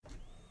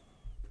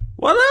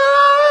What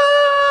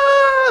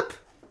up?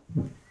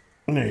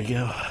 There you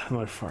go.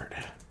 Another fart.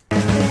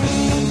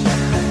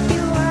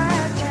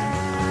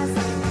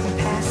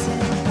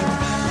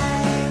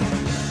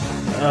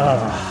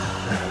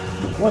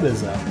 What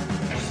is that?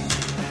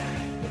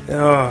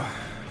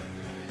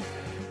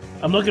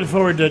 I'm looking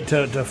forward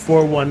to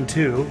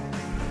 412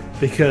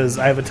 because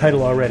I have a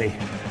title already,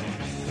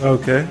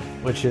 Okay.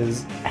 which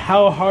is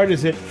How Hard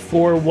Is It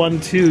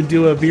 412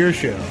 Do a Beer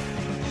Show?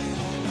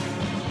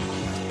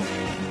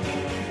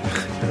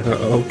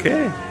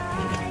 Okay.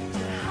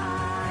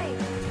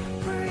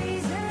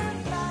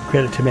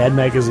 Credit to Mad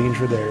Magazine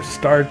for their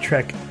Star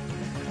Trek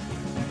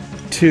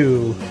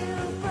 2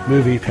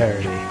 movie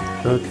parody,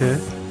 Okay.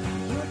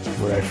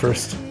 where I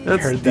first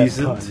That's heard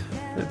decent. that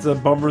pun. It's a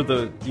bummer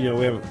that,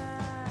 we have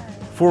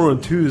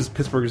 412 is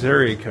Pittsburgh's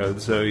area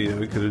code, so,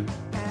 we could have...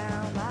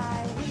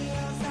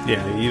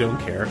 Yeah, you don't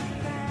care.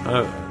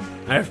 I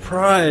have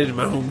pride in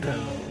my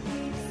hometown.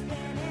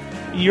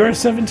 You're a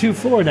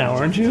 724 now,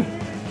 aren't you?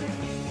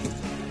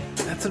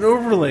 That's an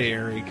overlay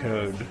area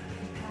code.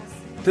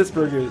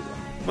 Pittsburgh is...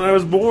 When I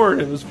was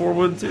born, it was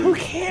 412. Who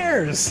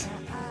cares?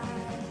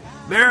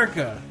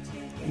 America!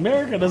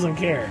 America doesn't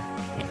care.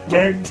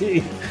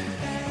 Guaranteed.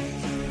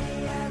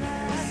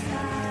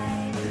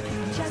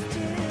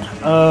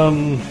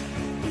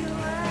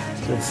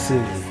 Let's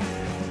see.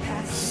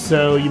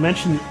 So you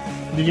mentioned...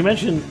 Did you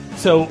mention...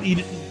 So,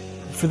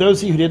 for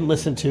those of you who didn't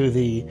listen to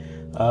the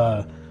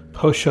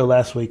post-show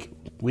last week,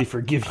 we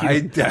forgive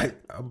you.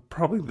 I'm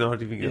probably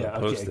not even going to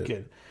post it.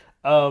 Good.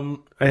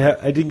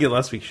 I didn't get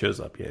last week's shows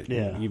up yet.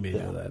 Yeah, you may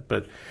know that,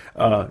 but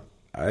I'm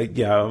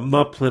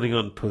not planning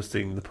on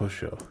posting the post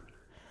show.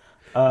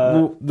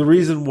 The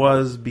reason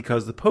was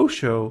because the post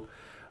show,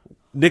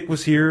 Nick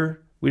was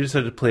here. We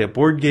decided to play a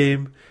board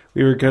game.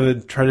 We were gonna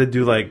try to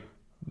do like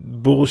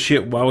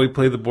bullshit while we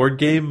play the board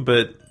game,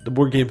 but the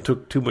board game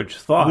took too much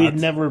thought. We had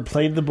never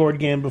played the board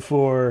game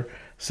before,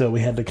 so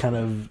we had to kind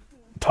of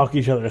talk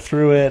each other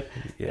through it.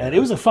 Yeah. And it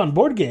was a fun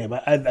board game.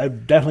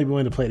 I'd definitely be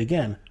willing to play it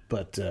again,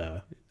 but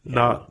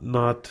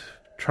not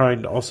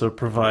trying to also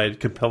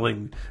provide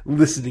compelling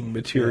listening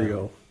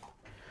material.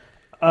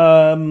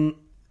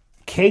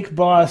 Cake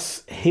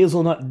Boss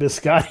Hazelnut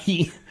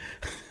Biscotti.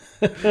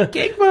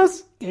 Cake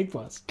Boss, Cake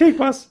Boss. Cake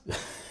Boss,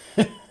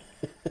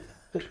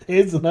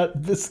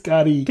 Hazelnut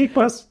Biscotti. Cake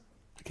Boss,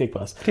 Cake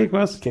Boss. Cake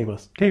Boss, Cake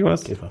Boss. Cake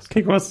Boss, Cake Boss.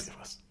 Cake Boss, Cake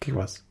Boss. Cake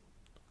Boss.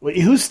 Wait,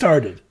 who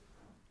started?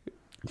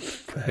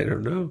 I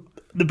don't know.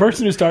 The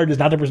person who started is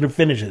not the person who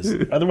finishes.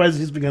 Otherwise,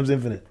 it just becomes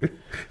infinite.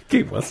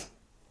 Cake Boss.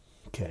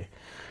 Okay.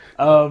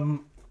 So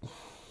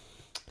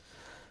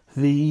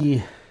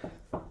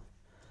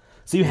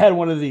you had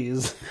one of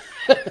these.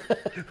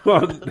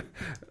 Well,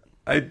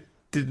 I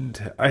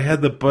didn't. I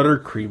had the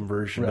buttercream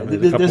version of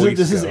it a couple weeks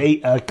This ago.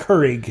 is a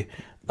Keurig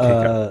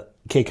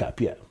K-Cup,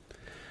 yeah.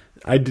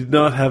 I did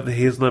not have the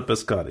hazelnut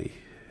biscotti.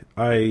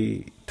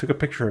 I took a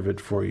picture of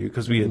it for you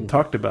because we had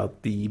talked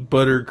about the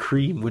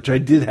buttercream, which I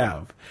did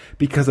have,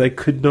 because I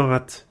could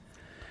not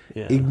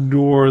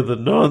ignore the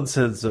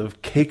nonsense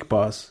of Cake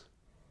Boss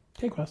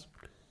Cake Boss.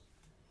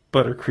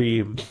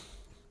 buttercream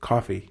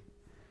coffee.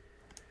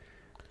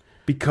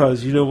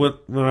 Because you know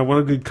what? When I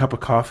want a good cup of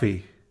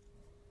coffee,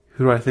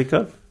 who do I think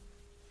of?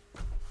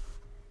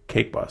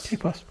 Cake Boss.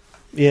 Cake Boss.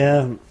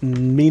 Yeah,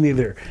 me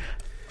neither.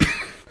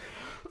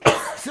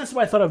 So this is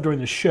what I thought of during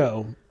the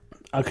show,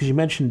 because you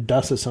mentioned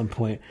dust at some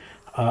point.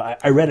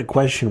 I read a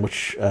question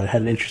which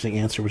had an interesting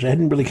answer, which I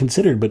hadn't really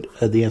considered, but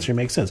the answer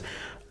makes sense.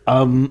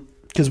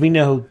 Because we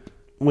know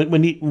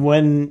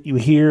when you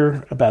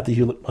hear about this,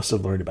 you must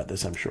have learned about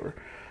this, I'm sure.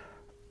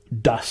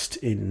 Dust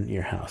in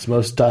your house.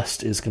 Most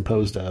dust is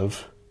composed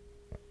of...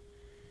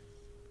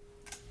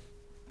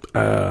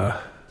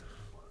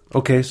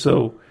 Okay,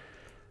 so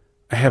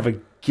I have a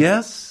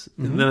guess,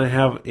 and then I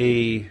have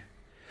a...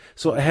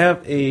 So I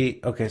have a...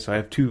 Okay, so I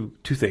have two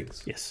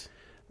things. Yes.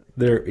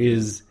 There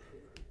is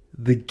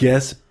the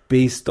guess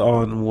based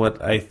on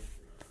what I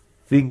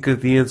think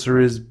the answer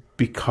is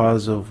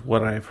because of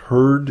what I've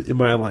heard in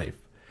my life.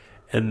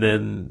 And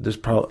then there's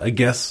probably a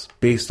guess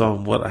based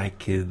on what I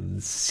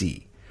can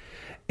see.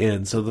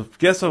 And so the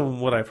guess on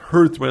what I've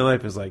heard through my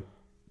life is like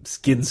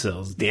skin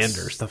cells,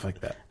 dander, stuff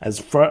like that. As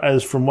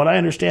from what I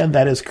understand,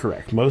 that is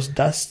correct. Most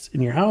dust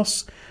in your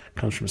house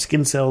comes from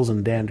skin cells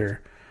and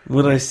dander.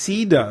 When I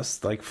see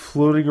dust like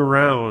floating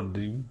around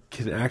and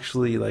can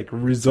actually like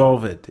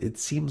resolve it, it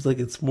seems like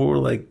it's more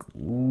like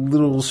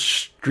little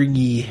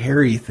stringy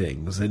hairy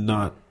things and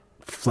not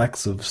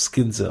flecks of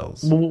skin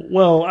cells.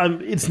 Well,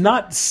 it's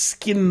not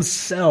skin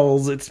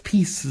cells, it's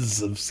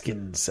pieces of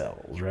skin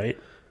cells, right?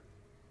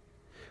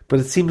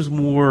 But it seems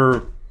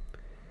more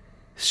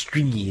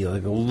stringy,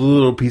 like a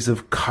little piece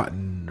of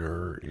cotton.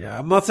 Or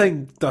I'm not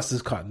saying dust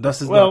is cotton.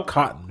 Dust is not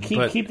cotton.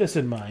 Keep this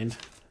in mind,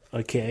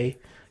 okay?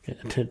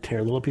 To tear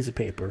a little piece of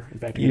paper. In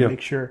fact, you know,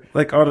 make sure.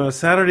 Like on a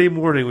Saturday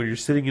morning when you're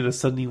sitting in a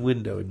sunny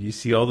window and you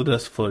see all the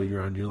dust floating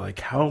around, you're like,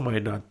 how am I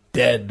not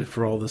dead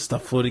for all this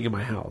stuff floating in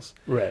my house?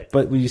 Right.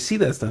 But when you see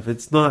that stuff,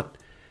 they're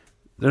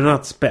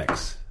not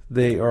specks.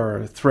 They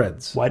are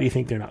threads. Why do you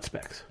think they're not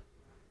specks?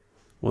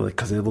 Well,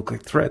 because they look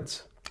like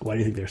threads. Why do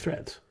you think they're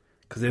threads?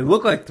 Because they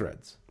look like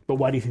threads. But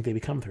why do you think they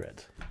become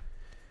threads?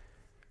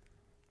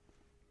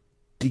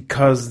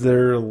 Because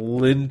they're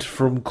lint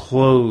from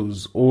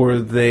clothes, or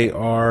they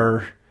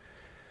are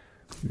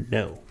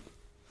No.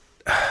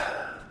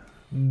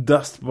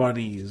 dust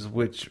bunnies,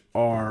 which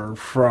are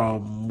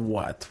from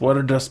what? What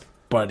are dust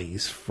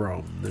bunnies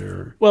from?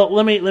 They're Well,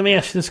 let me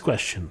ask you this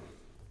question: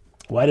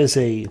 why does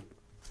a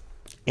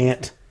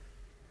ant?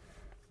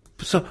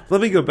 So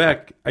let me go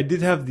back. I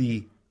did have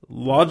the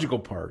logical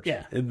part,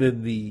 Yeah. and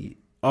then the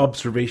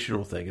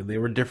observational thing, and they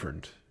were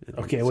different.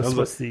 Okay, It what's sounds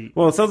what's like- the?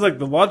 Well, it sounds like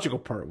the logical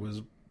part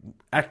was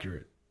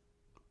accurate,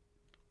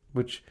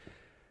 which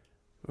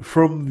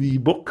from the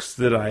books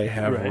that I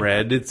have Right.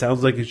 read, it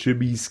sounds like it should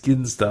be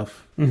skin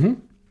stuff. Mm-hmm.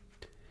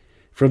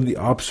 From the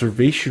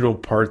observational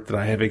part that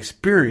I have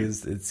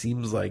experienced, it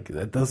seems like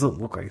that doesn't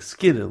look like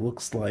skin. It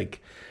looks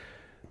like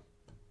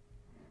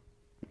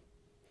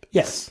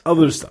Yes.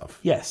 other stuff.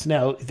 Yes.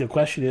 Now the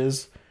question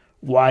is,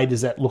 why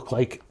does that look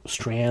like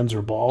strands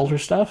or balls or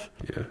stuff?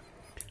 Yeah.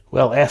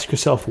 Well, ask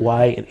yourself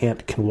why an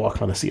ant can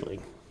walk on a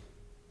ceiling.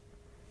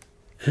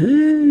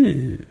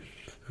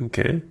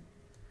 Okay.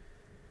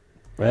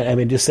 Right? I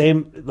mean, just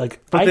same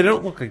like. But they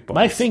don't look like balls.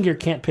 My finger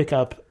can't pick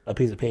up a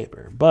piece of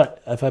paper,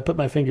 but if I put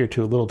my finger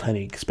to a little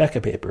tiny speck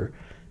of paper,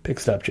 it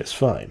picks it up just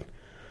fine.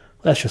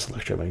 That's just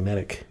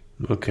electromagnetic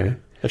Okay.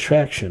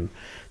 attraction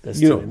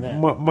that's You know, doing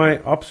that. my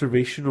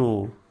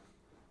observational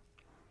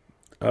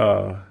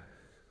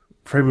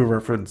frame of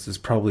reference is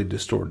probably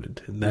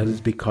distorted, and that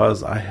is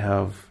because I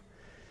have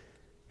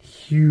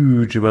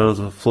huge amounts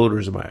of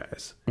floaters in my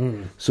eyes.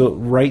 So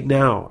right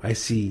now, I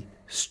see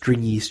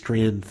stringy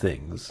strand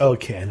things.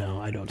 Okay, no,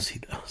 I don't see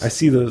those. I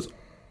see those.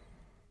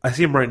 I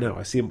see them right now.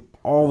 I see them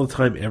all the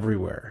time,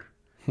 everywhere.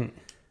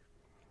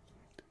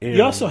 And,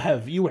 You also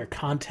you wear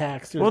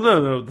contacts. well,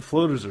 no, the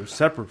floaters are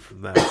separate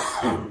from that.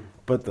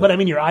 But But I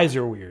mean, your eyes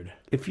are weird.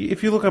 if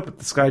you look up at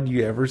the sky, do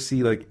you ever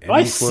see like any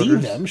I see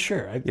floaters? them,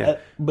 sure. Yeah.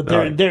 But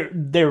No,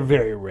 they're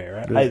very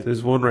rare.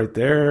 There's one right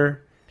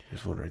there.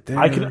 There's one right there.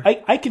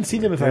 I can see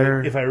them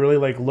there. if I really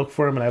like look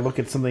for them and I look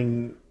at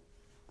something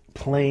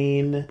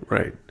plain.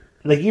 Right.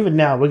 Like even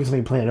now, looking at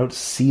something plain, I don't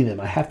see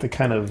them. I have to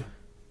kind of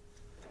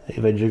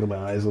if I jiggle my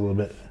eyes a little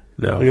bit.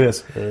 No. Look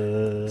at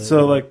this.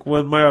 So like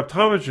when my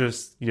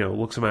optometrist,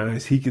 looks at my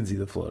eyes, he can see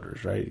the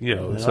floaters, right?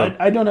 So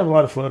I don't have a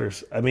lot of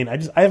floaters. I mean,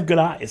 I have good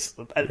eyes.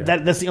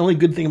 That's the only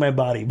good thing in my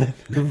body.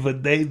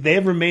 But they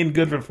have remained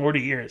good for 40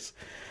 years.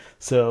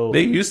 So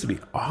they used to be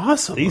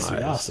awesome. they used to be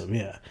eyes. awesome.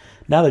 Yeah.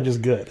 Now they're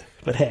just good.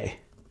 But hey,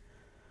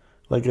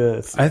 I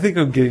think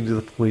I'm getting to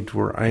the point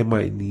where I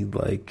might need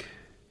like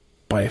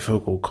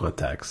bifocal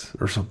contacts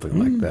or something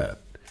like that.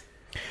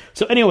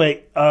 So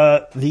anyway,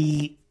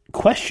 the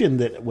question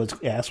that was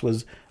asked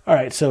was, all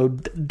right, so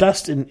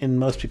dust in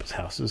most people's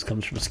houses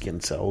comes from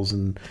skin cells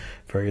and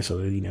various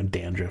other,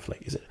 dandruff,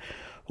 like you said.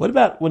 What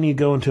about when you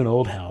go into an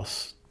old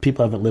house,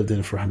 people haven't lived in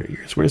it for 100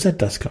 years? Where does that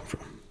dust come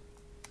from?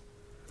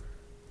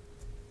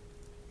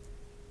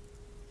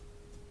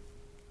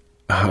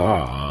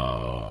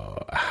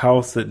 A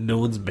house that no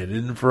one's been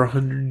in for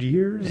 100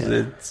 years? Yeah.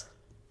 It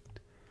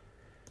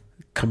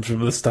comes from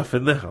the stuff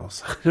in the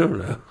house. I don't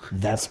know.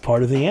 That's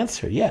part of the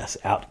answer. Yes,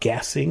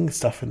 outgassing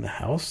stuff in the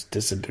house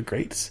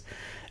disintegrates.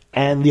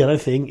 And the other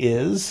thing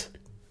is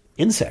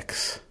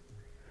insects.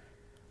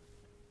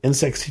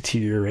 Insects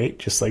deteriorate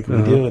just like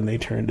we do, and they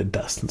turn to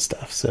dust and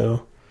stuff.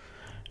 So,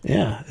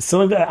 yeah, it's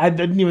something that I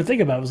didn't even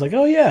think about. I was like,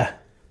 oh, yeah,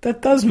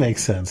 that does make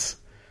sense.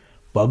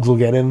 Bugs will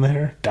get in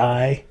there,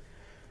 die,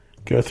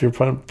 go through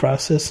a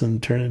process,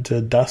 and turn into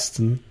dust,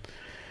 and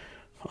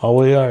all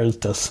we are is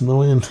dust in the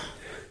wind.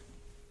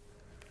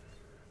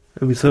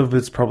 I mean, some of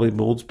it's probably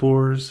mold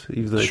spores,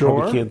 even though you Sure.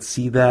 probably can't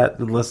see that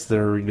unless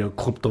they're,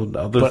 clumped onto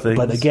other things.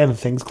 But again,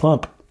 things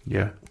clump.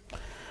 Yeah.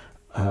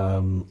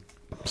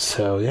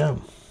 So yeah,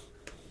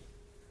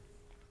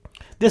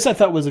 this I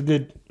thought was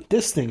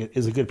this thing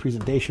is a good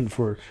presentation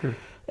for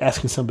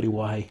asking somebody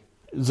why.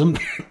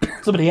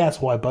 Somebody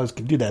asked why bugs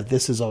can do that.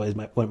 This is always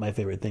one of my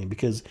favorite things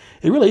because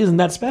it really isn't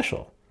that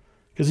special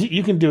because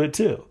you can do it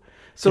too.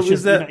 So It's is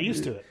just that you're not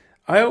used to it?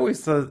 I always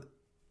thought.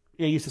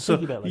 Yeah, you used to So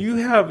think about it like you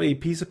that. have a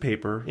piece of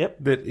paper Yep.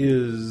 that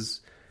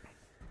is,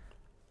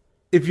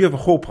 if you have a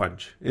hole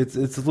punch, it's a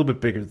little bit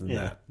bigger than Yeah.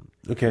 that.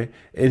 Okay,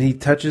 and he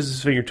touches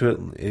his finger to it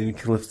and he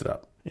can lift it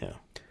up. Yeah,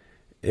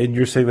 And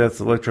you're saying that's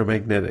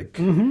electromagnetic.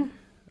 Mm-hmm.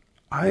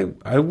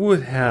 I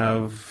would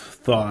have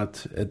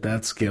thought at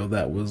that scale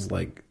that was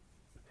like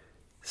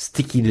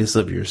stickiness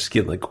of your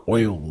skin, like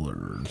oil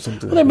or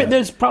something. well, I like mean, that.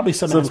 there's probably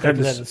some Some aspect kind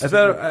of of.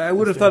 that. I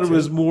would have thought it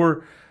was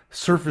more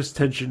surface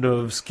tension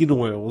of skin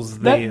oils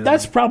than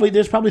There's probably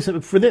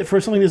some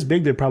for something this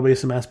big. There probably is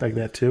some aspect of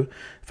that too.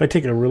 If I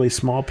take a really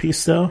small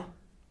piece though,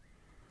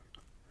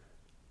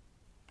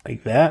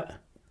 like that,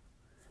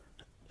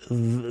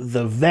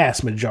 the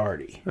vast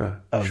majority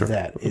of sure.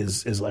 that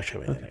is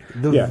electromagnetic.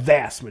 The Yeah.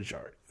 vast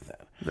majority of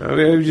that.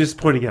 I was just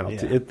pointing out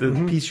Yeah. at the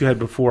piece you had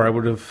before. I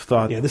would have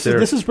thought Yeah, this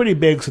is pretty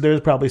big, so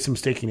there's probably some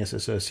stickiness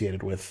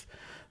associated with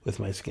with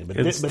my skin. But,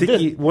 And but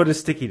sticky. What is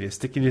stickiness?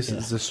 Stickiness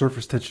is the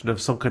surface tension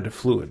of some kind of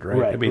fluid, right?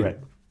 Right, I mean, right.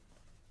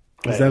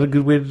 is that a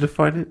good way to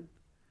define it?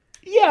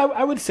 Yeah,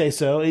 I would say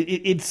so.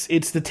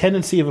 It's the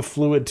tendency of a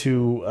fluid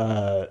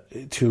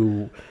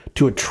to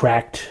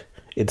attract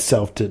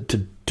itself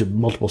to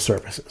multiple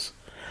surfaces.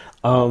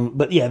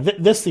 But yeah,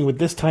 this thing with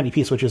this tiny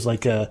piece, which is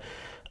like an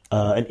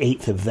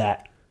eighth of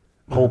that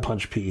hole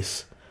punch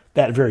piece,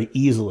 that very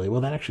easily.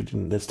 Well, that actually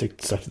didn't. That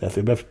stuck to that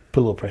thing. But I've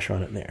put a little pressure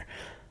on it in there.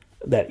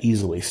 That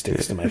easily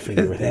sticks to my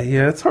finger. Without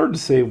Yeah, it's hard to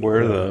say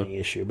where the any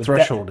issue. But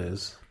threshold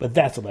is. But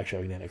that's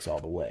electromagnetics all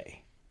the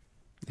way.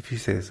 If you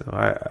say so,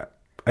 I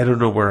don't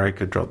know where I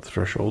could draw the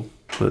threshold,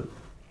 but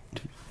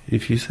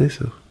if you say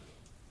so.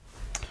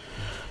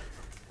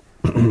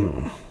 Let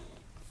me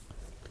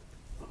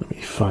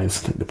find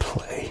something to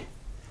play.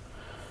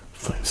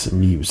 Find some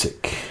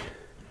music.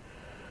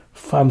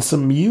 Find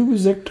some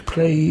music to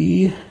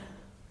play.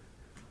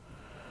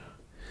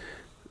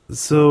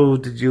 So,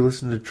 did you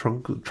listen to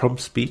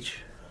Trump's speech?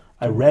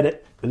 I read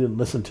it. I didn't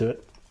listen to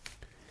it.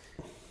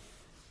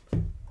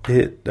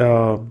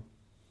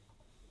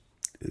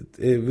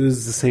 It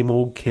was the same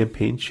old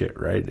campaign shit,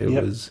 right? It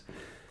was.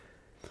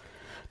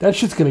 That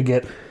shit's gonna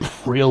get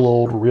real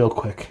old real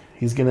quick.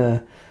 He's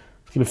gonna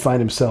find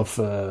himself.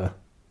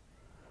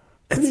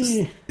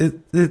 It's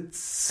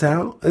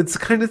the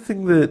kind of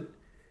thing that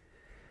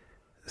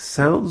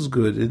sounds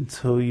good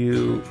until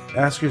you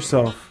ask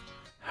yourself,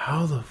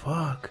 how the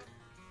fuck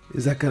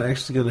is that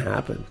actually going to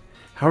happen?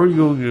 How are you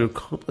going to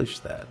accomplish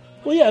that?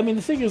 Well, yeah, I mean,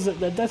 the thing is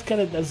that's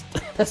kind of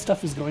that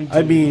stuff is going to.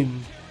 I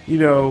mean,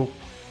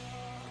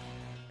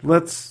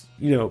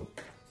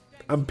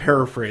 I'm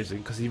paraphrasing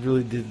because he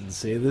really didn't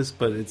say this,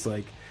 but it's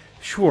like,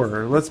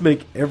 sure, let's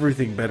make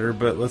everything better,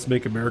 but let's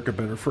make America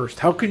better first.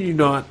 How can you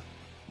not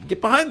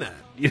get behind that?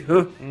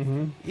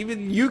 Mm-hmm.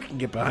 Even you can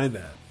get behind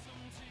that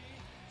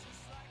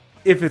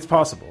if it's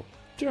possible.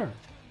 Sure.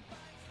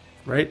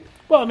 Right?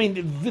 Well, I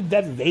mean,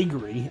 that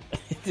vagary,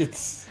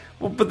 it's...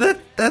 Well, but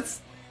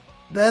that's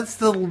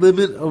the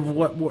limit of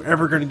what we're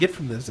ever going to get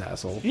from this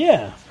asshole.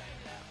 Yeah.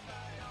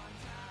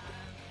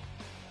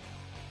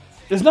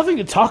 There's nothing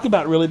to talk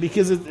about, really,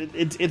 because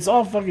it's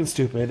all fucking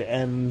stupid,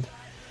 and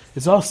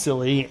it's all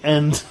silly,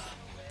 and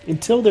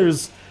until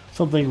there's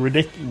something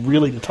ridiculous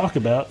really to talk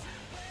about,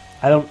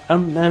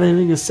 I'm not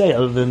anything to say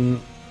other than,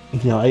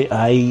 I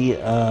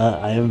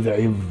am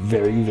very,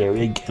 very,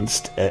 very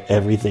against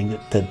everything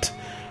that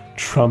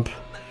Trump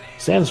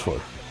stands for.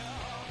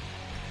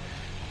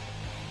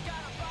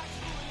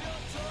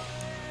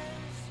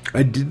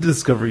 I did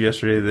discover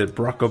yesterday that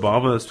Barack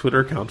Obama's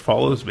Twitter account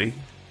follows me.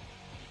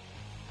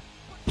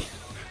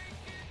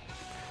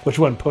 Which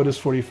one,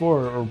 POTUS44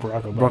 or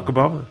Barack Obama? Barack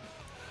Obama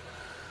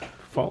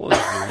follows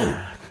me.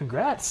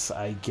 Congrats,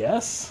 I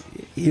guess.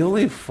 He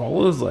only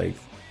follows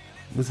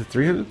was it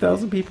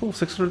 300,000 people,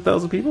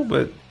 600,000 people?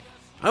 But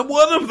I'm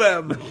one of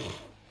them.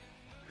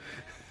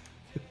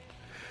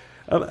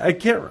 I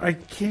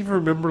can't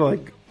remember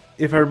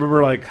if I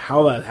remember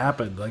how that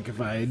happened. If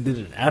I did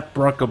it at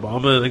Barack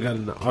Obama and I got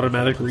an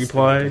automatic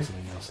reply.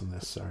 Something else in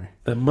this, sorry.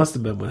 That must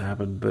have been what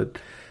happened,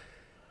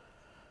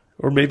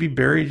 or maybe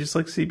Barry just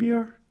like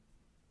CBR.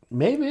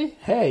 Maybe.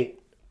 Hey,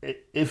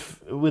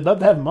 if we'd love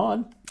to have him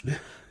on.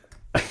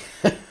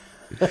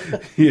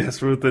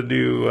 Yes, with the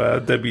new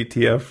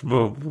WTF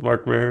from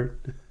Mark Maron.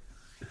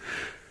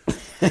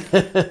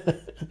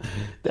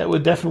 That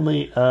would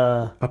definitely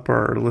up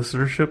our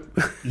listenership.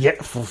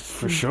 Yeah,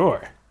 for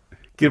sure.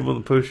 Get him on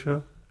the post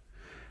show.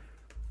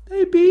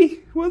 Hey B,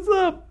 what's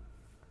up?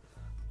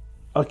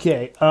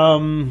 Okay.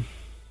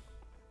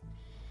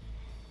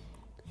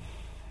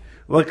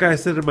 Like I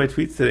said in my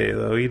tweets today,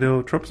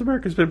 though, Trump's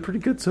America's been pretty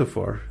good so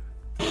far.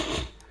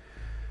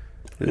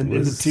 In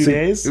the 2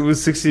 days? It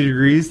was 60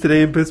 degrees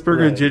today in Pittsburgh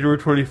Right. on January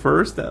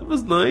 21st. That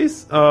was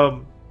nice.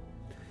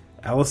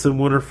 Allison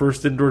won her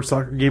first indoor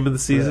soccer game of the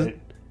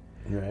season.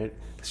 Right.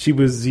 She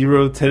was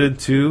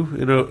 0-10-2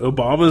 in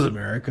Obama's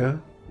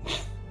America.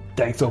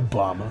 Thanks,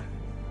 Obama.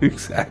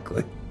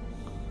 Exactly.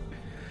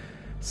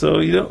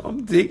 So,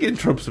 I'm digging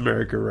Trump's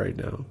America right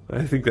now.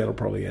 I think that'll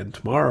probably end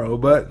tomorrow,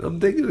 but I'm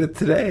digging it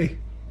today.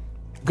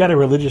 I've got a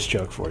religious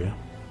joke for you.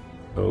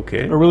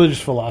 Okay. A religious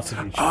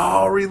philosophy joke.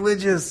 Oh,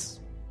 religious.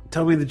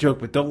 Tell me the joke,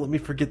 but don't let me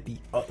forget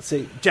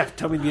Jeff,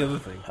 tell me the other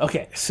thing.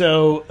 Okay,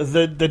 so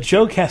the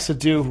joke has to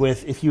do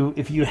with if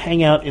you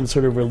hang out in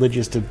sort of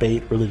religious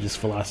debate, religious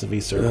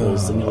philosophy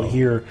circles, then you'll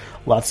hear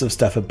lots of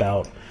stuff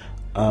about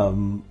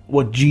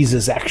what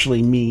Jesus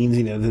actually means.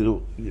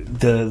 The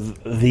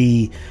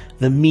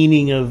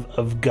meaning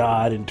of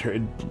God and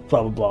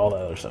blah blah blah, all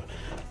that other stuff.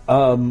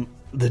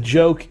 The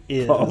joke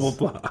is Blah blah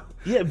blah.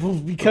 Yeah,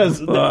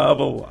 because Blah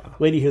blah blah.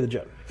 wait till you hear the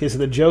joke. Okay, so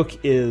the joke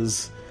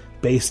is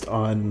based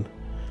on.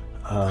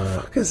 What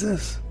the fuck is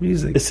this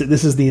music?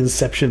 This is the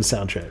Inception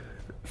soundtrack.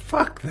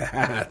 Fuck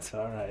that.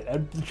 All right,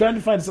 I'm trying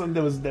to find something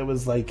that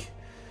was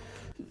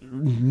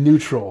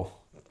neutral.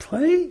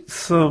 Play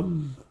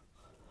some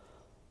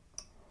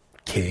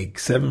Cake,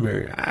 7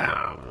 Mary.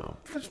 I don't know.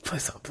 Just play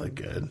something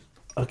good.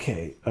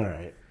 Okay, all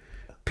right.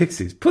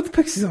 Pixies. Put the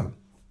Pixies on.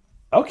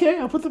 Okay,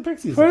 I'll put the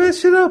Pixies Fire on. that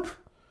shit up.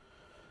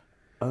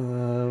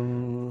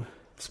 Um,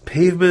 It's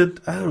Pavement.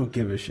 I don't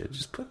give a shit.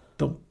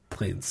 Don't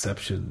play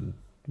Inception.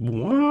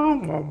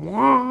 Womp, womp,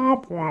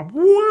 womp, womp,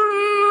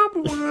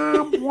 womp,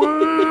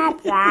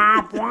 womp, womp,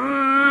 womp,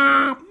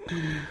 womp.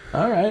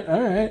 all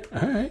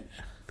right.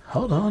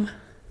 Hold on.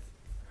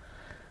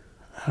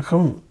 How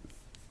come?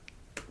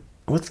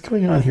 What's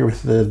going on here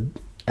with the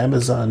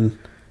Amazon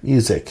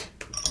Music?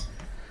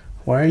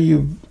 Why are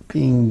you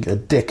being a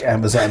dick,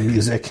 Amazon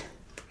Music?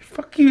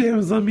 Fuck you,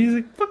 Amazon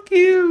Music. Fuck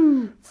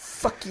you.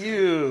 Fuck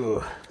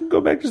you. Go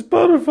back to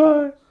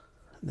Spotify.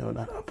 No,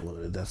 not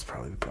uploaded. That's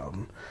probably the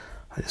problem.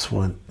 I just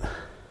want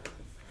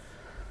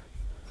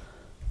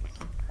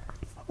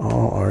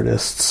all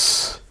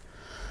artists.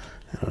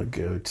 And I'll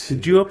go to.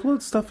 Did you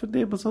upload stuff into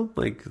Amazon?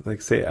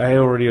 Like say, I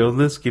already own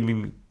this. Give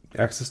me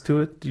access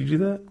to it. Did you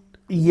do that?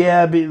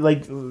 Yeah, but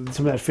like some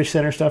of that Fish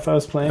Center stuff I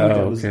was playing.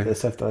 That was okay. the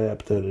stuff that I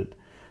uploaded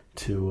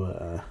to.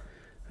 I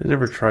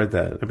never tried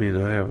that. I mean,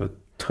 I have a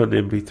ton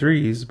of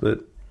MP3s, but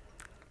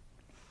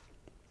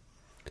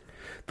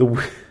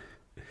the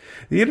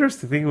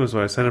interesting thing was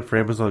when I signed up for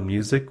Amazon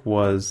Music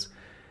was,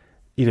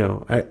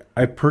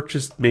 I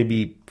purchased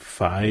maybe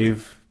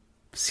 5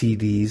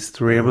 CDs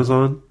through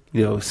Amazon,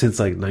 since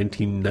like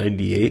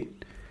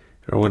 1998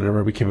 or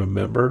whenever I became a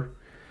member.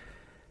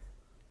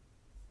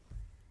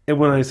 And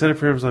when I signed up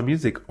for Amazon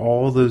Music,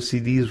 all those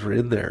CDs were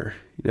in there.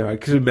 I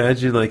could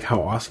imagine like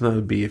how awesome that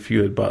would be if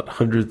you had bought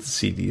hundreds of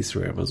CDs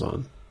through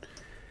Amazon.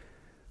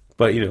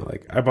 But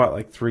like I bought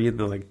like 3, and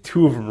then like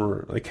 2 of them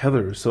were like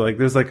Heather's. So like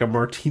there's like a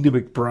Martina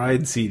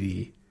McBride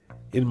CD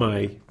in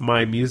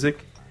my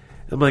music.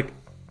 I'm like,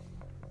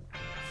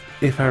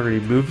 if I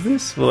remove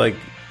this, will like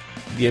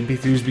the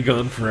MP3s be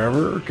gone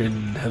forever? Can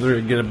Heather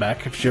get them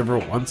back if she ever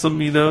wants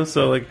them?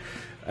 So like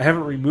I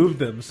haven't removed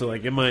them. So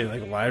like in my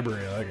like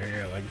library, like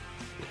I got like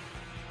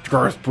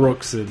Garth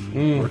Brooks and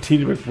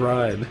Martina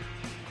McBride.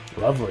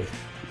 Lovely.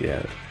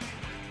 Yeah.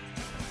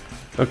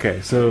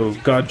 Okay, so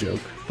God joke.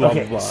 Blah,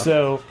 Okay, blah, blah.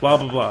 so blah,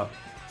 blah, blah.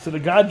 So the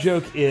God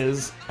joke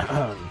is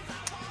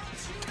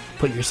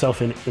put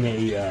yourself in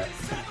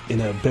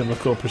a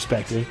biblical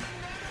perspective.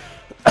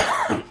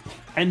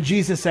 And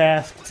Jesus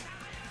asked,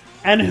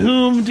 "And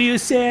whom do you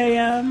say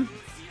I am?"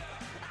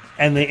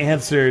 And they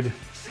answered,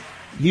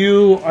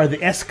 "You are the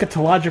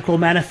eschatological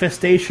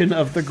manifestation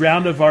of the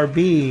ground of our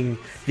being,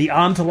 the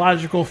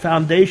ontological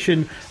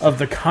foundation of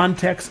the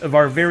context of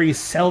our very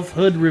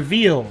selfhood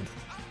revealed."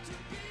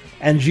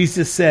 And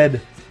Jesus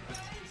said,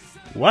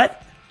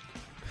 "What?"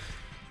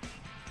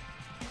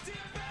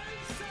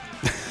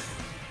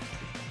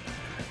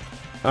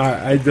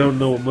 I don't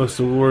know what most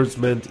of the words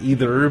meant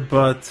either,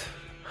 but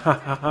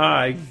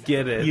I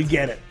get it. You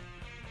get it.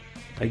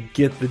 I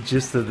get the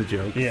gist of the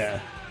joke.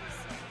 Yeah.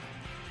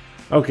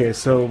 Okay,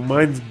 so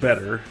mine's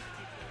better.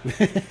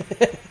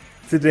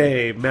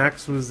 Today,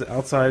 Max was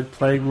outside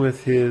playing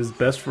with his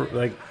best friend,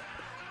 like,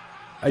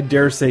 I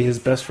dare say his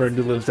best friend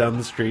who lives down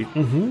the street.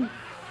 Mm-hmm.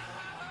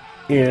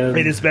 And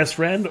Wait, his best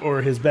friend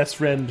or his best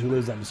friend who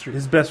lives on the street?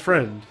 his best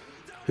friend,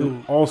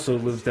 who also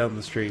lives down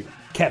the street.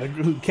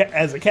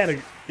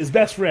 His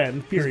best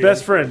friend, period. His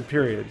best friend,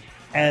 period.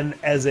 And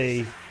as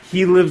a...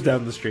 He lives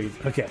down the street.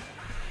 Okay.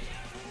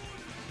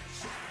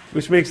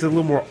 Which makes it a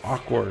little more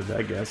awkward,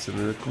 I guess, in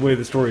the way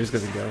the story is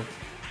going to go.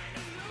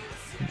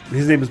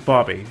 His name is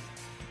Bobby.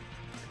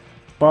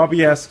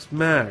 Bobby asks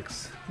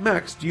Max,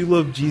 "Max, do you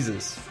love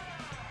Jesus?"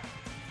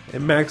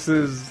 And Max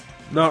says,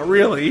 "Not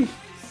really."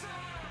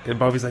 And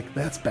Bobby's like,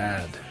 "That's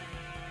bad."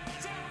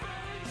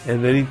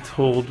 And then he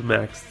told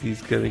Max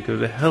he's going to go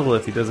to hell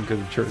if he doesn't go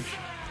to church.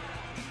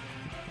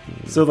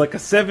 So like a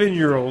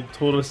 7-year-old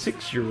told a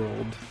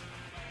 6-year-old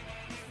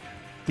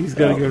he's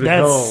going to go to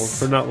hell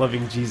for not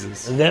loving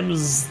Jesus.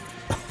 Them's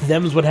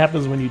what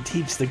happens when you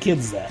teach the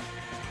kids that.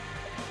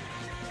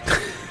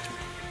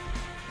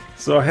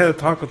 So I had a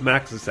talk with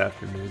Max this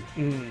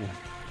afternoon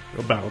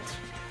about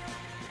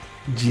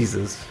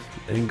Jesus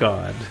and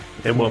God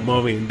and what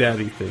Mommy and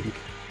Daddy think.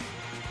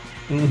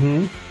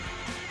 Mm-hmm.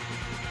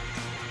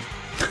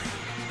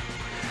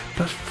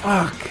 But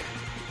fuck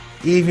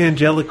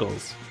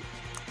evangelicals.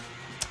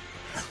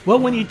 Well,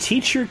 when you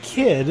teach your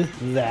kid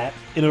that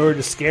in order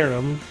to scare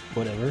them,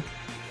 whatever,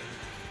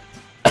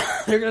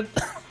 they're gonna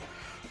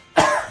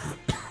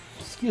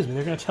excuse me,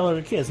 they're gonna tell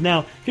other kids.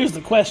 Now, here's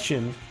the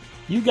question: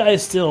 you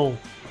guys still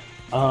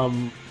tell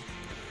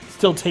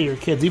your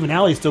kids? Even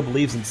Allie still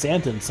believes in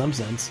Santa in some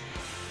sense,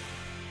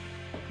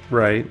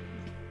 Right.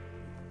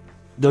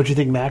 don't you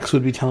think Max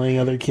would be telling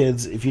other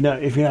kids if you're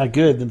not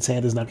good, then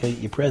Santa's not gonna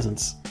get you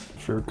presents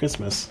for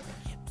Christmas?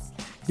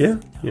 Yeah.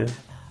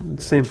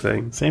 Same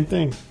thing. Same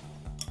thing.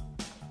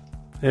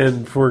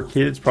 And for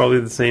kids, probably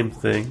the same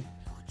thing.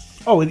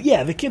 Oh,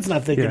 yeah, the kid's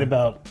not thinking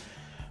about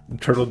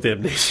Eternal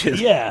damnation.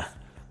 yeah.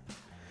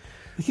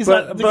 He's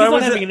But not I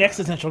was having at- an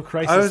existential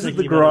crisis. I was at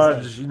the thinking about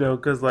garage, his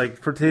because like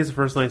for today's the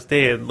first nice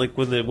day, and like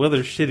when the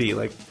weather's shitty,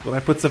 like when I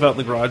put stuff out in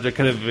the garage, I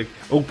kind of like,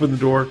 open the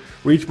door,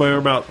 reach my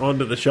arm out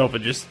onto the shelf,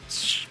 and just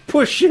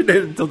push it in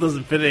until it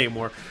doesn't fit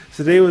anymore.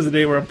 So today was the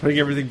day where I'm putting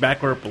everything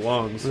back where it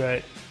belongs.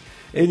 Right.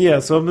 And yeah,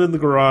 so I'm in the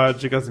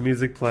garage. I got some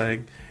music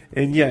playing,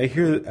 and yeah,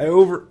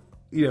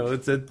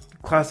 it's a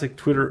classic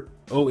Twitter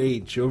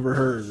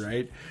overheard,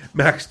 right?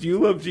 Max, do you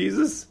love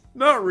Jesus?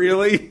 Not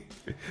really.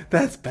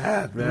 That's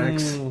bad,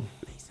 Max.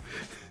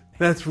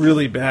 That's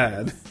really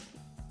bad.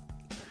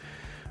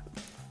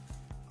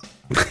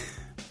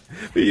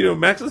 But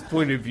Max's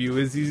point of view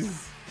is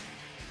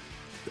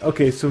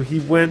so he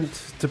went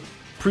to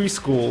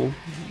preschool.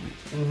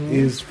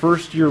 His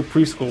first year of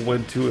preschool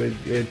went to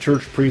a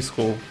church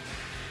preschool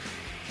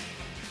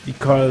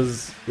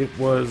because it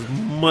was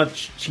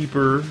much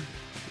cheaper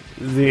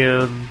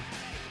than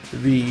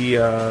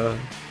the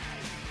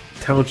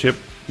township,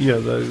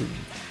 the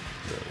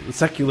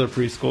secular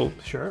preschool.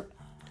 Sure.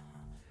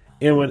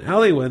 And when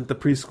Allie went, the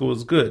preschool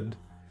was good.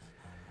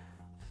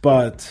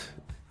 But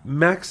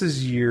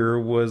Max's year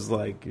was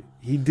like,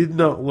 he did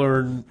not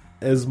learn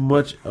as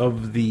much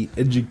of the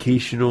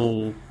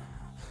educational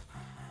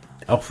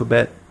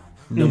alphabet,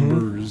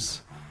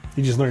 numbers.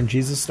 You just learned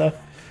Jesus stuff?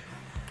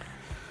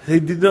 They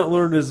did not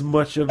learn as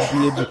much of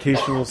the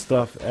educational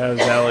stuff as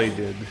Allie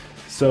did.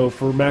 So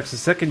for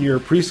Max's second year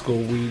of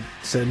preschool, we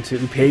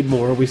paid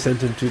more, we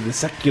sent him to the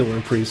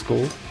secular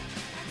preschool.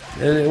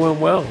 And it went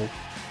well.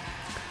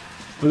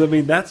 But I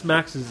mean, that's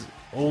Max's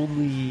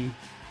only...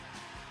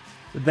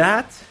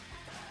 That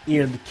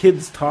and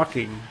kids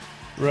talking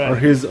are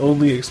his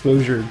only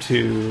exposure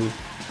to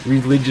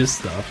religious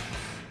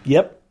stuff.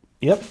 Yep.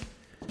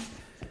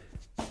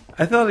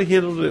 I thought he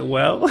handled it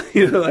well.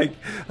 Like,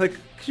 could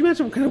you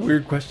imagine what kind of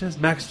weird question is?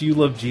 Max, do you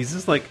love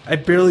Jesus? Like, I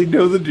barely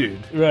know the dude.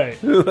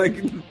 Right.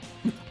 Like,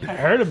 I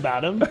heard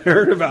about him.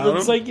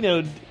 It's like,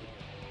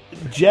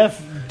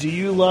 Jeff, do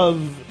you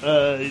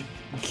love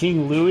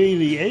King Louis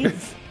VIII?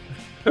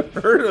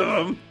 Heard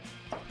of him.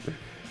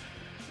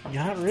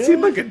 Not really.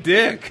 Seemed like a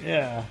dick.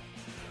 Yeah.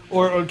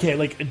 Or, okay,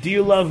 like, do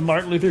you love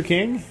Martin Luther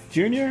King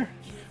Jr.?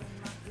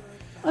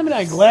 I mean,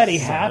 I'm glad he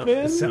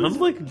happened. Sounds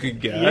like a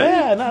good guy.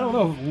 Yeah, and I don't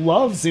know if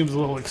love seems a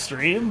little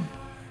extreme.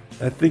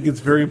 I think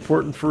it's very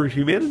important for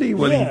humanity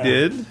what he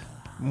did.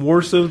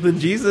 More so than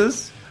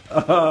Jesus.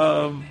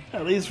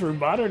 At least for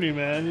modern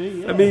humanity.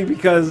 Yeah. I mean,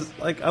 because,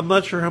 I'm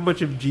not sure how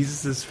much of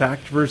Jesus is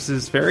fact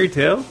versus fairy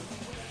tale.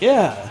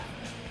 Yeah.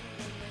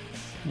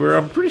 Where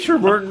I'm pretty sure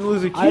Martin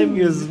Luther King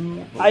is.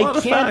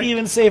 I can't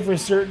even say for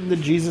certain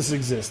that Jesus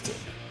existed.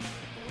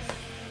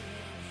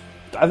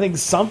 I think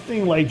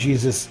something like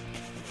Jesus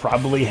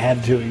probably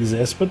had to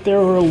exist, but there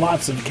were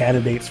lots of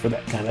candidates for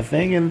that kind of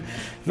thing, and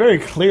very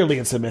clearly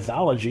it's a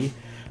mythology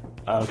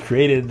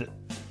created,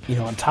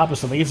 on top of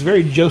something. It's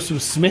very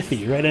Joseph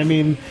Smithy, right? I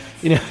mean,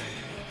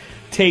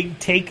 take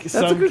That's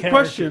some. That's a good character.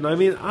 question. I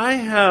mean,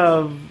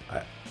 I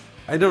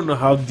don't know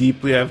how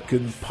deeply I've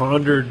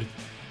pondered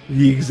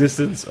the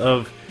existence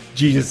of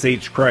Jesus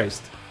H.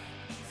 Christ.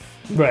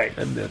 Right.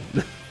 And then,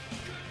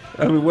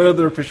 I mean, what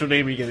other official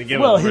name are you going to give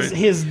him? Well, right?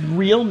 his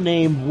real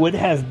name would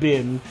have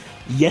been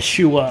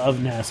Yeshua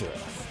of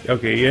Nazareth.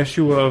 Okay,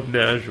 Yeshua of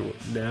Nazareth.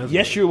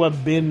 Yeshua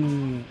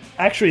bin...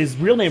 Actually, his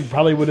real name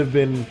probably would have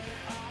been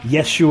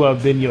Yeshua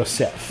bin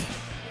Yosef.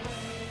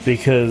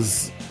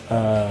 Because...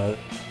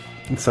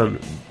 son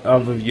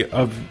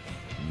of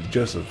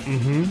Joseph.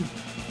 Mm-hmm.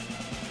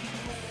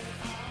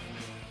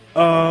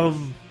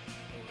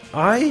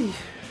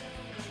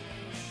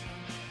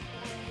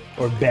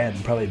 Or Ben,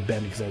 probably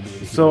Ben, because I'd be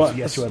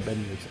Yeshua ben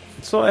Yosef.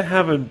 So I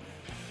haven't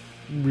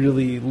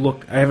really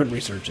I haven't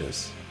researched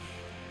this.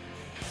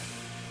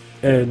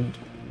 And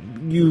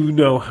you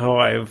know how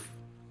I've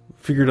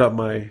figured out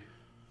my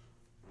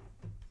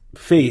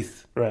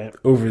faith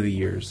over the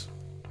years.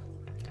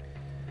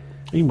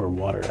 I need more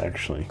water,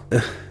 actually. Do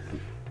you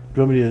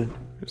want me to...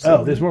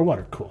 Oh, there's more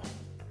water. Cool.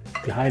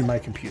 Behind my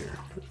computer.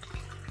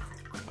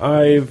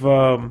 I've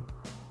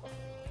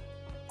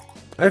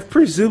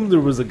presumed there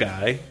was a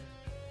guy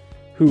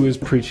who was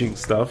preaching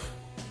stuff.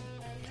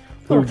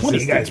 There were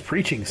plenty of guys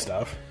preaching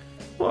stuff.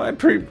 Well,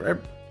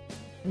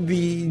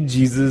 the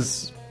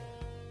Jesus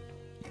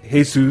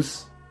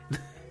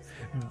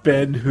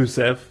Ben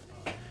Husef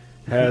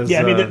has...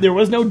 Yeah, I mean, there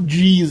was no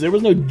G's, there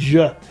was no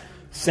J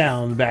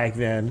sound back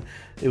then.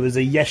 It was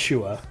a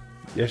Yeshua.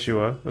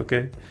 Yeshua,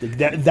 okay.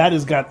 That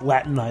has got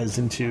Latinized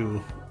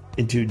into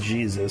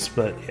Jesus,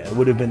 but yeah, it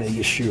would have been a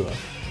Yeshua.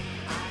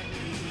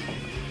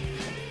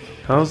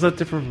 How is that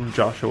different from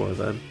Joshua,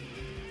 then?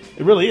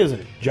 It really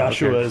isn't.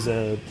 Joshua is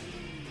a...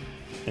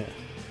 Yeah.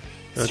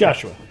 It's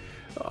Joshua.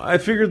 I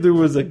figured there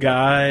was a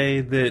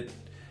guy that,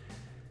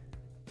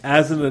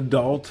 as an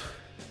adult,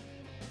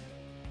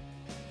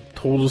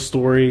 told a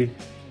story.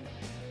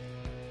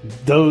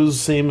 Those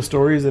same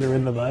stories that are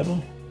in the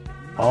Bible?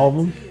 All of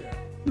them?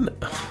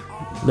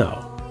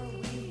 No.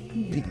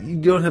 You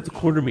don't have to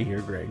corner me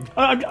here, Greg.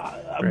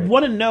 I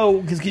want to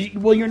know, because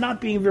you're not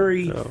being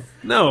very...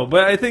 No,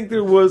 but I think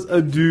there was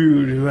a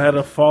dude who had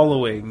a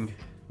following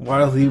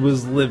while he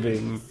was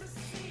living,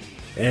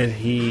 and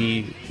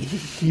he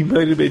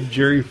might have been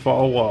Jerry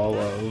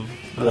Falwell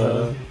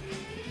of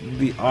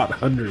the aught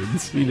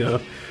hundreds, There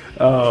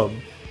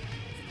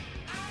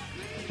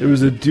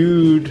was a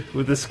dude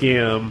with a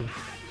scam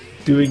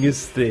doing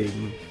his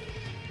thing,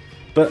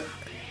 but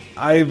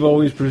I've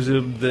always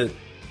presumed that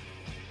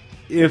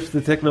if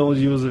the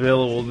technology was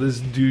available, this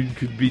dude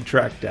could be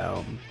tracked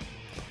down.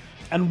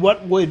 And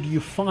what would you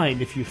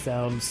find if you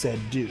found said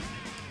dude?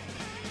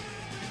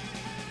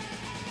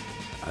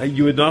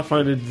 You would not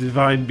find a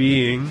divine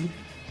being,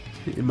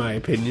 in my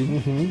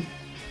opinion.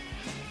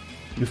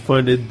 Mm-hmm. You'd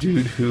find a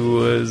dude who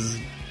was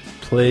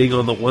playing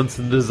on the wants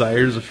and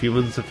desires of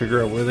humans to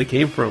figure out where they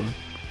came from.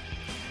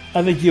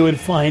 I think you would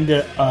find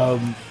a...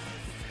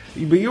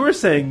 But you were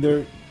saying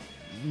there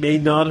may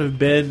not have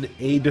been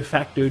a de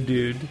facto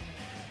dude.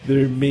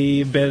 There may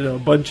have been a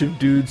bunch of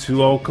dudes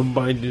who all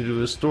combined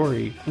into a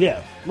story.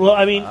 Yeah. Well,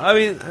 I mean,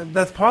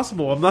 that's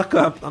possible. I'm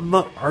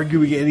not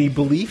arguing any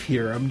belief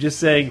here. I'm just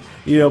saying,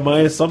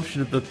 my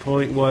assumption at the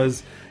point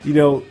was,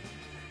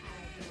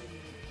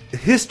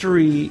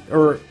 history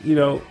or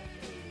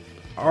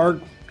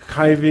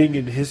archiving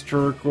and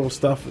historical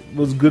stuff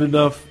was good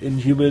enough in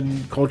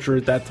human culture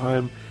at that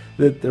time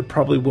that there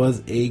probably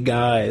was a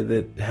guy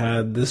that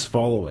had this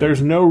following.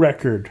 There's no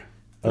record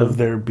of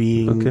there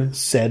being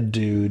said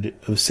dude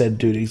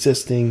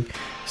existing,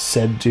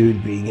 said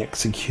dude being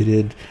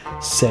executed,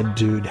 said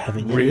dude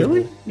having...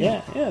 Really?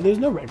 Yeah, there's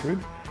no record.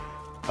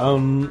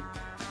 No,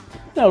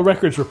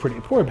 records were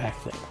pretty poor back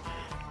then.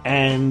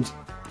 And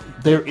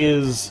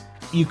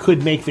you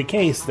could make the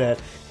case that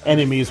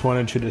enemies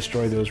wanted to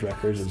destroy those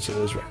records, and so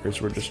those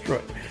records were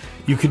destroyed.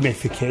 You could make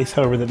the case,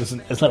 however, that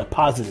it's not a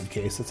positive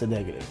case, it's a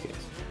negative case.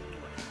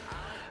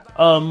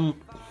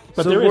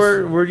 But so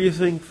where do you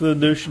think the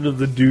notion of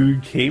the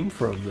dude came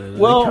from then?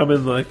 Did it come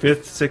in the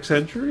 5th, 6th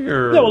century?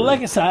 Or? No, like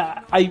I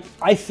said,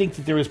 I think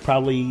that there is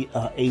probably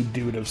a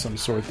dude of some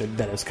sort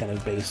that is kind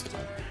of based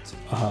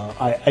on.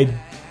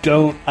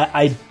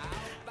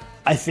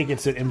 I think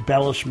it's an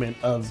embellishment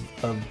of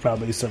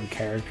probably some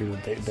character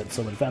that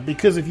someone found.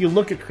 Because if you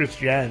look at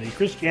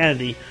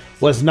Christianity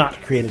was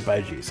not created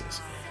by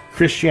Jesus.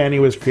 Christianity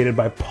was created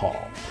by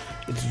Paul.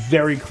 It's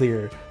very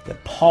clear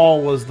that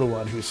Paul was the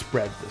one who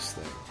spread this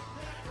thing.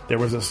 There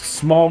was a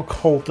small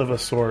cult of a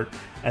sort,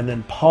 and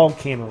then Paul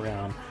came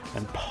around,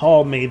 and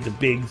Paul made the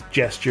big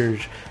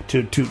gestures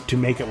to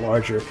make it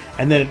larger.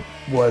 And then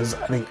it was,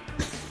 I think,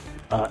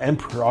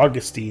 Emperor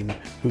Augustine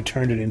who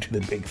turned it into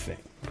the big thing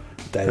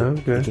that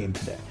it became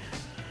today.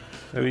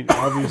 I mean,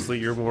 obviously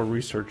you're more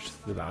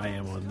researched than I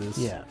am on this.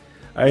 Yeah.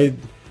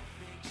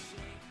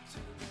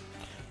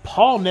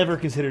 Paul never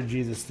considered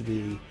Jesus to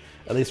be,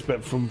 at least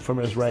from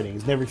his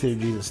writings, never considered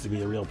Jesus to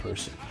be a real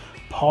person.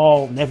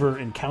 Paul never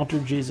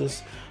encountered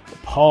Jesus.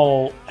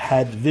 Paul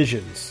had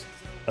visions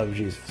of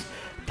Jesus.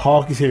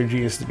 Paul considered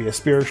Jesus to be a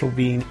spiritual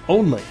being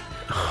only,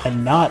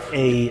 and not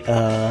a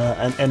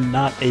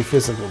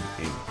physical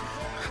being.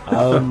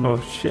 Oh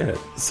shit!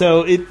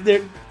 So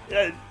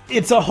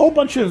it's a whole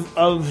bunch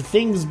of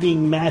things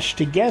being mashed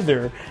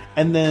together,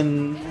 and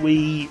then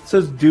So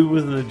it's dude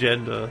with an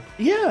agenda.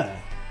 Yeah.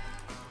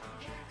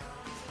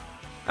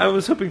 I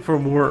was hoping for a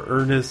more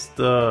earnest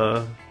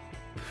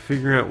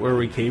figuring out where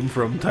we came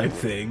from type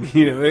thing,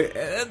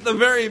 at the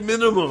very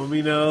minimum,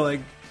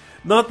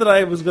 not that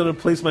I was going to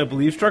place my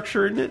belief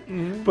structure in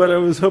it, but I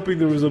was hoping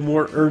there was a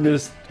more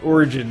earnest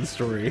origin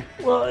story.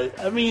 Well,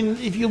 I mean,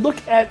 if you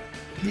look at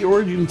the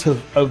origins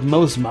of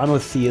most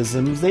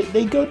monotheisms,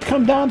 they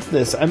come down to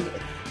this.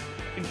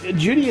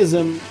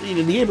 Judaism,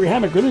 the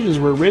Abrahamic religions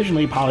were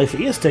originally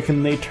polytheistic,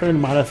 and they turned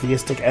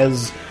monotheistic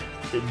as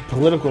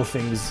political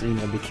things,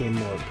 became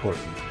more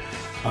important.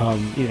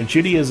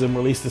 Judaism, or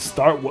at least the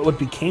start, what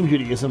became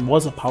Judaism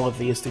was a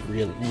polytheistic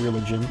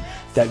religion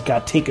that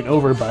got taken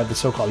over by the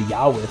so-called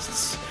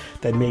Yahwists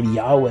that made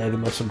Yahweh the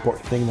most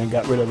important thing and then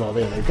got rid of all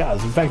the other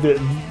gods. In fact, if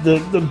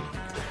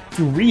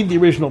you read the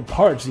original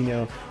parts,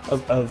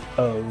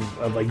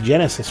 of like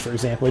Genesis, for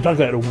example, they talk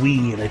about a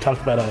we, and they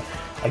talk about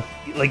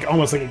like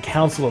almost like a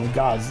council of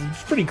gods.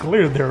 It's pretty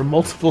clear that there are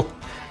multiple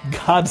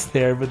gods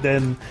there, but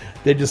then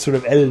they just sort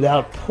of edited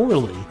out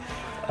poorly.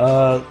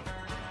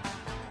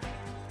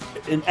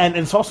 And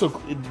it's also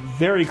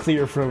very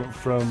clear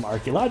from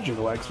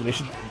archaeological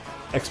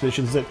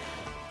expeditions that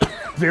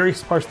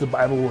various parts of the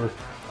Bible were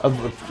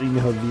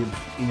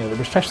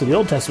especially the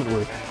Old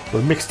Testament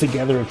were mixed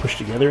together and pushed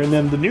together, and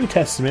then the New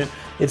Testament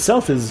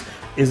itself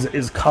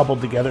is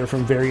cobbled together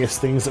from various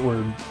things that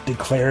were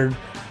declared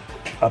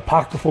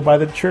apocryphal by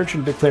the church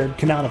and declared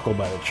canonical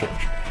by the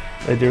church.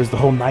 There's the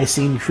whole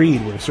Nicene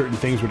Creed, where certain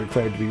things were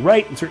declared to be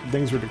right and certain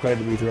things were declared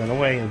to be thrown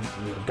away, and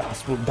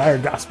dire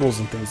gospels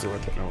and things that were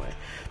thrown away,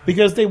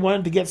 because they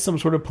wanted to get some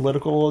sort of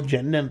political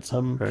agenda and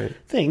some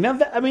thing. Now,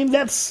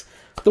 that's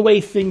the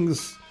way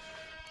things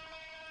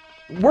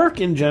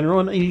work in general,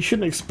 and you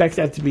shouldn't expect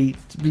that to be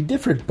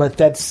different. But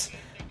that's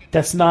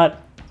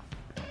not,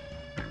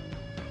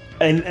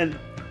 and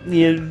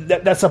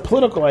that's a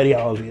political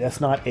ideology. That's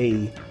not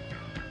a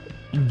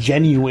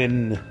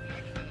genuine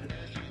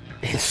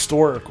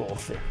historical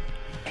thing.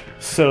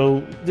 So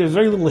there's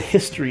very little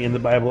history in the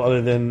Bible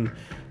other than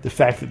the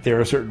fact that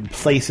there are certain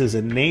places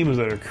and names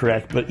that are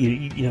correct. But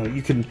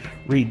you can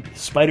read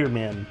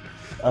Spider-Man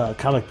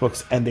comic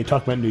books and they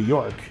talk about New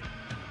York,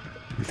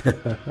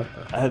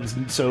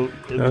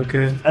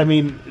 Okay. I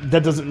mean,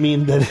 that doesn't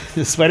mean that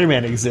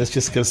Spider-Man exists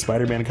just because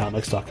Spider-Man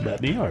comics talk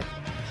about New York.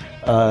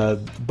 The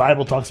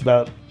Bible talks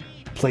about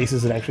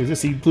places that actually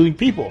exist, including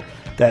people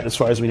that, as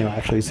far as we know,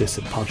 actually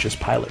existed. Pontius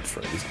Pilate,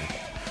 for example.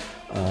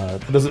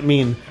 That doesn't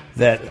mean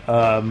that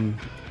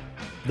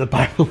the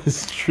Bible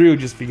is true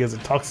just because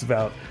it talks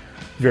about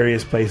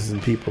various places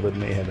and people that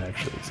may have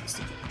actually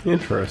existed.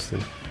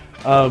 Interesting.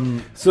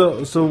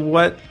 So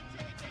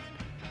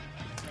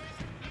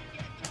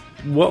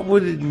what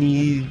would it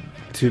need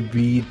to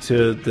be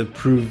to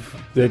prove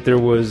that there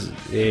was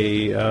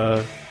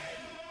a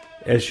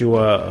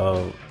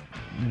Yeshua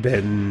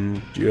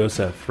ben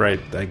Joseph, right?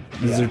 Like,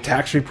 is there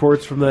tax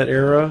reports from that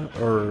era,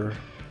 or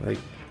like?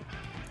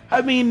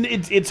 I mean,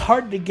 it's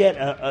hard to get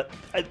a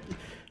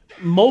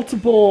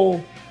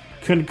multiple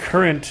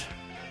concurrent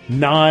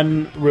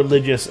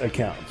non-religious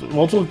accounts,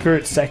 multiple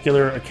concurrent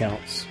secular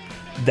accounts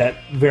that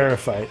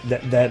verify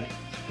that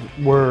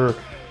were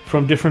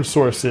from different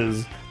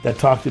sources that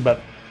talked about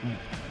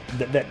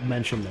that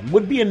mentioned them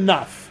would be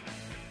enough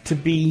to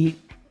be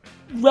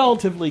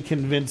relatively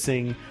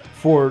convincing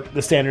for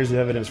the standards of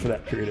evidence for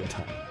that period of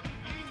time.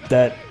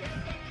 That,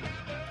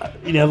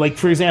 like,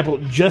 for example,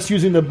 just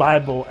using the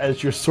Bible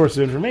as your source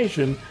of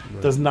information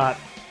does not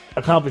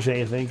accomplish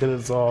anything, because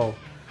it's all...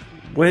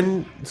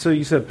 So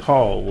you said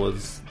Paul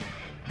was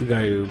the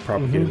guy who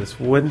propagated this.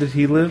 When did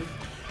he live?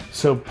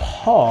 So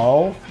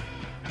Paul...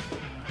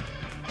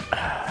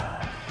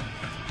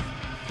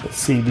 Let's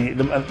see.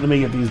 Let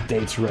me get these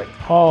dates right.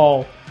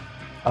 Paul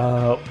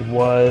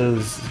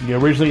was...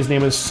 originally his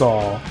name was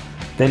Saul.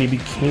 Then he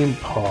became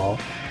Paul.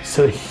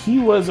 So he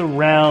was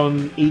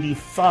around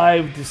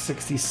 85 to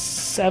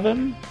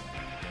 67.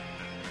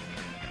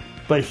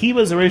 But he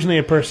was originally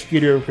a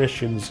persecutor of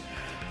Christians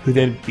who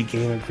then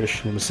became a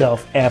Christian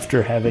himself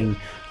after having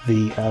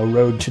the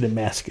road to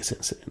Damascus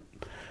incident.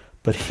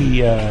 But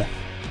he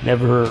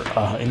never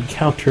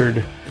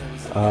encountered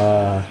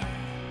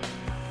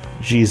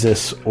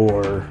Jesus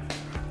or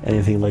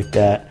anything like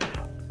that.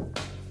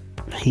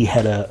 He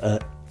had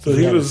So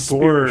he was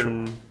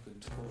born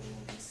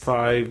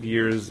 5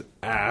 years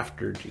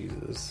after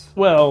Jesus.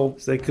 Well,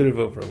 so they could have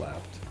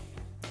overlapped.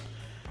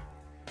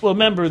 Well,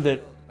 remember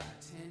that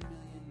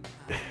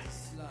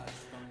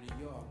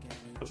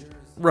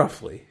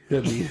roughly.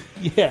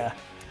 Yeah,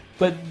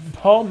 but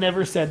Paul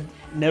never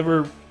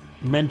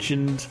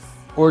mentioned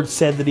or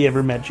said that he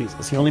ever met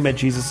Jesus. He only met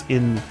Jesus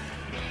in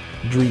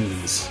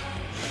dreams,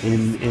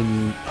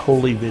 in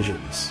holy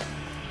visions.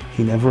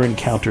 He never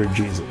encountered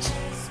Jesus.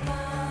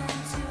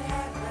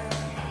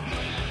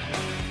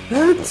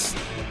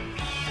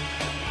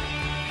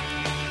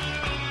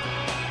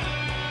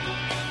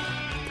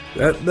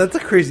 That's a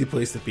crazy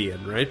place to be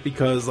in, right?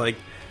 Because, like,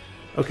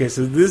 okay,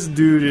 so this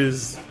dude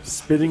is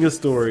spinning a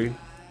story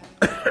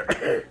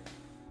that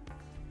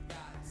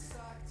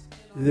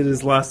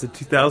has lasted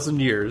 2,000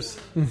 years.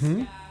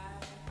 Mm-hmm.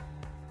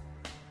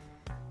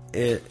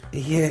 And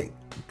he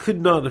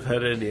could not have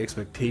had any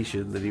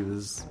expectation that he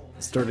was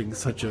starting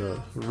such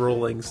a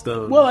rolling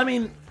stone. Well, I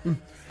mean,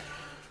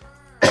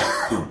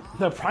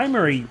 the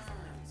primary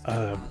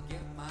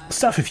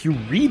stuff, if you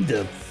read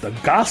the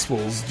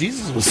Gospels,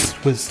 Jesus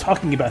was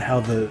talking about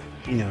how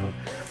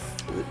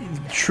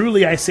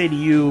truly I say to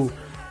you,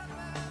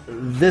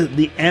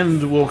 the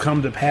end will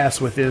come to pass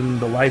within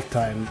your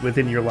lifetime.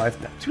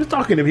 He was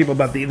talking to people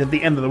about that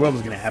the end of the world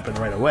was going to happen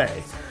right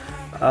away.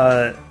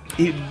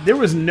 There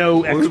was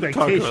no expectation. We've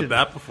talked about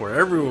that before.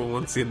 Everyone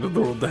wants the end of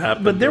the world to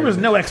happen. But there was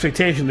no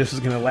expectation this was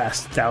going to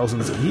last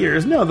thousands of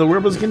years. No, the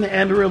world was going to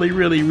end really,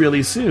 really,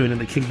 really soon, and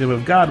the kingdom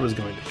of God was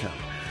going to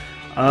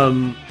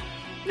come.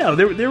 No,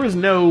 there was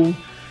no...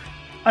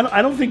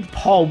 I don't think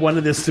Paul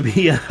wanted this to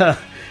be a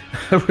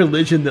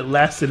religion that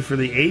lasted for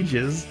the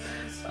ages.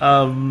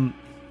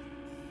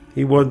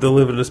 He wanted to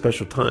live in a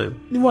special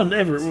time.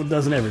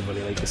 Doesn't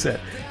everybody, like I said?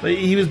 But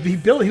he was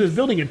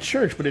building a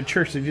church, but a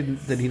church that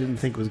he didn't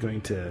think was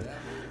going to...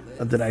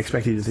 that I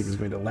expected to think was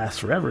going to last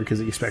forever, because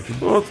he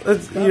expected... Well,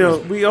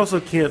 we also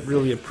can't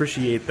really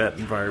appreciate that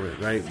environment,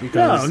 right?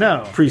 Because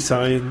no.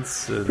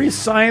 Pre-science,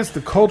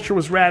 the culture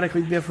was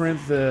radically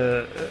different.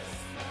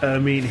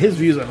 His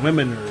views on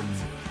women are...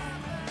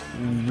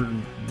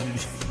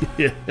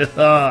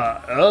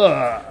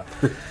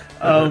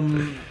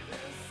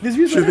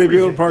 Should they be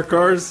able to park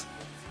cars?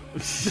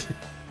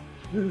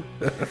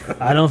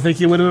 I don't think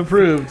he would have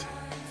approved.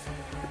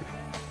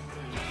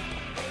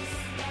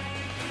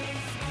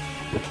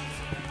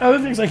 Other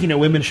things like,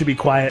 women should be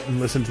quiet and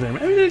listen to them.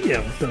 I mean,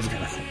 those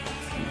kind of things.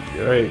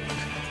 You're right.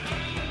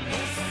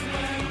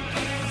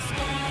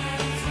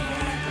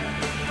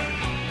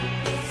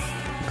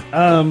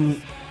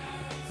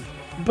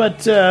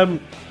 But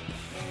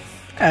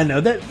I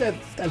know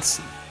that's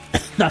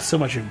not so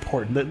much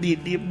important.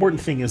 The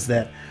important thing is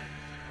that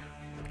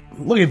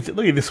look at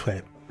it this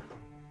way.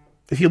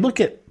 If you look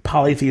at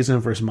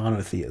polytheism versus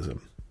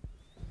monotheism,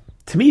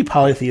 to me,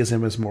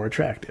 polytheism is more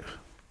attractive.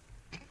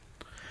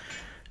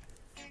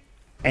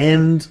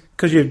 And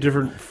because you have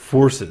different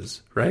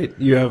forces, right?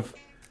 You have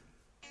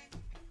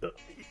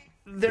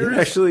It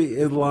actually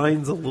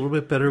aligns a little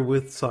bit better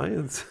with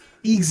science.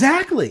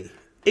 Exactly.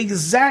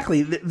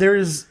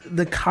 There's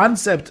the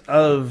concept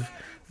of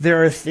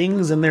there are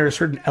things and there are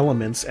certain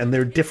elements and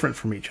they're different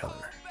from each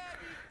other.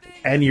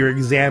 And you're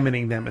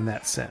examining them in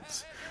that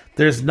sense.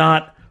 There's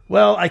not,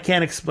 well, I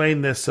can't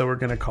explain this, so we're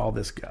going to call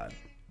this God.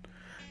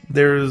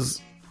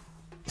 There's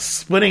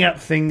splitting up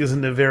things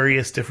into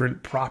various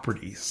different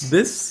properties.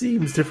 This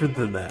seems different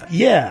than that.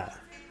 Yeah.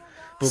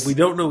 But we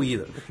don't know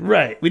either.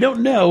 Right. We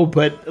don't know,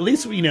 but at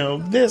least we know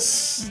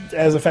this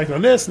has effect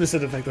on this, and this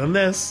has effect on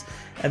this,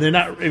 and they're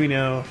not,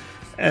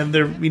 and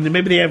they're,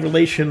 maybe they have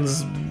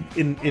relations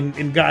in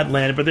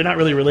Godland, but they're not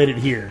really related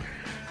here,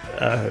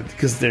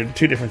 because they're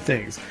two different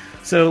things.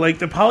 So, like,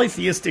 the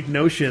polytheistic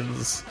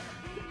notions,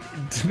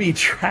 to me,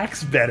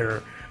 tracks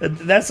better.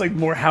 That's, like,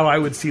 more how I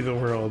would see the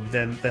world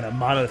than a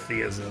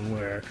monotheism,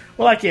 where,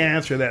 well, I can't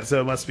answer that, so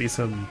it must be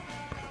some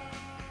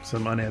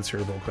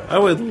unanswerable question. I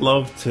would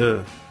love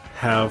to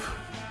have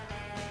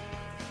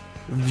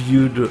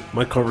viewed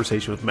my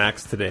conversation with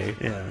Max today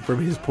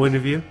from his point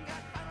of view.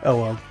 Oh,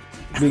 well.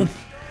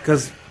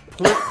 Because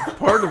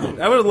part of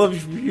it, I would love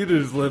you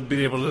to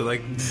be able to,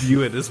 like,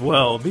 view it as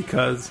well,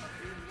 because,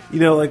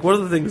 like, one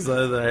of the things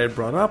that I had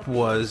brought up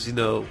was,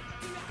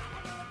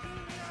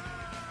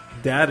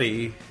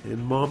 Daddy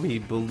and Mommy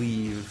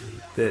believe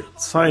that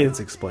science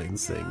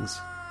explains things,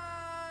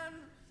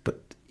 but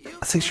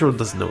a 6-year-old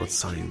doesn't know what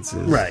science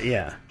is. Right,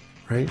 yeah.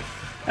 Right?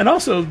 And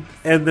also...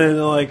 And then,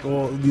 like,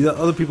 well, the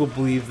other people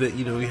believe that,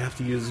 we have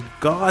to use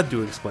God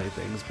to explain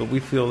things, but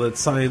we feel that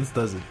science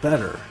does it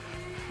better.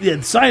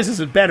 Yeah, science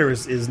isn't better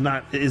is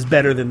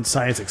better than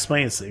science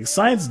explains things.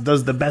 Science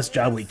does the best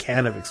job we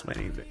can of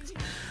explaining things.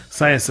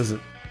 Science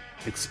doesn't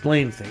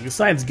explain things.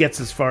 Science gets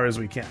as far as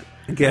we can.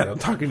 Again, I'm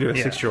talking to a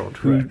 6-year-old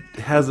who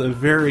has a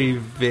very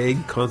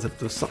vague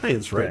concept of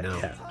science right now.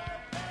 Yeah.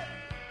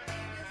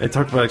 I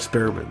talked about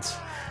experiments.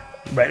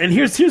 Right, and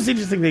here's the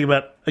interesting thing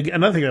about,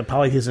 another thing about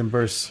polytheism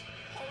versus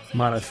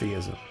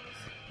monotheism.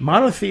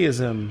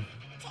 Monotheism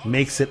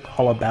makes it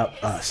all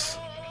about us.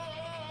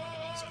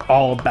 It's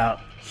all about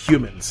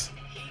humans.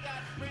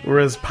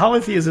 Whereas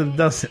polytheism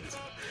doesn't.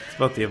 It's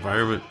about the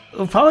environment.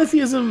 Well,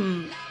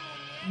 polytheism,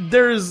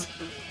 it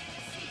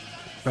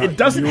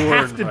doesn't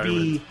have to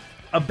be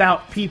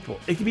about people.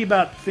 It can be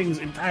about things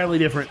entirely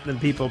different than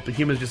people, but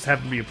humans just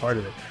happen to be a part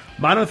of it.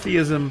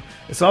 Monotheism,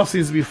 it all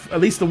seems to be, at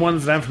least the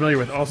ones that I'm familiar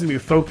with, all seem to be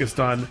focused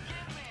on,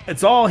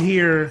 it's all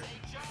here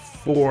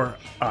for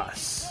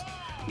us.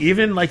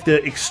 Even like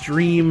the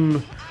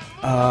extreme,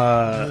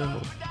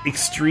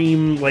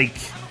 like...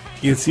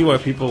 You can see why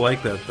people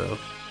like that, though.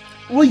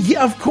 Well,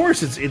 yeah, of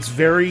course, it's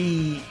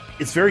very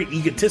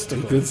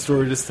egotistical. Good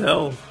story to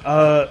tell.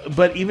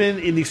 But even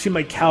in the extreme,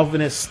 like,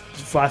 Calvinist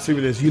philosophy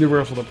where there's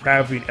universal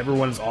depravity and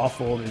everyone's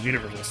awful and there's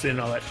universal sin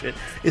and all that shit,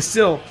 it's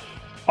still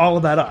all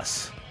about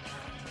us.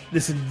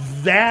 This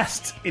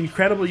vast,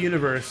 incredible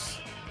universe,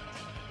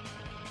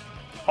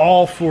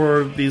 all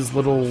for these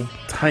little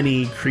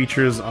tiny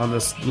creatures on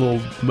this little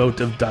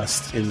mote of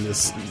dust in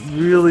this. It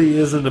really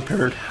isn't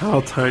apparent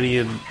how tiny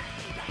and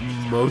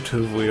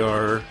motive we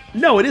are.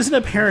 No, it isn't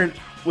apparent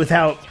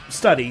without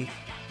study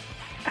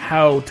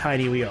how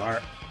tiny we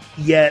are.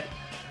 Yet,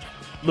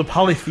 the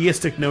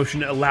polytheistic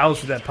notion allows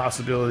for that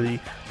possibility.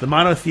 The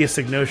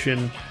monotheistic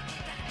notion...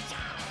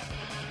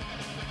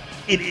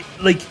 It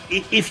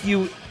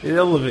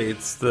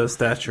elevates the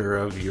stature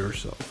of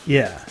yourself.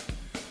 Yeah.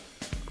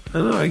 I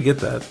know, I get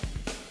that.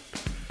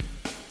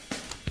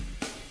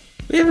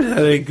 We haven't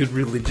had a good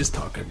religious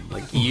talk in,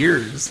 like,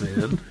 years,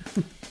 man.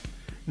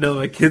 No,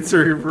 my kids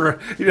are...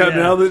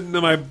 Now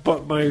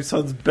that my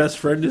son's best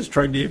friend is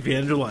trying to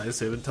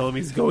evangelize him and tell him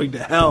he's going to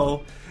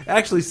hell,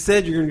 actually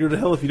said you're going to go to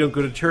hell if you don't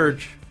go to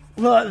church.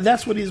 Well,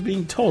 that's what he's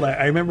being told.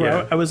 I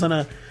remember I was on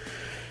a...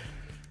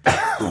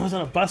 I was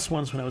on a bus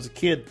once when I was a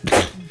kid.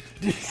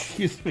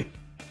 Excuse me.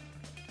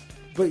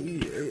 But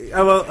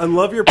I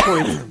love your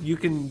point. You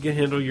can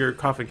handle your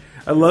coughing.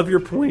 I love your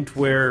point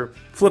where,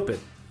 flip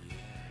it,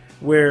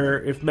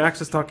 where if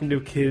Max is talking to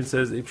a kid and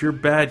says, if you're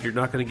bad, you're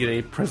not going to get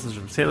any presents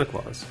from Santa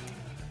Claus.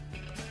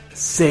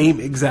 Same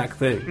exact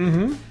thing.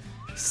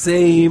 Mm-hmm.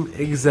 Same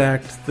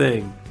exact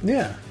thing.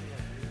 Yeah.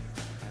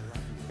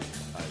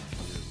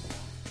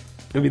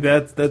 I mean,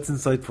 that's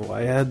insightful.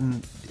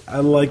 I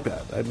like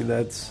that. I mean,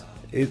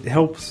 it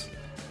helps,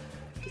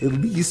 at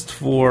least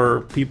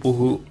for people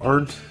who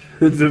aren't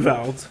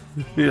devout.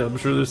 I'm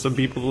sure there's some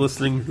people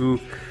listening who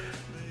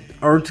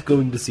aren't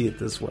going to see it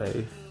this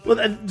way. Well,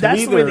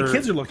 that's the way the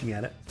kids are looking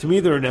at it. To me,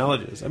 they're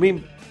analogous. I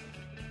mean,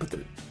 but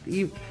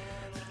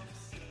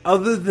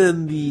other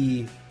than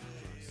the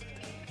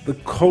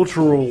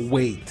cultural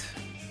weight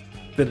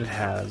that it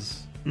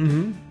has,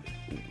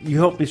 you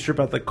help me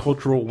strip out the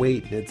cultural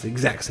weight, and it's the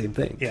exact same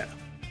thing. Yeah.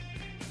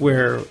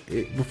 Where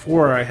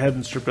before I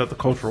hadn't stripped out the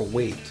cultural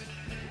weight,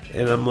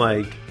 and I'm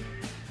like,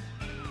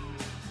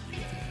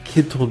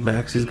 kid told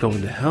Max he's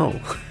going to hell.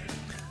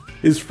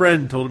 His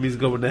friend told him he's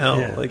going to hell.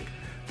 Yeah. Like,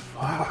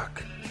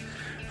 fuck.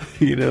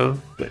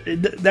 But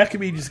that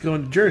could be just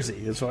going to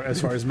Jersey, as far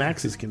as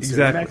Max is concerned.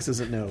 Exactly. Max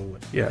doesn't know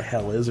what the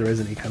hell is, or has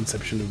any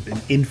conception of an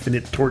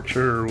infinite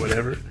torture or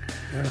whatever.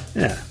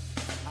 Yeah.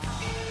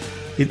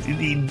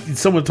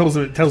 Someone tells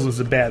him it's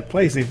a bad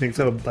place, and he thinks,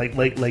 oh, like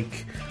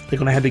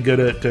when I had to go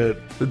to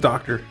the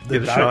doctor,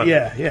 get a shot.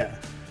 Yeah.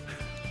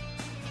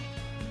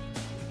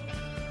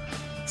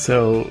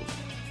 So,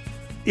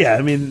 yeah,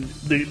 I mean,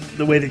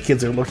 the way that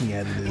kids are looking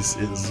at it is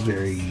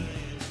very,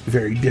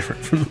 very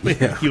different from the way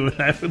you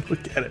and I would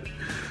look at it.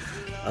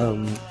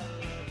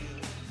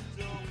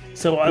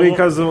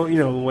 Because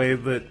the way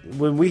that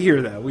when we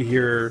hear that, we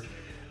hear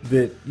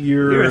that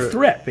you're a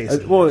threat,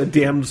 basically. A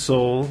damned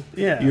soul.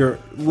 Yeah, you're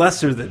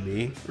lesser than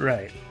me.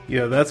 Right.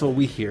 That's what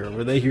we hear.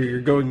 Where they hear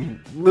you're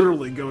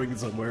literally going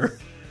somewhere.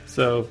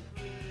 So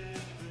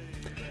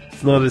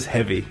it's not as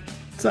heavy.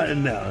 It's not.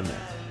 No.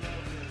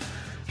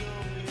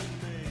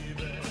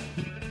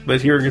 But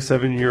hearing a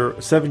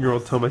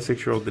 7-year-old tell my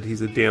 6-year-old that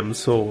he's a damn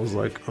soul is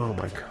like, oh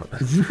my god.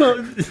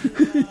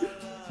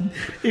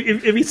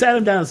 if he sat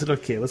him down and said,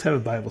 okay, let's have a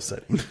Bible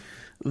study,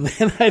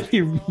 then I'd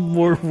be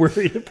more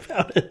worried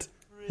about it.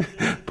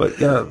 But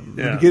the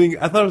beginning,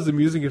 I thought it was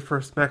amusing at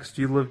first. Max,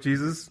 do you love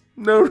Jesus?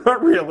 No,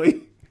 not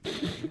really.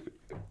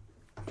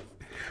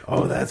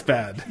 Oh, that's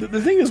bad.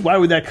 The thing is, why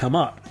would that come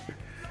up?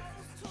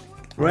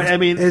 Right, I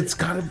mean, it's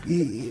gotta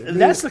be.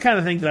 That's the kind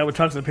of thing that I would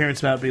talk to the parents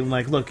about, being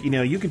like, "Look,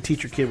 you can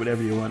teach your kid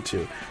whatever you want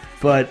to,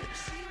 but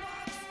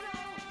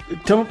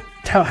don't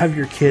have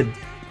your kid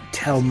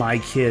tell my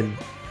kid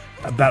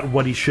about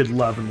what he should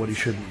love and what he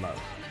shouldn't love."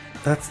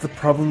 That's the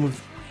problem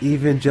with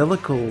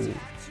evangelism,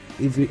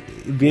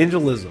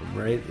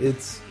 right?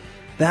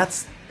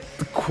 That's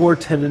the core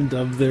tenet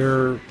of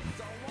their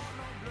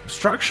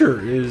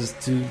structure is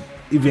to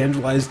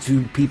evangelize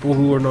to people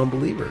who are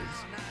non-believers.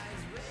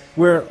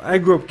 Where I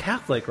grew up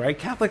Catholic, right?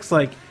 Catholics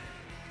like,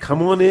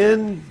 come on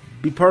in,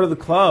 be part of the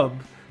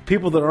club.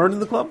 People that aren't in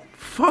the club,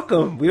 fuck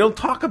them. We don't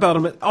talk about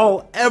them at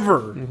all,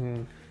 ever.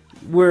 Mm-hmm.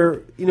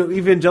 Where,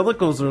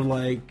 evangelicals are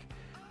like,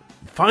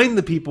 find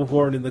the people who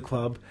aren't in the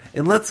club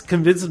and let's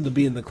convince them to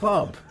be in the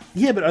club.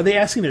 Yeah, but are they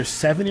asking their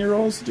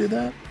 7-year-olds to do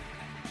that?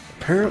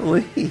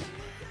 Apparently.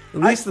 At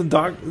least the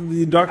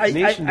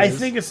indoctrination I is.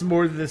 think it's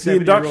more than the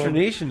 7-year-old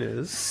indoctrination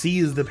is.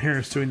 Sees the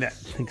parents doing that,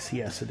 thinks he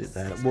has to do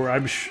that. Where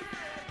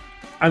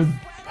I'm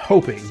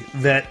hoping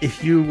that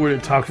if you were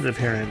to talk to the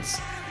parents,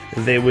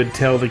 they would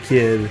tell the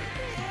kid,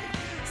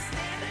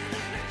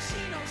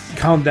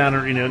 calm down,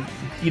 or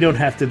you don't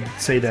have to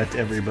say that to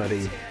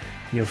everybody.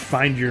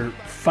 Find your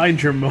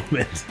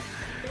moment.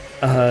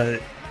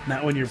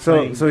 Not when you're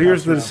playing. So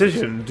here's the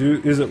decision: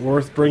 is it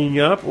worth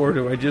bringing up, or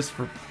do I just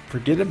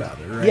forget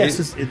about it? Right? Yes,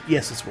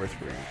 it's worth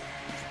bringing up.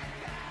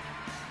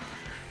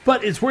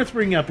 But it's worth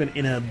bringing up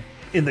in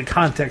the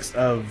context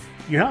of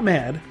you're not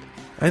mad.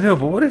 I know,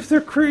 but what if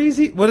they're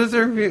crazy? What if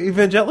they're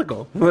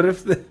evangelical? What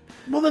if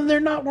Well, then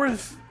they're not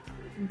worth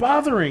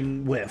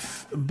bothering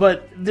with.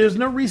 But there's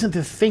no reason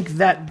to think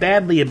that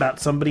badly about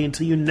somebody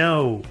until you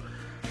know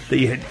that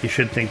you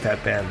should think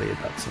that badly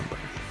about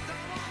somebody.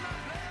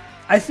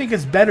 I think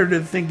it's better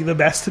to think the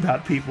best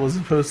about people as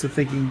opposed to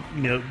thinking,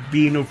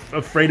 being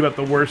afraid about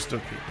the worst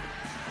of people.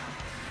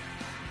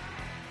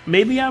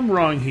 Maybe I'm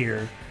wrong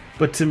here,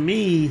 but to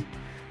me,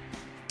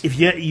 if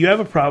you have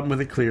a problem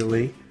with it,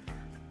 clearly,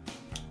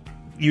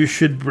 you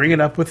should bring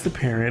it up with the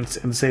parents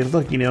and say,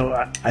 look,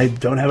 I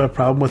don't have a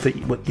problem with it.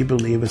 What you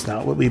believe is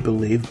not what we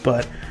believe,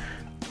 but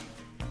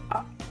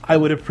I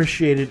would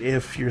appreciate it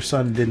if your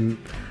son didn't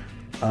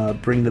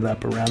bring it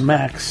up around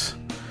Max.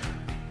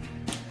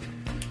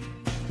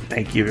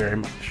 Thank you very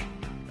much.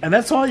 And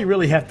that's all you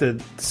really have to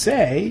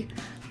say.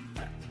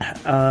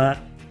 And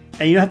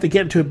you don't have to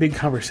get into a big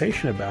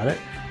conversation about it,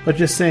 but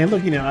just saying,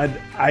 look,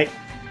 I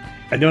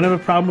don't have a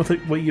problem with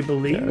what you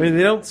believe. Yeah, I mean,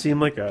 they don't seem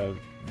like a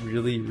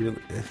really,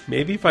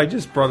 maybe if I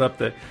just brought up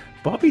that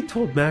Bobby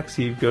told Max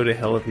he'd go to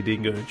hell if he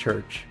didn't go to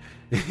church,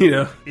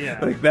 Yeah.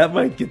 like that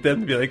might get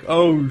them to be like,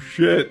 oh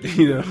shit,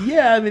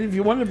 Yeah, I mean, if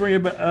you wanted to bring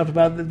it up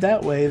about it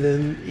that way,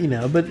 then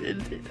but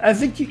I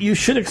think you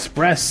should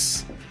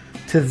express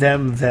to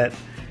them that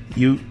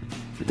you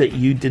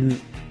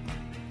didn't,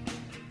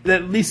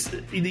 that at least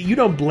you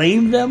don't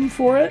blame them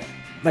for it.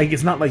 Like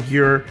it's not like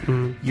you're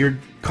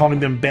calling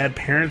them bad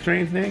parents or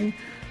anything,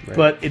 right.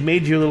 But it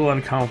made you a little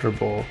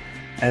uncomfortable.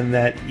 And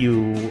that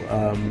you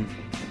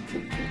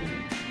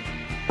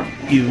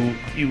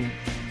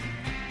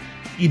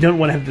don't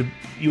want to have to.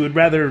 You would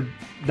rather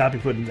not be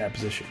put in that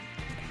position.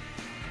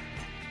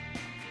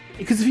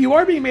 Because if you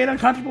are being made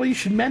uncomfortable, you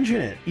should mention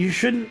it. You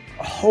shouldn't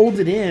hold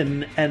it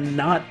in and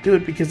not do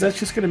it, because that's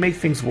just going to make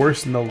things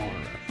worse in the long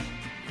run.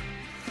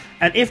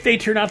 And if they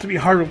turn out to be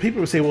horrible people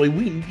who say, "Well,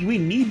 we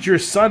need your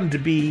son to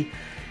be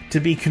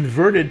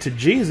converted to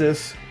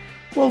Jesus,"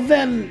 well,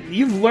 then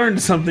you've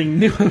learned something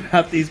new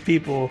about these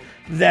people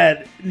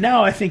that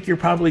now I think you're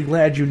probably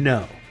glad you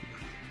know.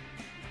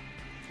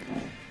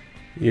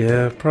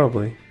 Yeah,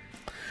 probably.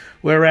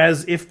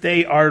 Whereas if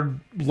they are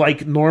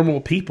like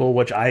normal people,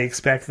 which I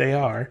expect they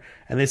are,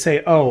 and they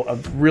say, "Oh,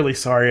 I'm really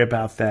sorry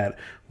about that.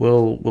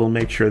 We'll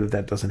make sure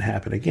that doesn't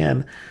happen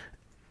again,"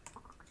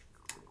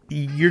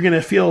 you're going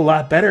to feel a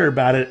lot better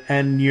about it,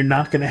 and you're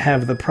not going to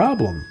have the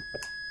problem.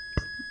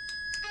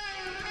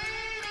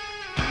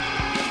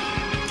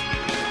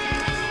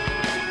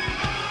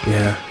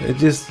 Yeah,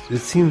 it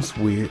seems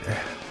weird.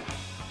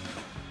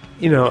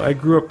 You know, I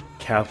grew up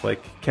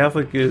Catholic.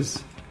 Catholic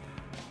is,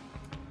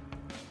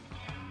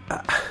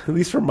 at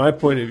least from my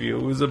point of view,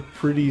 it was a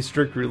pretty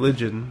strict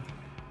religion.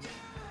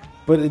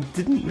 But it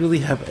didn't really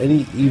have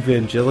any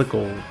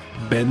evangelical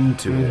bend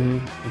to it.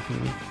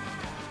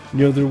 Mm-hmm.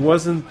 You know, there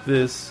wasn't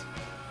this,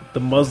 the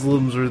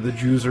Muslims or the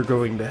Jews are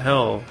going to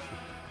hell.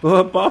 But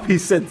what Bobby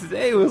said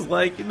today was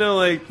like, you know,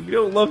 like, if you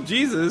don't love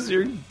Jesus,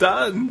 you're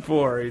done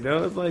for, you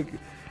know? It's like,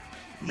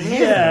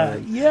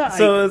 man. Yeah.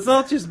 So it's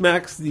not just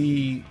Max,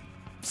 the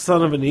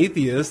son of an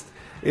atheist.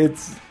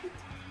 It's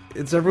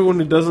everyone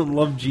who doesn't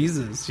love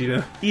Jesus, you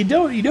know? You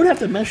don't have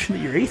to mention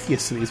that you're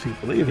atheist to these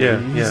people either.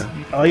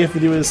 Yeah, All you have to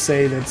do is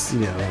say that's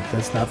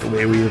not the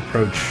way we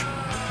approach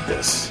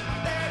this.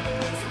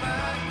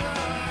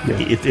 Yeah.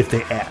 If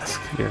they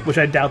ask, which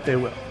I doubt they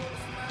will.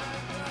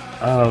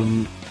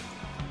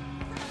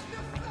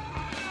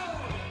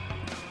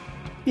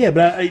 Yeah,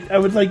 but I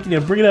would like,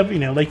 bring it up,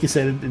 like you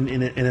said,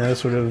 in a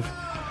sort of,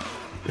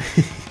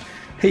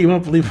 hey, you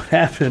won't believe what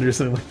happened or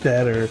something like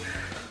that, or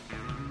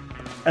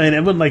I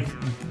wouldn't like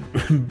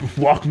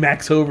walk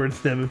Max over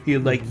to them and be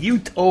like,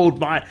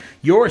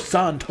 your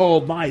son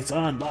told my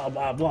son, blah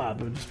blah blah,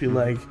 but just be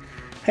like,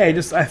 hey,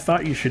 I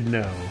thought you should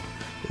know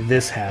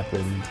this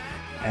happened,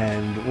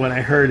 and when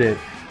I heard it,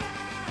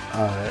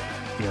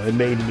 it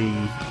made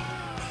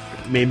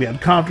me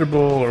uncomfortable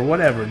or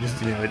whatever. Just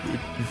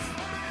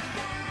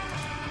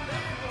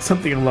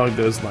something along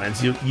those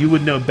lines. You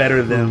would know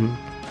better than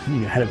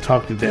how to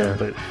talk to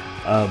them,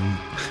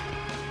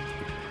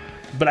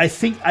 but I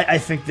think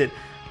that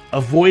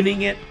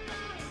avoiding it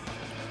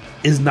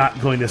is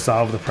not going to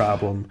solve the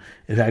problem.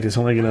 In fact, it's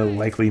only going to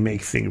likely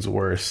make things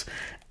worse.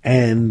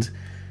 And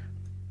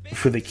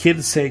for the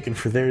kid's sake and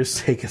for their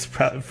sake,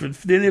 for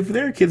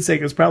their kid's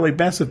sake, it's probably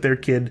best if their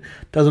kid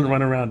doesn't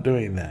run around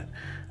doing that.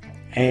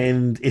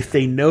 And if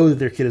they know that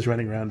their kid is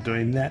running around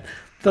doing that,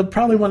 they'll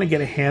probably want to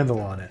get a handle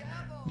on it.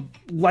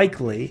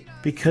 Likely,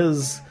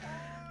 because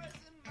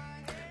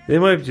they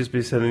might just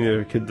be sending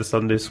their kid to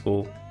Sunday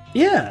school.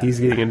 Yeah.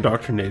 He's getting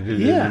indoctrinated.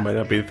 Yeah. And it might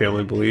not be the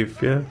family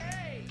belief. Yeah.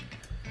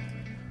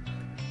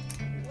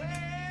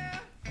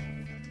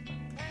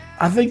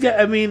 I think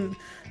that,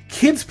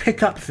 kids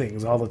pick up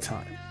things all the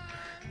time.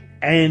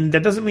 And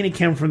that doesn't mean it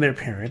came from their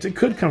parents. It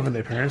could come from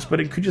their parents, but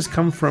it could just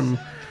come from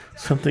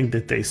something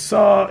that they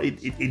saw.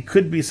 It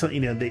could be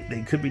something,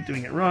 they could be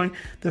doing it wrong.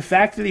 The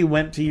fact that he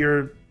went to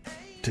your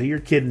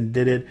kid and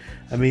did it,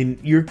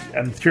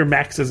 I'm sure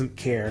Max doesn't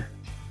care.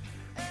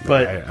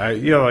 But I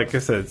like I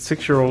said,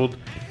 6-year-old.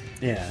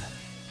 Yeah.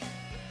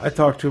 I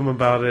talked to him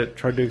about it,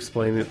 tried to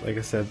explain it, like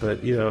I said,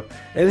 but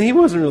and he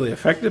wasn't really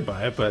affected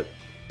by it. But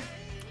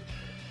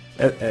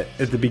at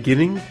the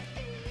beginning,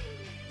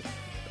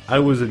 I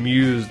was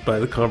amused by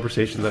the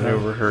conversation that I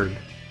overheard.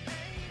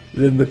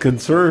 Then the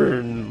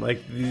concern,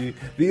 like the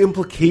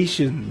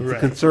implications, the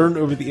concern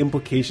over the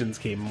implications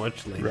came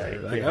much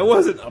later. Right. I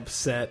wasn't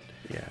upset.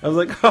 Yeah. I was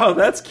like, oh,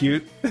 that's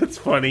cute. That's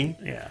funny.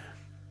 Yeah.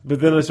 But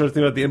then I started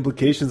thinking about the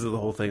implications of the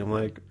whole thing. I'm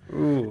like,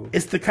 ooh.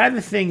 It's the kind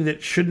of thing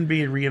that shouldn't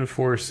be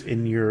reinforced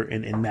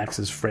in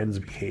Max's friends'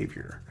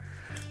 behavior.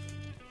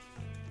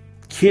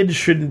 Kids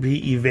shouldn't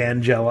be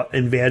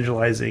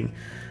evangelizing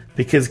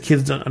because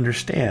kids don't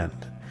understand.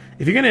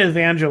 If you're going to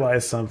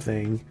evangelize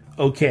something,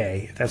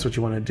 okay, if that's what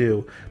you want to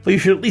do, but you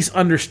should at least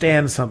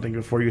understand something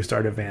before you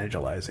start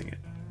evangelizing it.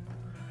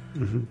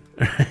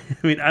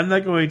 Mm-hmm. I'm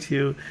not going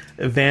to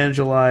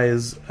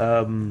evangelize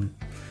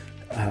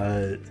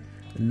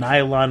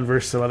nylon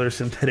versus some other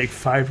synthetic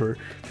fiber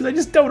because I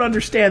just don't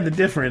understand the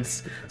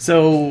difference.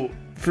 So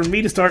for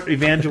me to start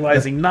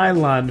evangelizing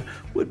nylon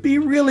would be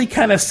really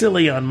kind of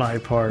silly on my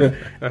part.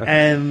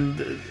 And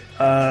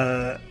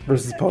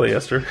versus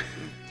polyester.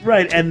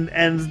 Right,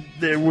 and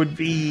there would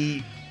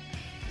be,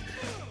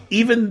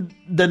 even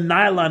the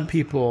nylon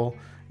people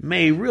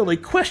may really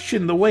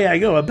question the way I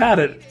go about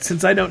it,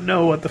 since I don't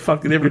know what the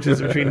fuck the difference is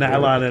between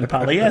nylon and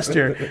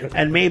polyester,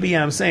 and maybe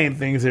I'm saying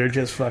things that are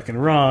just fucking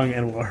wrong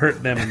and will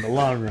hurt them in the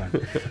long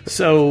run.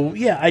 So,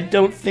 yeah, I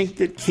don't think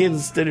that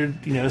kids that are,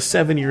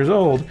 7 years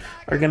old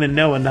are going to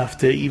know enough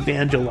to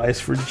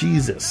evangelize for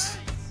Jesus.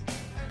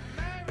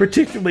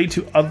 Particularly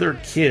to other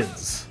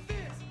kids.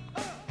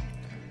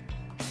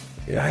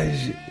 Yeah,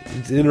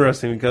 it's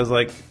interesting because,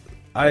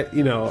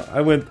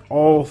 I went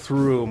all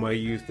through my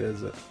youth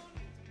as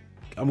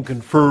I'm a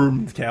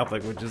confirmed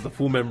Catholic, which is the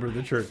full member of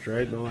the church,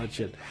 right, and all that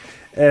shit.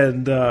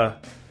 And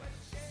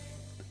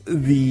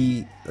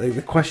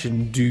the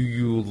question, do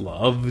you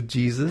love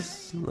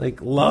Jesus?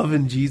 Love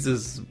in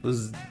Jesus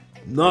was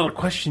not a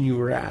question you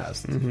were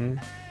asked. Mm-hmm.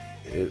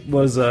 It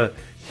was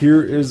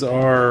here is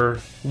our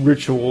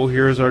ritual,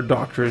 here's our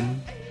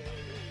doctrine,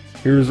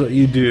 here's what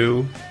you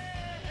do.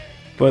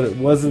 But it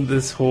wasn't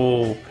this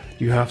whole,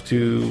 you have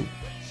to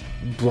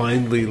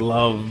blindly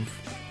love.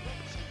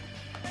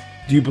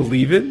 Do you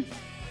believe it?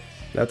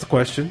 That's a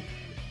question.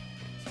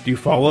 Do you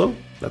follow?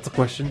 That's a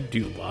question. Do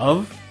you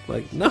love?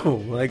 Like,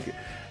 no. Like,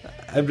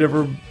 I've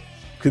never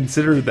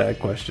considered that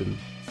question.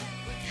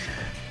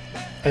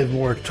 I have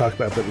more to talk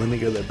about, but let me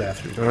go to the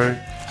bathroom. All right.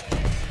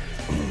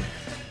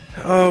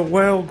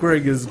 While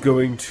Greg is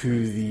going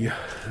to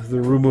the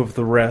room of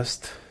the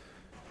rest.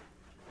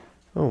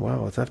 Oh,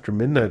 wow. It's after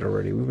midnight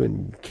already. We've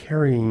been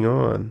carrying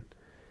on.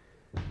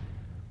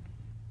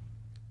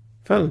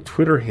 Found a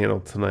Twitter handle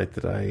tonight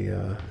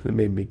that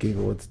made me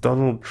giggle. It's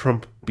Donald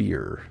Trump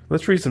Beer.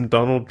 Let's read some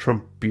Donald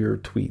Trump Beer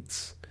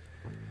tweets.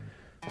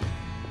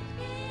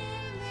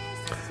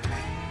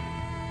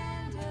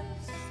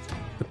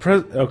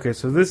 Okay,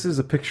 so this is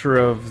a picture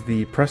of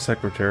the press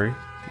secretary.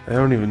 I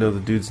don't even know the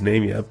dude's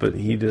name yet, but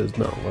he does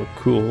not look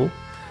cool.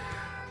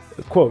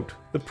 Quote,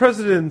 the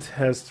president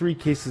has 3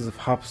 cases of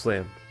hop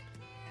slam.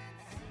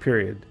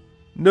 Period.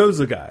 Knows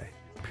a guy.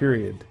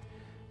 Period.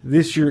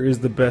 This year is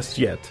the best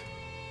yet.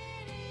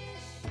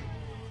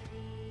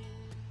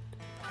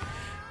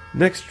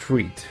 Next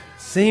tweet.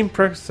 Same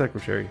press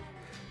secretary.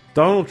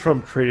 Donald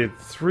Trump traded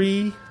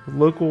 3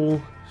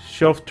 local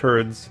shelf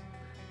turds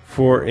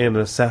for an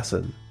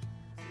assassin.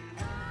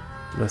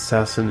 An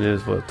assassin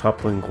is what?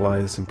 Toppling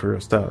Goliath's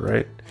Imperial Stout,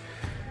 right?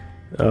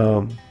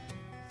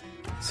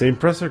 Same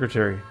press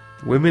secretary.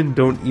 Women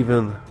don't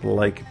even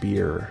like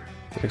beer.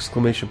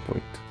 Exclamation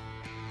point.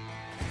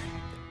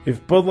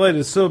 If Bud Light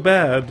is so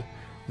bad,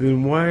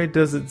 then why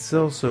does it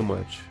sell so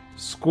much?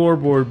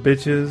 Scoreboard,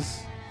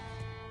 bitches.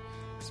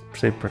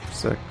 Same press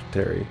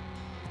secretary.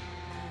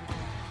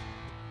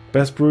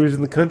 Best breweries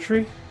in the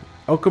country?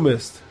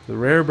 Alchemist, the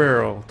Rare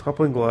Barrel,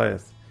 Toppling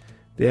Goliath.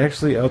 They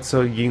actually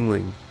outsell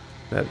Yingling.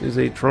 That is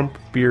a Trump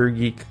Beer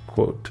Geek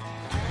quote.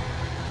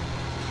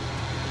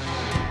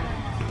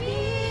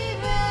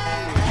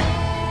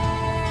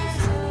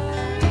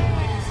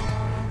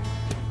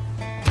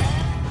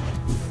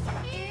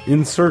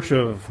 In search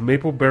of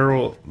Maple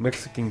Barrel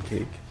Mexican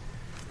cake.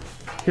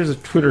 Here's a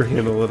Twitter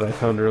handle that I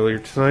found earlier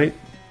tonight.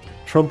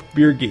 Trump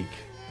Beer Geek.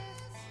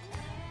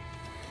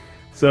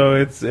 So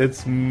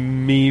it's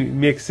me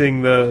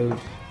mixing the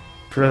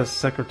press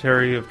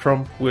secretary of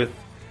Trump with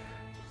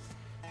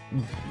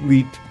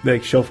elite,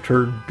 like, shelf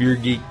turd beer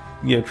geek,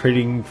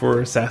 trading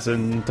for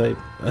assassin type.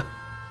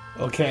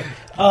 Okay.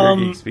 Beer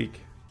geek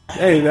speak.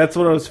 Hey, that's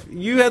what I was.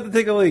 You had to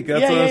take a leak.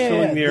 That's what I was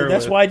filling the air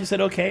That's with. why I just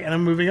said okay, and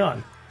I'm moving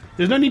on.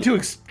 There's no need to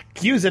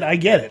excuse it. I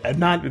get it. I'm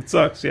not. It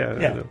sucks. Yeah.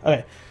 Yeah.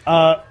 Okay.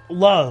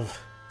 Love.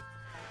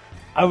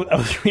 I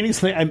was reading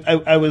something.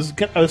 I was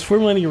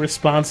formulating a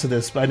response to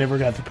this, but I never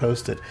got to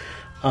post it.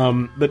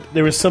 But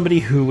there was somebody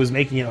who was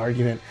making an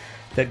argument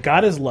that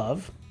God is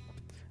love,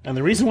 and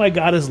the reason why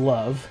God is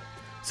love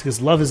is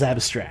because love is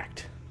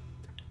abstract,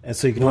 and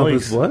so you can Love only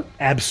is what?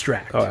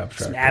 Abstract. Oh, abstract.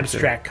 It's an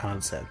abstract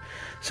concept.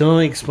 So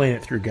only explain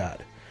it through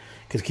God.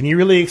 Because can you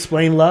really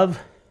explain love?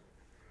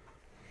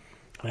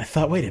 And I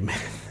thought, wait a minute.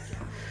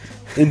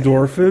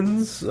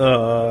 Endorphins.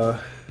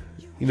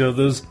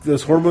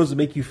 Those hormones that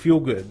make you feel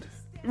good.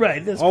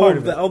 Right, that's part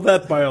of it. All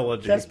that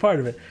biology. That's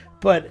part of it.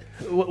 But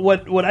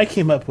what I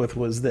came up with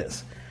was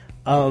this.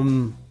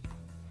 Wet.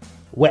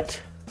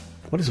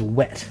 What is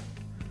wet?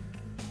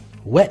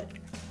 Wet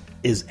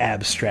is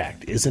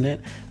abstract, isn't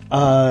it?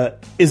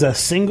 Is a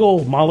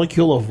single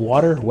molecule of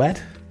water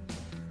wet?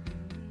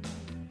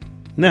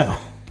 No.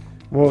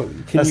 Well,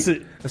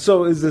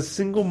 so is a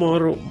single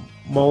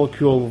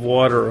molecule of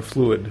water a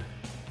fluid?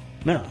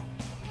 No.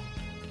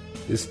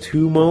 Is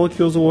 2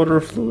 molecules of water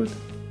a fluid?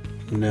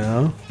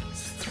 No.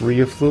 Is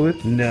 3 a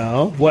fluid?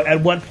 No.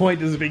 At what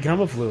point does it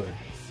become a fluid?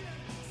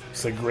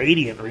 It's a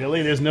gradient,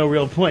 really. There's no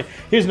real point.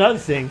 Here's another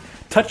thing.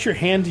 Touch your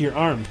hand to your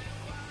arm.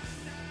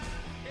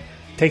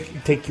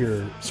 Take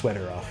your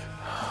sweater off.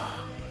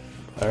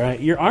 All right.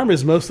 Your arm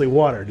is mostly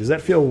water. Does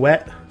that feel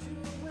wet?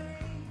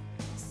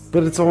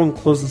 But it's all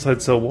enclosed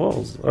inside cell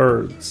walls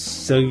or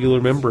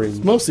cellular membranes.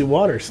 It's mostly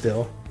water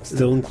still.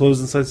 Still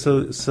enclosed inside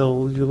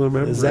cellular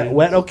membranes. Is that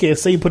wet? Okay,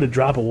 say you put a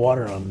drop of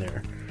water on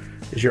there.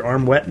 Is your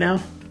arm wet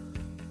now?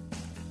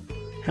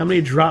 How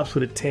many drops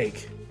would it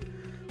take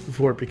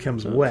before it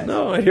becomes wet?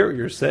 No, I hear what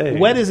you're saying.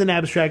 Wet is an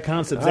abstract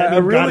concept. Does that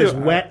mean God is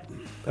wet?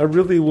 I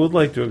really would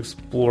like to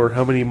explore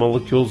how many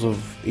molecules of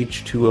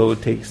H2O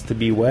it takes to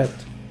be wet.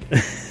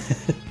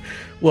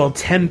 Well,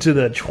 10 to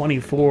the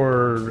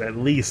 24 at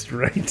least,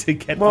 right? To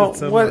get well, to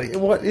some,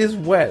 what is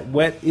wet?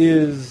 Wet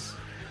is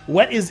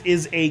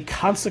a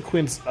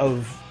consequence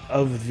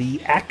of the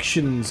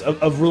actions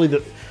of really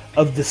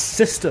the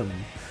system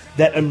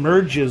that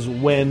emerges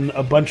when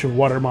a bunch of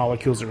water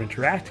molecules are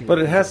interacting. But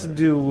it has to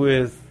do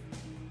with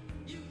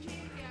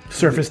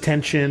surface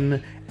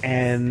tension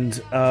and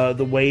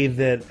the way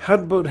that. How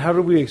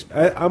do we?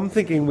 I'm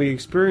thinking we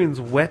experience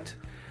wet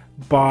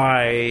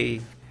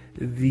by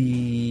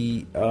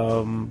the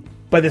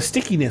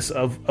stickiness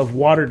of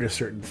water to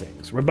certain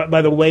things,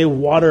 by the way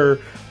water.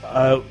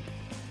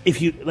 If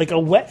you like a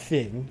wet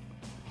thing,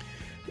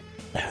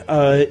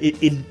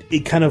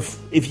 it kind of,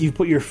 if you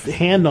put your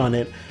hand on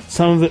it,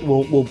 some of it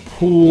will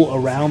pool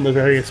around the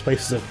various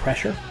places of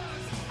pressure,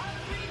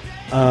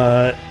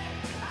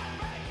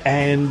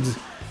 and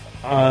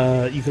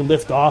you can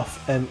lift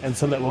off, and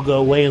some that will go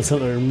away, and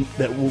some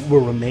that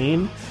will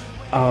remain.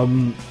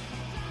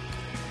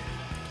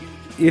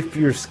 If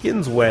your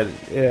skin's wet,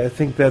 I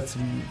think that's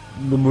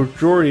the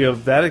majority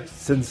of that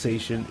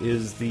sensation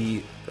is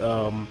the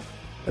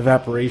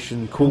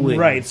evaporation cooling.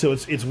 Right, so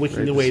it's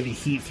wicking away the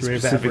heat through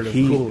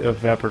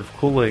evaporative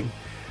cooling.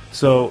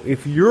 So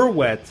if you're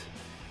wet,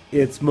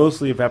 it's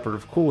mostly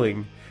evaporative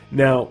cooling.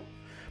 Now,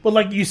 but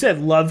like you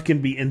said, love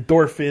can be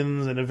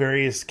endorphins and a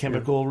various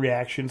chemical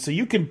reaction. So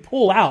you can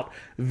pull out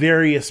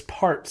various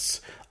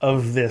parts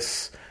of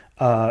this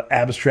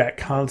abstract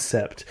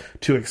concept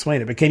to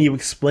explain it. But can you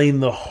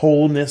explain the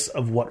wholeness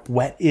of what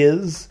wet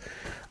is?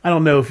 I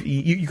don't know if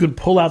you could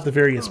pull out the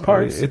various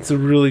parts. It's a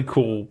really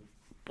cool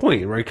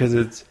point, right?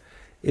 Because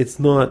it's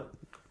not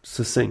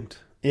succinct.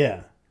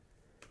 Yeah.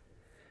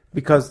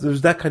 Because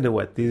there's that kind of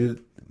wet. The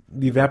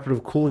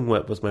evaporative cooling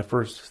wet was my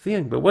first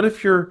thing. But what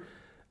if you're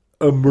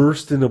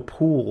immersed in a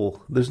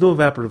pool? There's no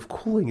evaporative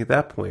cooling at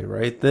that point,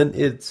 right? Then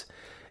it's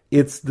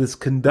this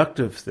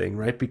conductive thing,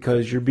 right?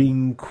 Because you're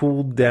being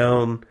cooled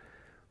down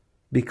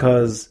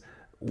because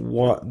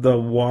the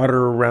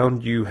water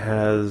around you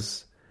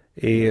has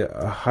a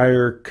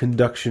higher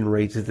conduction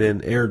rate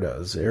than air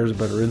does. Air is a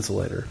better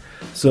insulator.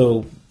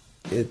 So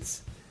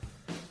it's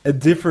a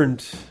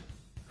different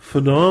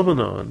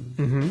phenomenon.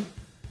 Mm-hmm.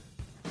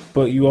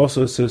 But you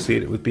also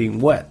associate it with being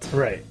wet.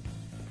 Right.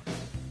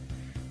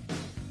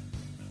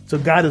 So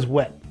God is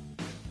wet.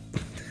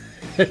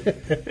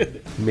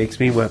 Makes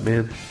me wet,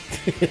 man.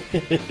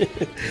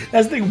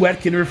 That's the thing.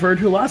 Wet can refer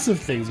to lots of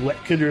things.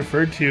 Wet can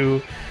refer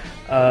to,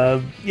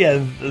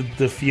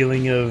 the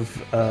feeling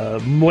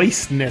of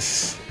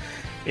moistness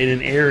in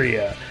an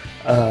area.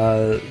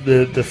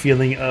 The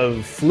feeling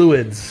of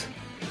fluids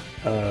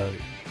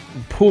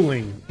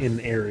pooling in an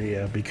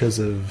area because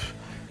of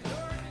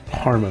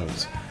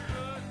hormones.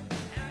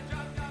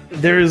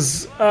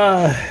 There's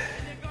that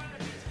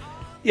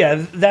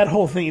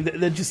whole thing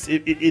that just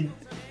it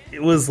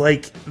was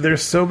like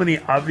there's so many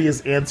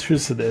obvious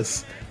answers to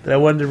this that I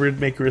wanted to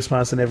make a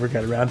response and never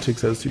got around to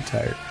because I was too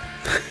tired.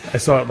 I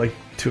saw it like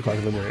 2 o'clock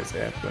in the morning. I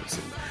said,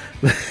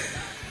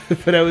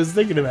 but I was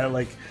thinking about it,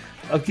 like,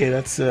 okay,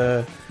 that's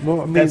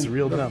that's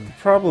real dumb. The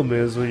problem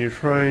is when you're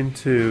trying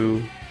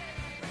to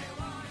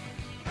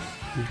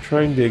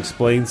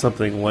explain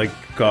something like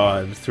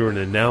God through an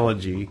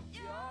analogy,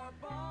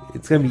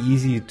 it's going to be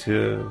easy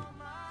to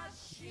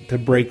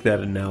break that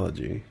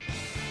analogy.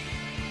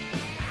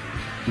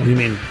 What do you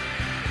mean?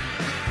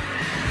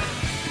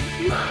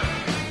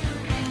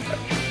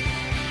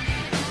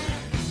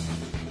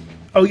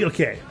 Oh,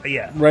 okay,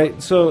 yeah.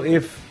 Right, so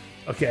if...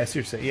 Okay, I see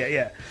what you're saying.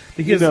 Yeah.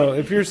 Because,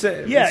 if you're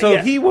saying...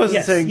 If he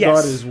wasn't saying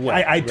God is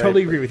wet. I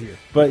totally agree with you.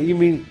 But you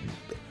mean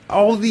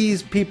all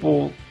these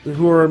people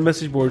who are on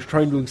message boards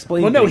trying to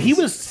explain Well, no, things, he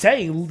was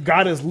saying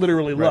God is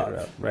literally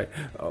love. Right.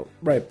 Oh,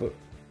 right, but...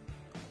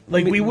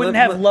 Like, we wouldn't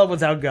have love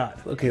without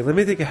God. Okay, let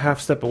me take a half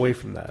step away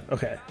from that.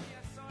 Okay.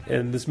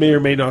 And this may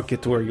or may not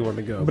get to where you want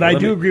to go. But I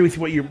do agree with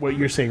what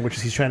you're saying, which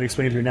is he's trying to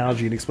explain through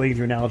analogy, and explaining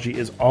through analogy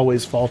is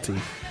always faulty.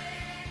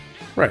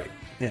 Right.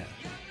 Yeah.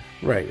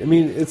 Right. I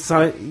mean, if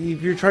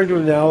you're trying to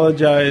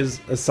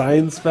analogize a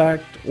science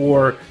fact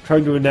or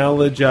trying to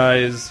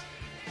analogize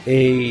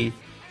a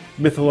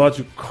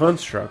mythological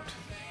construct,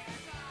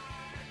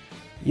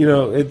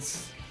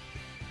 it's...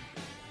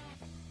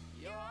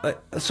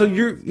 So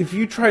if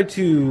you try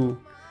to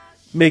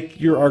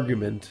make your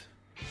argument,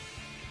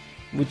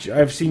 which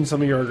I've seen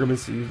some of your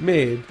arguments that you've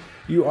made,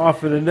 you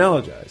often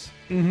analogize.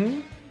 Mm-hmm.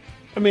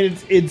 I mean,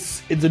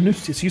 it's a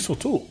useful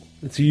tool.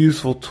 It's a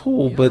useful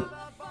tool, but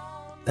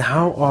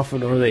how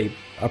often are they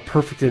a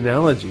perfect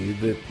analogy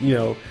that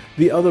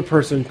the other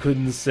person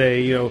couldn't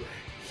say?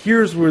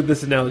 Here's where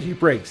this analogy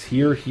breaks.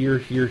 Here,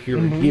 mm-hmm.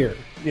 and here.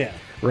 Yeah.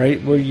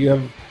 Right where you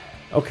have.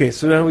 Okay,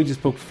 so now we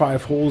just poked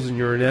 5 holes in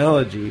your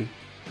analogy.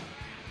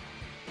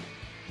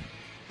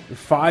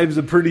 5's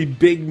a pretty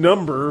big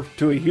number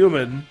to a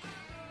human.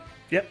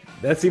 Yep.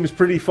 That seems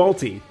pretty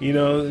faulty,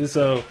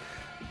 so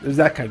there's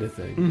that kind of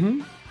thing.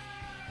 Mm-hmm.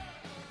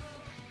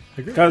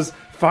 Because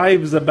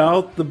 5 is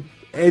about the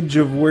edge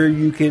of where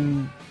you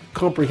can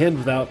comprehend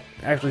without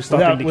actually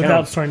stopping to count.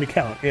 Without starting to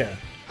count, yeah.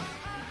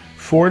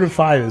 4 to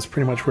 5 is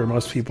pretty much where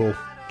most people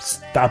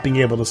stop being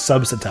able to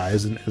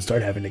subsitize and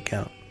start having to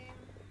count.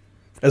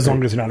 As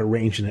long as they're not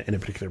arranged in a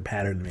particular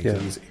pattern that makes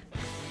it easy.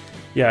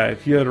 Yeah,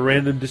 if you had a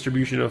random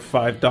distribution of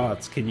 5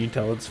 dots, can you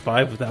tell it's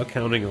 5 without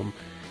counting them?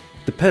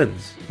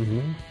 Depends.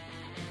 Mm-hmm.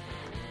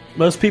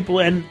 Most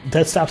people, and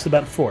that stops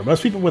about 4.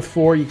 Most people with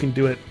 4, you can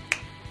do it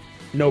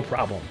no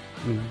problem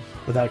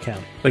without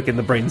counting. Like in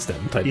the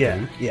brainstem type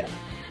thing. Yeah.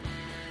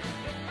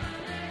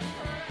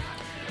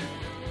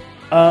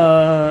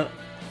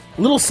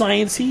 Little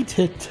sciencey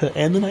to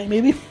end the night,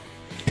 maybe?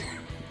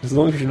 As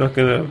long as you're not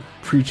going to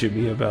preach at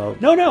me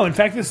about... No. In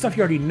fact, this stuff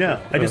you already know.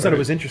 I just thought it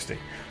was interesting.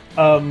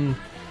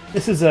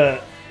 This is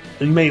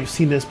you may have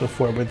seen this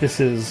before, but this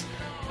is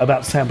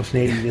about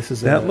simultaneity.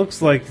 That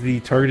looks like the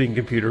targeting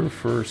computer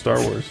for Star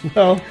Wars.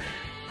 Well,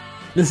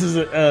 this is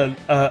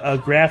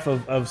a graph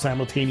of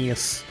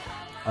simultaneous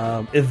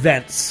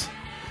events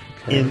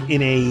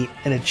in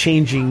a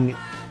changing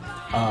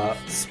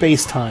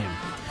space time,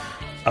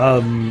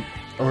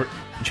 or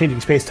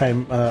changing space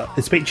time,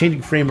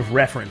 changing frame of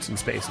reference in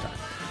space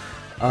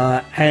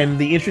time. And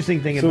the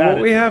interesting thing about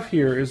what we have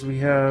here is we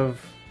have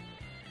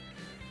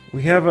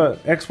a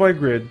XY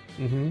grid,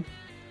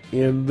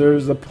 and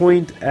there's a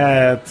point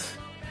at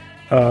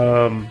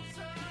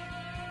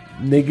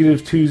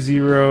negative 2,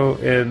 0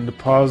 and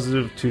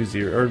positive 2,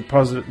 0, or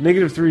positive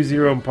negative 3,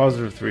 0 and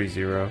positive 3,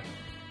 0.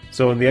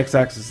 So on the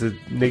x-axis is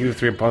negative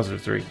 3 and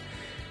positive 3,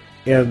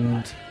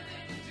 and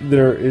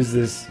there is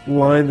this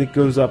line that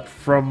goes up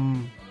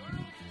from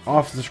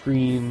off the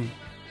screen,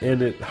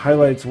 and it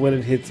highlights when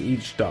it hits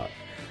each dot.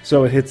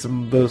 So it hits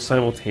them both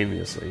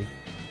simultaneously.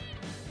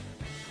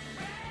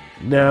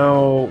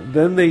 Now,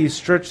 then they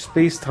stretch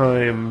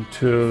space-time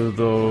to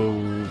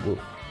the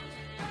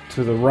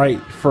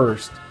right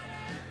first.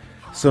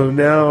 So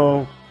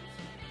now,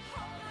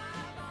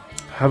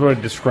 how do I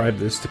describe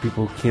this to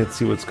people who can't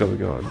see what's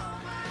going on?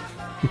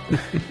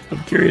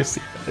 I'm curious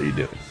how you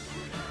do it.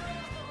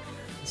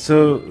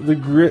 So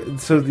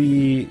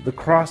the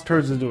cross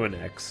turns into an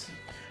X.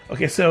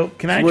 Okay, so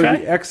can I where try?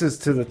 The X is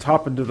to the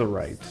top and to the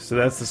right. So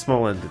that's the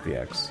small end of the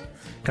X.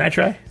 Can I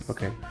try?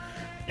 Okay.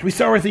 We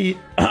start with the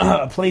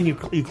plane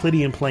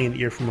Euclidean plane that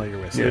you're familiar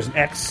with. So there's an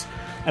X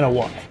and a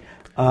Y,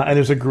 and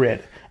there's a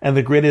grid, and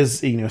the grid is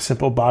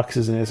simple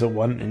boxes, and it's a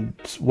one and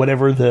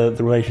whatever the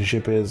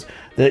relationship is.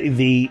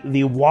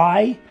 The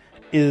Y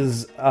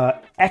is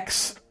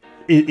X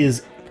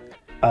is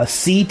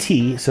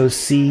CT. So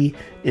C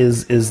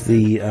is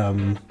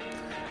the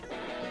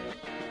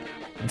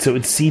so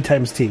it's C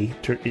times T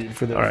for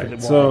the, all right. for the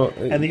Y. So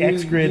and the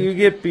X grid you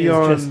get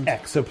beyond is just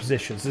X, so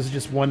positions. This is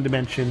just one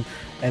dimension,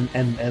 and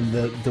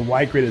the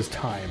Y grid is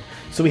time.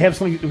 So we have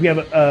something. We have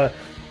a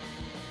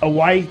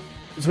Y.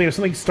 So we have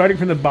something starting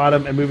from the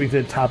bottom and moving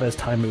to the top as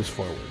time moves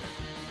forward.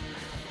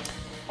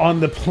 On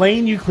the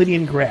plane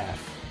Euclidean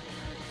graph,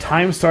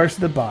 time starts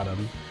at the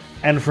bottom,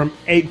 and from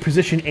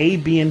position A,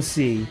 B, and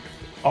C,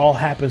 all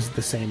happens at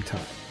the same time.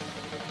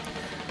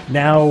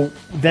 Now,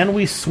 then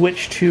we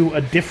switch to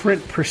a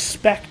different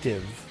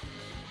perspective.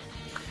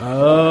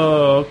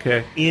 Oh,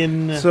 okay.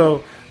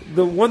 So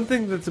the one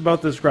thing that's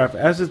about this graph,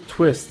 as it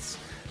twists,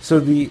 so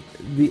the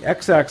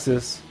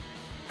x-axis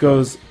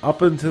goes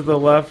up and to the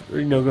left, or,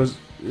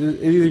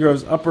 it either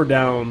goes up or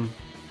down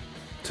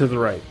to the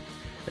right,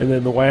 and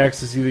then the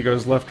y-axis either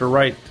goes left or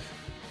right.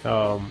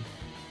 But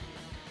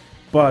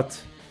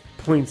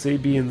points A,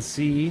 B, and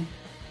C,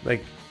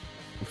 like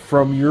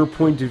from your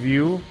point of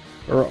view,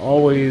 are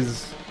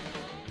always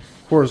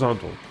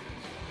horizontal.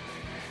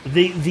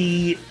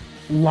 The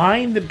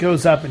line that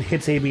goes up and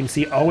hits A, B, and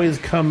C always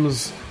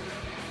comes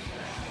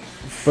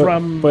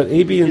from. But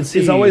A, B, and C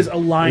is always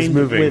aligned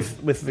is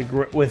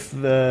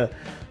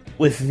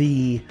with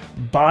the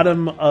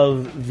bottom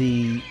of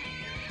the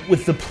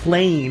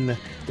plane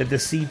that the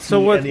CT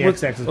and the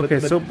x-axis. Okay,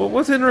 but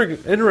what's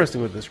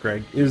interesting with this,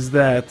 Greg, is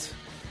that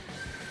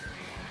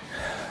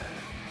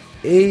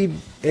A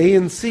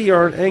and C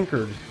aren't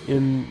anchored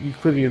in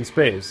Euclidean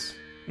space.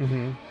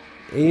 Mm-hmm.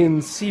 A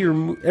and C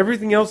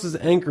everything else is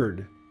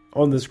anchored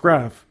on this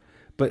graph,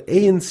 but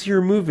A and C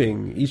are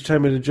moving each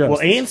time it adjusts.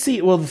 Well, A and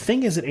C. Well, the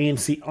thing is that A and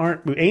C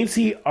aren't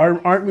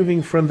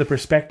moving from the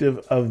perspective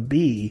of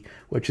B,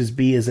 which is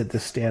B is at the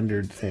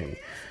standard thing.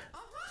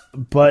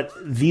 But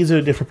these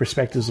are different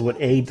perspectives of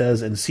what A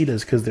does and C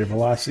does because their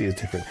velocity is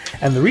different.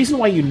 And the reason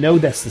why you know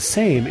that's the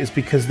same is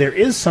because there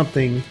is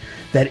something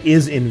that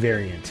is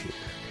invariant here.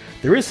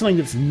 There is something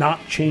that's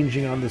not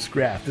changing on this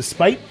graph,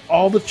 despite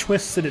all the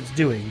twists that it's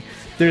doing.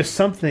 There's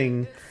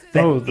something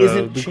that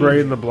isn't the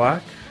gray and the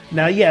black?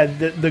 Now, yeah,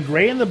 the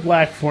gray and the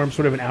black form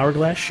sort of an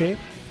hourglass shape.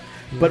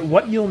 But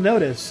what you'll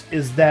notice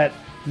is that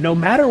no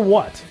matter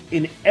what,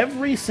 in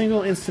every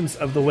single instance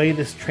of the way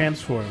this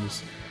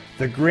transforms,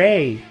 the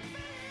gray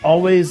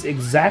always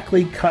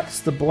exactly cuts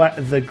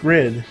the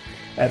grid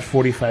at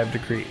 45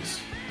 degrees.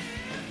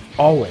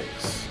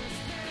 Always.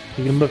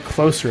 You can look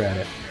closer at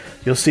it.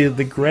 You'll see that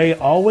the gray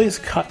always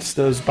cuts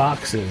those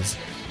boxes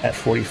at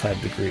 45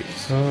 degrees.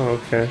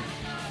 Oh, okay.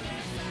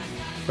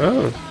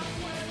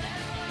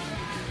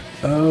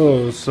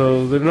 Oh,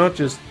 so they're not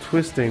just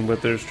twisting,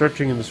 but they're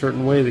stretching in a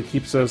certain way that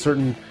keeps a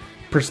certain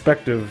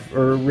perspective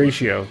or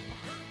ratio.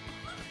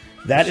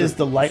 That is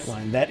the light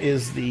line. That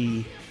is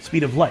the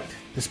speed of light.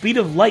 The speed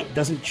of light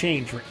doesn't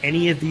change for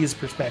any of these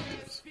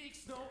perspectives.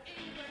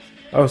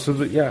 Oh, so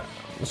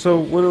So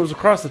when it was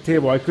across the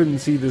table, I couldn't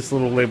see this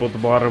little label at the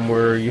bottom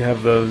where you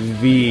have the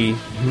V.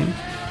 Mm-hmm.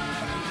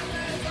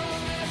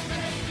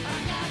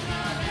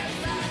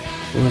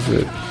 What was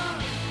it?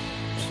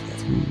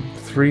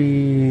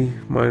 3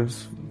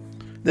 minus.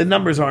 The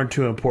numbers aren't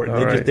too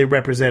important. They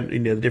represent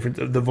the difference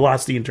of the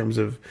velocity in terms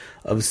of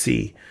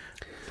C.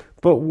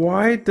 But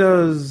why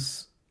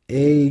does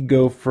A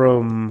go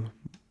from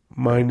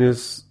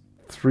minus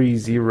 3,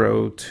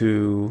 0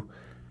 to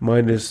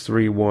minus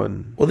 3,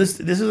 1? Well, this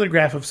is a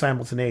graph of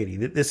simultaneity.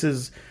 This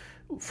is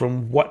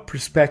from what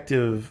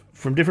perspective,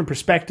 from different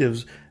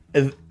perspectives,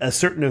 a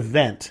certain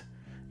event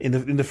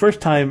In the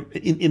first time,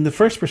 in the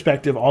first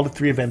perspective, all the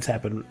three events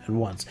happen at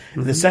once.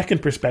 In the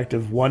second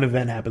perspective, one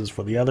event happens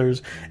for the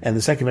others, and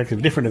the second perspective,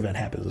 a different event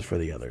happens for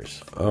the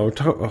others. We're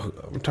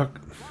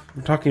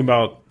talking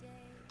about.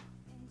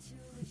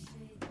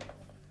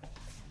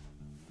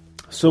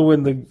 So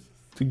when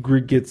the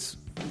grid gets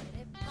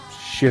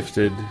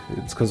shifted,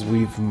 it's because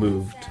we've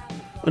moved.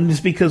 And it's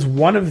because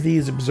one of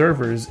these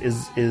observers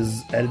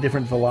is at a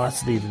different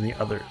velocity than the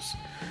others.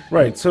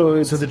 Right.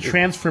 So the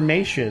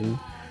transformation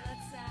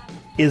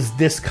is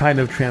this kind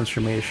of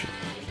transformation.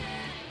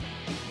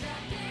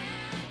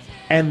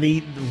 And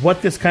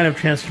what this kind of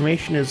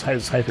transformation is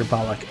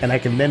hyperbolic, and I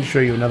can then show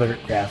you another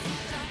graph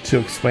to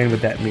explain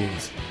what that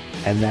means.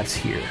 And that's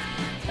here.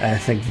 And I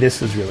think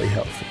this is really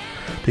helpful,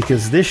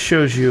 because this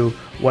shows you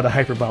what a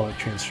hyperbolic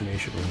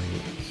transformation really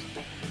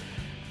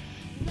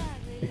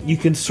is. You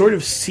can sort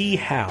of see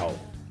how,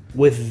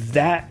 with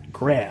that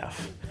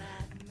graph,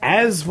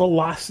 as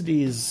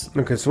velocities...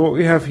 Okay, so what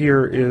we have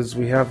here is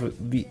we have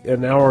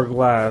an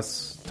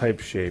hourglass type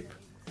shape.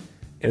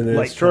 And then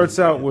it starts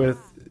out with...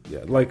 Yeah,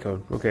 light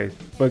cone, okay.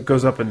 But it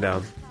goes up and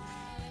down.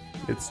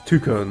 It's two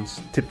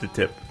cones, tip to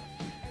tip.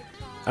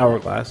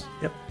 Hourglass.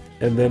 Yep.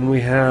 And then we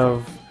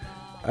have...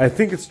 I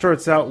think it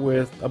starts out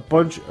with a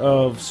bunch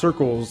of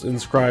circles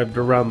inscribed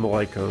around the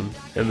light cone.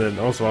 And then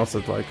also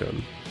outside the light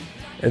cone.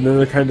 And then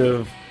they're kind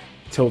of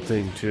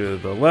tilting to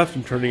the left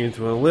and turning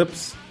into an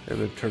ellipse. And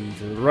then turning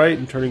to the right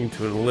and turning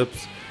into an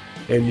ellipse.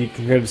 And you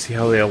can kind of see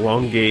how they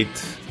elongate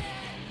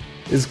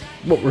is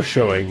what we're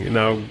showing. And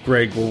now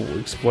Greg will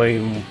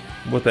explain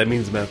what that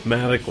means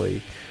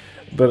mathematically.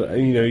 But,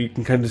 you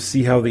can kind of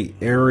see how the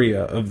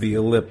area of the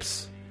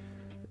ellipse,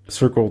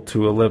 circle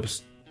to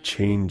ellipse,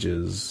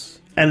 changes.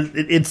 And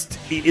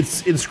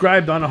it's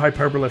inscribed on a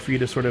hyperbola for you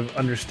to sort of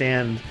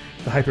understand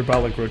the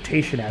hyperbolic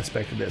rotation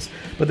aspect of this.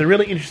 But the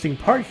really interesting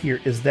part here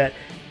is that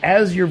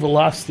as your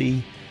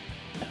velocity...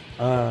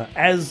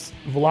 as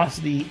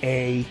velocity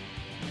A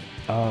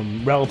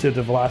relative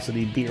to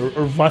velocity B, or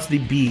velocity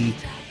B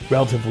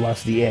relative to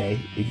velocity A,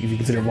 if you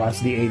consider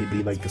velocity A to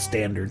be like the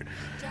standard,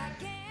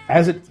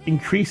 as it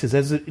increases,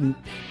 as it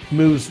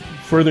moves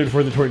further and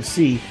further towards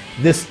C,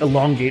 this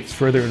elongates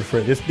further and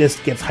further. This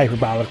gets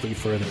hyperbolically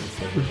further and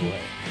further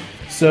away.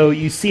 So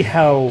you see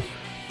how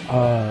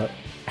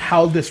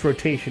this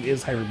rotation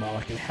is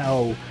hyperbolic, and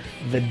how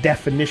the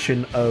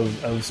definition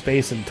of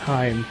space and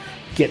time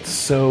gets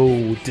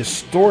so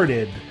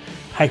distorted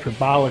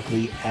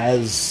hyperbolically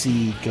as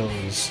C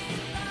goes,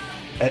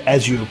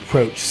 as you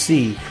approach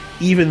C,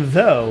 even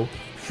though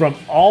from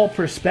all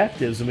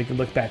perspectives, and we can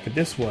look back at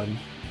this one,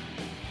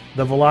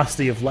 the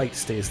velocity of light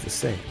stays the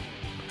same.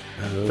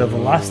 Oh. The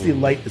velocity of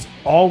light is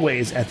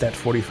always at that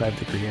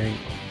 45-degree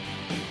angle.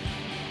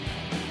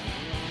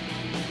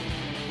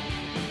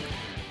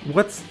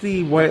 What's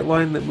the white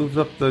line that moves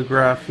up the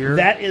graph here?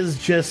 That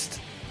is just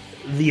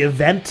the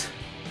event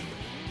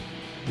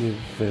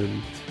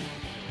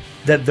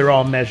that they're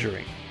all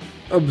measuring.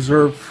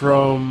 Observed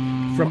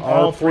from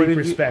all three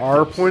perspectives.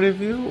 Our point of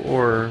view,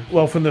 or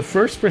well, from the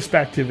first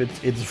perspective,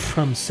 it's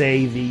from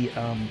say the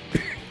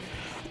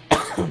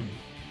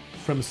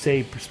from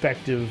say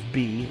perspective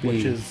B,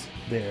 which is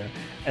there,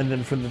 and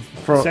then from the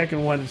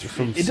second one, it's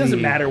from it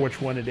doesn't matter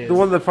which one it is. The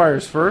one that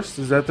fires first,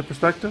 is that the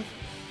perspective?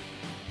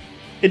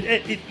 It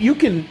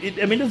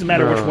doesn't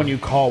matter which one you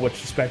call which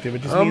perspective.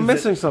 It just means I'm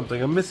missing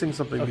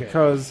something okay.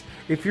 Because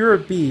if you're a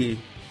B,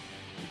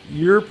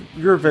 your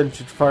event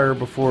should fire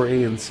before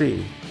A and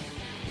C.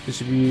 It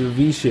should be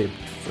V-shaped.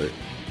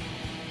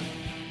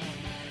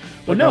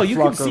 Well, no, you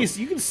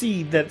can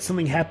see that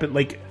something happened.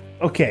 Like,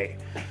 okay,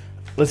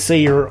 let's say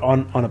you're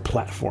on a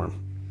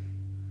platform,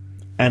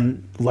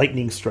 and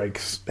lightning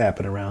strikes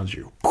happen around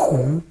you.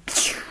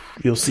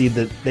 You'll see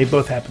that they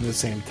both happen at the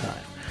same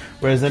time.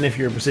 Whereas then, if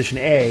you're in position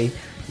A,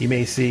 you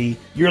may see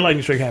your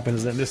lightning strike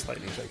happens, and then this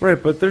lightning strike.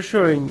 Right, but they're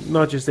showing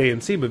not just A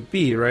and C, but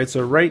B, right?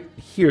 So right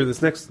here,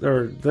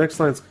 the next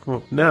line's come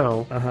up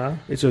now.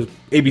 It shows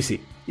A, B,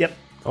 C. Yep,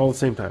 all at the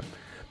same time.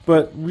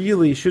 But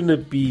really, shouldn't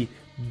it be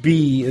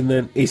B and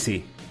then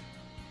AC?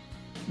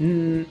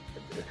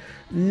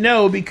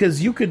 No,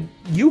 because you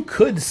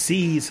could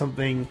see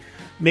something.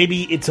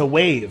 Maybe it's a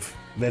wave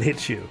that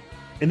hits you.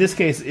 In this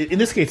case,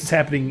 it's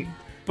happening.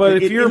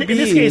 But if you're B, in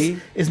this case,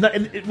 it's not.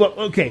 Well,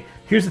 okay.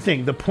 Here's the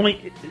thing: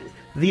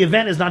 the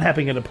event is not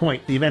happening at a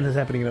point. The event is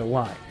happening at a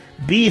line.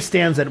 B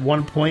stands at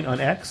one point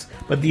on X,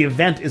 but the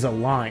event is a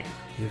line.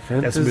 The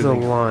event is a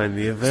line.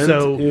 The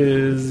event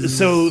is...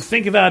 So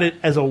think about it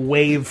as a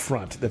wave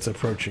front that's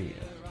approaching you.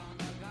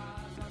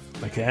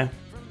 Okay?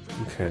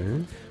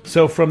 Okay.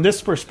 So from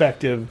this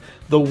perspective,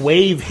 the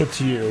wave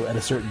hits you at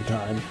a certain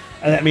time,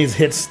 and that means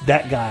hits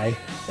that guy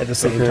at the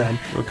same time,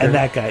 and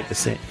that guy at the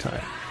same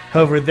time.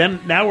 However,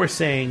 now we're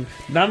saying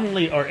not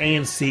only are A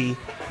and C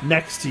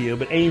next to you,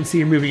 but A and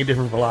C are moving at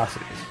different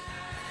velocities.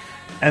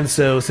 And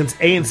so since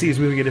A and C is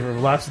moving at different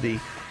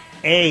velocity,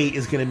 A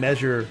is going to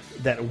measure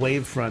that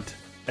wave front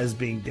as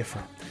being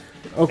different.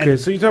 Okay,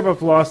 so you talk about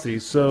velocity.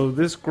 So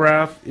this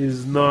graph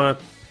is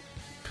not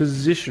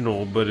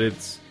positional, but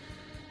it's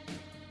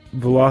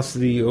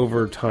velocity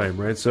over time,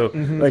 right? So,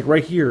 like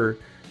right here,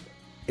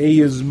 A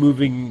is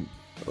moving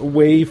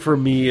away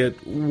from me at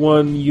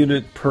 1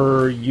 unit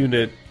per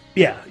unit.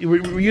 Yeah,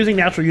 we're using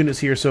natural units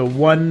here, so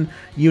 1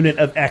 unit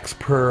of X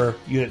per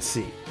unit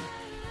C.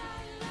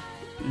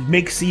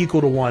 Make C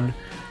equal to 1,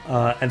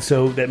 and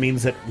so that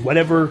means that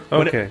whatever...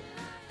 Okay.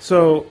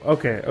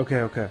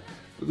 Okay.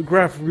 The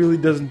graph really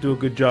doesn't do a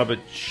good job at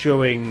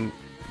showing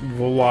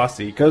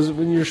velocity, because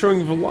when you're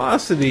showing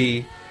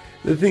velocity,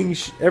 the thing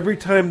every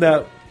time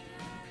that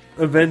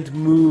event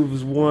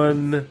moves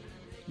 1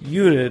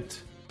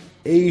 unit,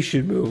 A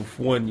should move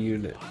 1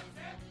 unit.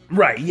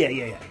 Right,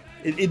 yeah.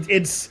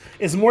 It's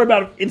more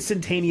about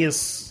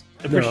instantaneous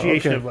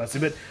appreciation of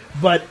velocity,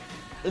 but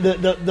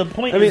the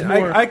point is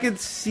more... I could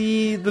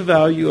see the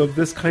value of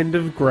this kind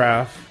of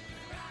graph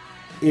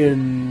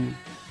in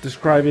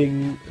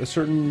describing a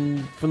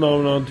certain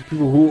phenomenon to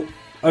people who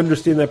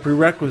understand that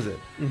prerequisite.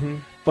 Mm-hmm.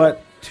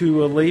 But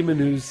to a layman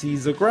who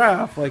sees a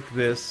graph like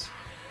this,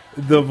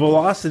 the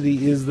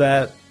velocity is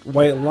that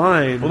white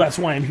line. Well, that's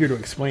why I'm here to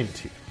explain it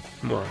to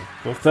you.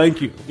 Well,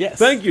 thank you. Yes.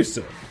 Thank you,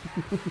 sir.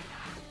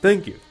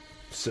 Thank you,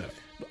 sir.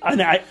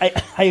 And I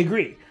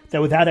agree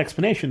that without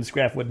explanation, this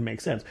graph wouldn't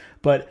make sense.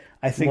 But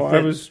I think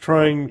I was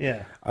trying.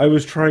 Yeah. I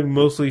was trying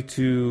mostly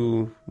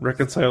to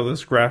reconcile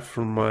this graph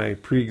from my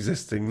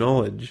pre-existing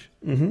knowledge,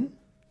 and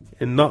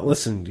not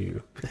listen to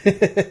you,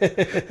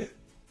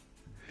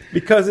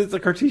 because it's a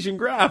Cartesian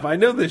graph. I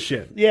know this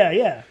shit.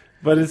 Yeah.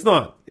 But it's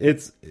not.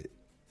 It's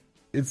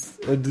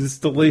a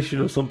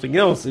distillation of something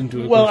else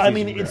into a Well, I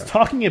Cartesian mean, graph. it's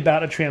talking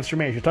about a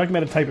transformation. You're talking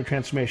about a type of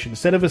transformation.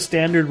 Instead of a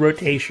standard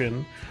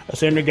rotation, a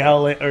standard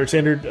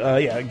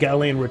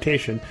Galilean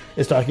rotation,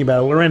 is talking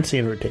about a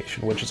Lorentzian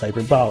rotation, which is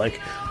hyperbolic,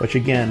 which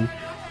again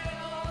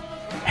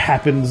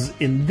happens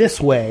in this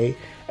way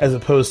as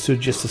opposed to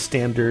just a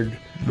standard,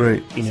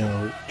 right.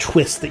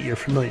 twist that you're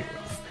familiar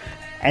with.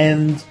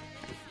 And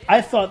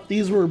I thought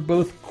these were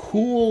both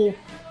cool,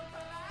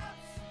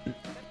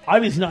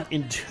 obviously not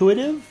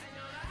intuitive,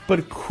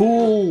 but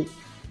cool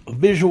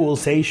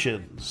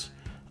visualizations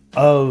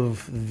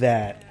of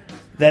that.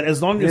 That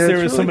as long as there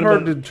is really somebody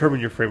hard to determine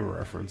your frame of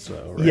reference,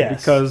 though, right?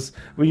 Yes. Because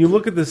when you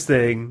look at this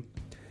thing,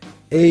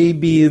 A,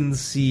 B, and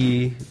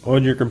C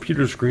on your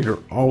computer screen are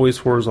always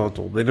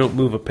horizontal. They don't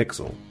move a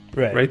pixel.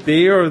 Right.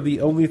 They are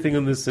the only thing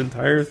on this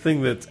entire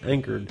thing that's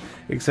anchored,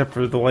 except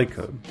for the light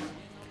code.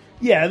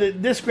 Yeah,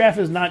 this graph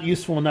is not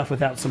useful enough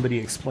without somebody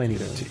explaining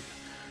it to you.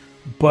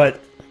 But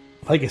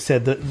like I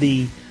said,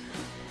 the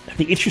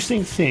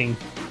interesting thing,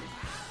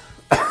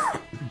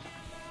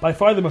 by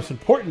far the most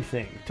important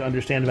thing to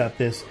understand about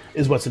this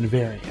is what's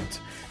invariant.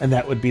 And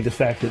that would be the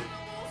fact that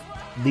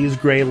these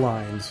gray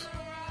lines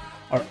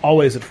are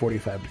always at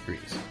 45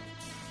 degrees.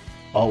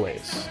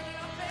 Always.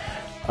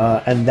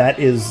 And that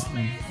is...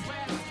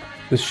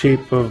 The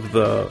shape of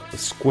the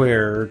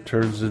square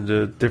turns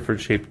into different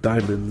shaped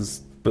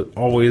diamonds, but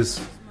always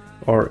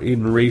are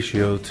in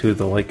ratio to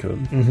the light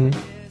code. Mm-hmm.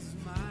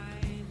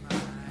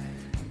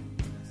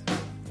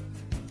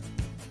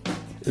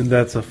 And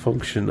that's a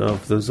function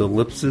of those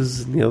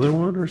ellipses in the other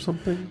one or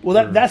something?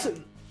 Well,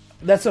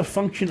 that's a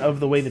function of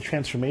the way the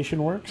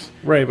transformation works.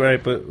 Right.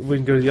 But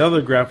when you go to the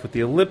other graph with the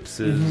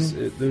ellipses,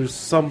 there's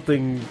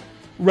something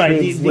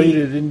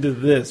translated into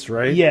this,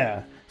 right?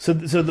 Yeah. So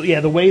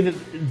the way that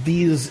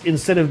these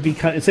instead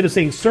of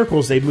saying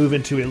circles, they move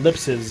into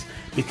ellipses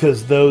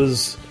because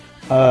those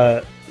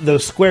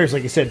squares,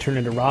 like you said, turn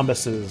into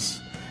rhombuses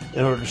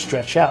in order to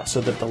stretch out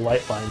so that the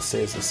light line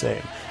stays the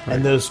same, right.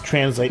 And those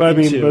translate.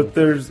 But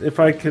there's if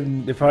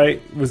I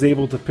was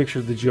able to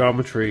picture the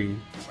geometry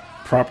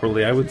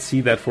properly, I would see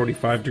that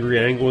 45-degree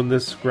angle in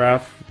this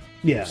graph.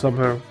 Yeah.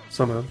 Somehow,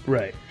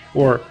 right?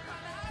 Or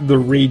the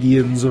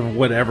radians of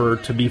whatever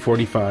to be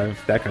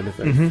 45, that kind of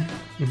thing.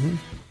 Mm-hmm. Mm-hmm.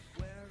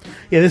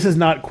 Yeah, this is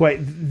not quite...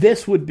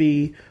 This would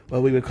be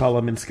what we would call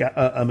a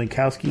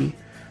Minkowski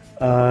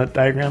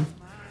diagram,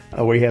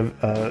 where you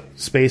have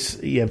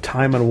space, you have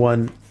time on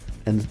one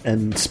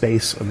and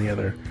space on the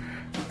other.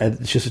 And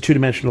it's just a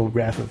two-dimensional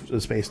graph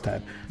of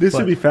space-time. This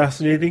would be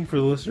fascinating for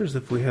the listeners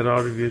if we had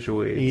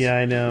audiovisual aids. Yeah,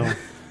 I know.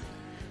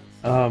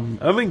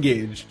 I'm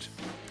engaged,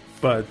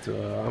 but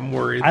I'm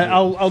worried.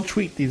 I'll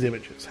tweet these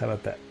images. How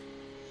about that?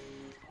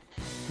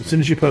 As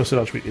soon as you post it,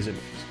 I'll tweet these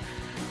images.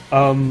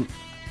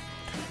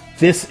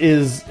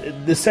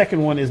 The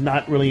second one is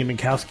not really a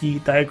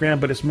Minkowski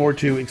diagram, but it's more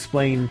to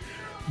explain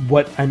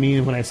what I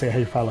mean when I say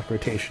hyperbolic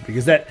rotation,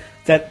 because that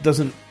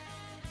doesn't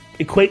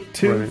equate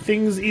to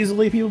things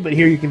easily, people. But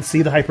here you can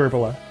see the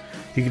hyperbola.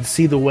 You can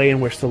see the way in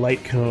which the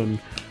light cone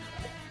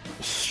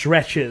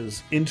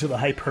stretches into the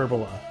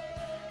hyperbola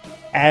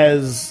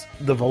as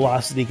the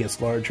velocity gets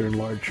larger and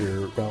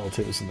larger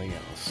relative to something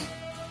else.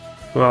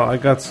 Well, I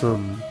got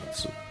some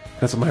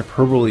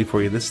hyperbole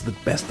for you. This is the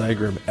best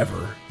diagram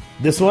ever.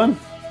 This one?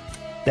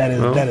 That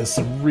is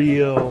some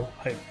real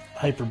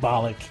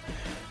hyperbolic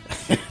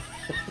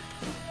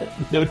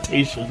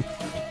notation.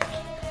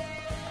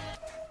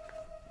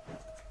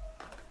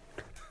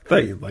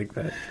 Thought you'd like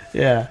that.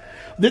 Yeah,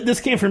 this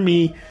came from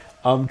me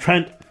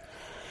trying.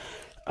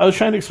 I was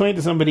trying to explain it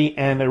to somebody,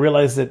 and I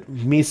realized that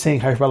me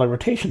saying hyperbolic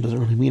rotation doesn't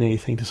really mean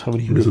anything to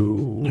somebody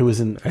who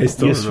isn't. I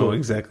still don't useful. know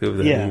exactly what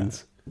that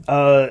means.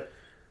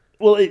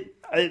 Well,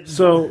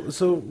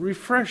 So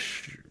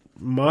refresh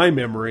my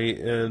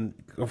memory, and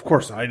of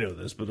course I know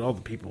this, but all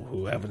the people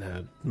who haven't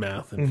had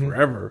math in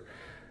forever.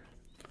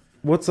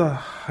 What's a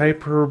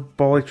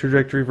hyperbolic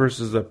trajectory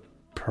versus a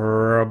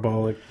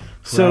parabolic?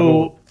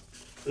 So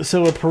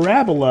a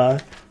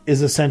parabola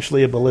is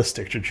essentially a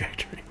ballistic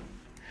trajectory.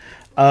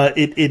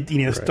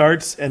 It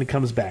starts and it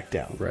comes back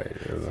down. Right.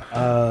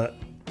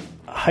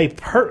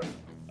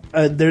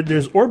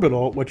 There's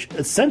orbital, which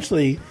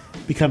essentially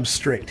becomes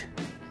straight.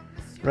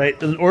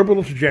 Right, an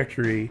orbital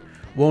trajectory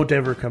won't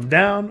ever come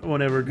down,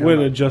 won't ever come when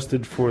up.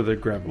 adjusted for the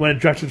gravity. When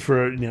adjusted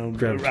for around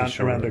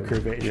a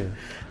curvature.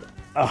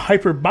 A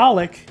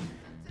hyperbolic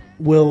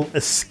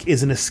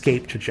is an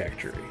escape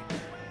trajectory.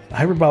 A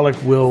hyperbolic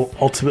will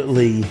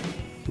ultimately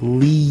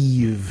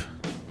leave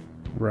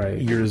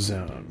your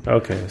zone.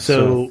 Okay,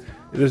 so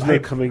there's no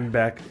coming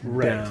back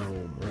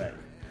down. Right.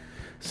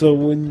 So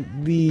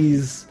when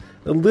these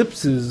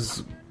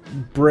ellipses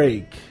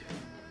break,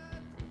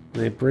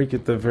 they break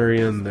at the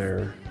very end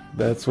there.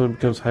 That's when it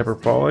becomes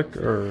hyperbolic,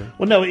 or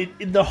well, no.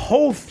 The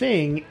whole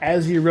thing,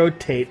 as you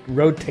rotates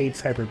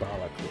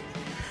hyperbolically.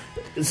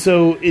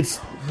 So it's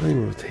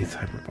nothing rotates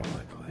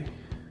hyperbolically.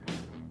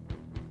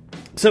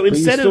 So but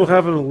instead you still of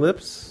have an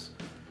ellipse,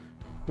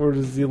 or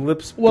does the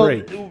ellipse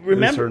break?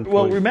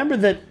 Remember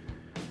that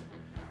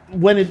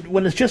when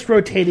it's just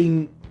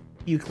rotating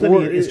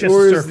Euclidean, it's just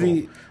a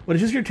circle. When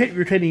it's just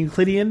rotating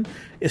Euclidean,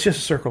 it's just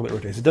a circle that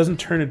rotates. It doesn't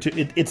turn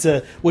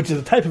into which is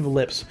a type of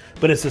ellipse,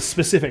 but it's a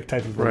specific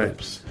type of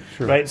ellipse,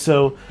 sure. Right?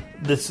 So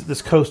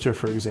this coaster,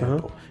 for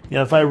example,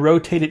 if I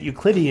rotate it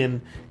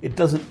Euclidean, it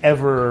doesn't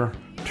ever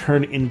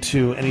turn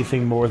into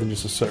anything more than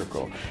just a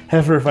circle.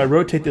 However, if I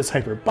rotate this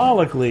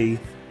hyperbolically,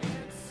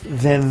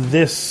 then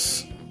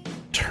this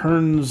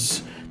kind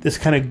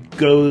of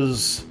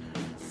goes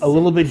a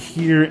little bit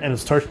here, and it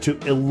starts to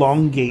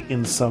elongate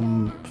in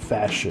some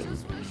fashion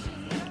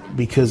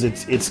because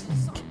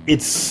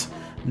it's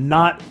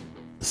not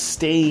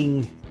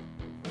staying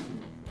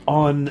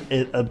on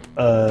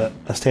a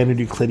standard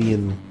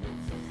Euclidean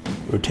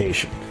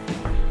rotation.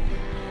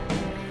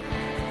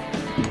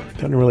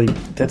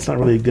 That's not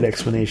really a good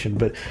explanation,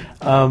 but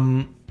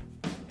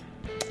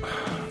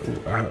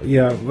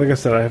like I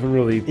said, I haven't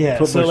really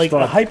put so much like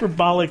thought. a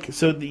hyperbolic.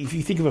 So if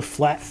you think of a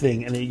flat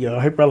thing, and a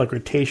hyperbolic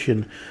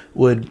rotation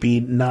would be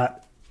a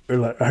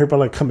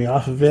hyperbolic coming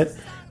off of it.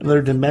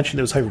 Another dimension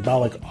that was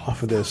hyperbolic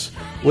off of this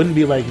wouldn't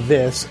be like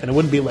this, and it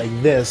wouldn't be like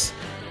this.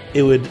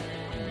 It would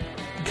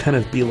kind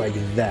of be like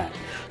that.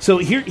 So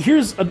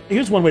here's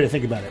one way to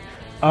think about it.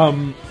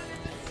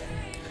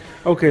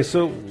 Okay,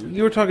 so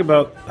you were talking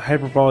about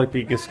hyperbolic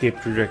being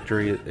escape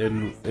trajectory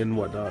and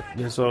whatnot.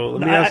 So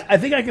let me ask. I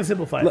think I can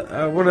simplify it.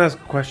 I want to ask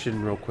a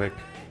question real quick.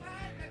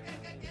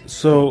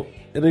 So,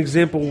 an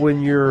example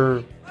when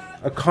you're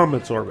a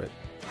comet's orbit,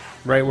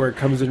 right, where it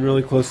comes in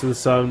really close to the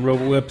sun,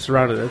 whips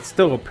around it. That's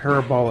still a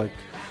parabolic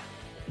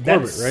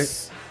orbit,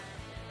 right?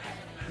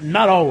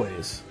 Not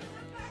always.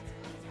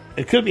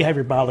 It could be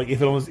hyperbolic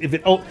it's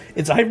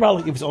a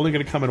hyperbolic if it's only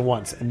going to come in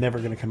once and never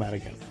going to come out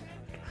again.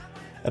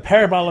 A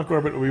parabolic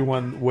orbit will be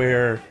one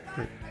where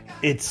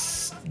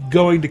it's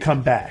going to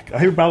come back. A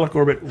hyperbolic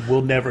orbit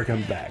will never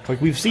come back.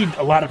 Like we've seen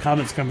a lot of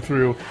comets come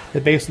through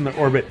that based on the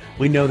orbit,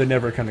 we know they're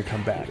never going to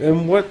come back.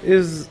 And what's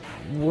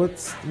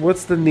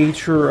the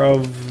nature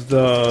of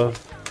the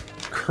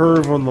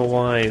curve on the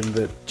line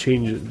that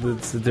changes?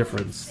 That's the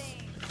difference,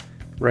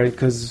 right?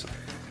 Because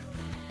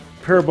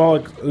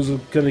parabolic is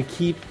going to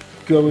keep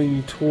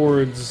going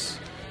towards.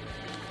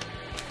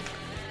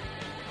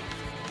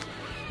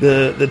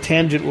 The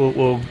tangent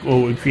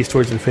will increase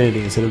towards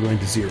infinity instead of going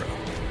to zero.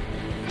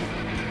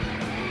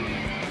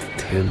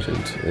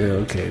 Tangent.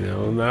 Yeah, okay,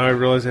 now I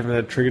realize I haven't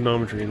had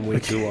trigonometry in way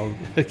too long.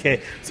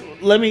 Okay, so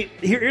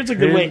here's a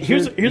good way.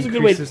 Here's a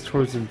good way.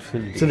 Towards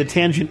infinity. So the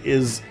tangent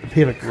is if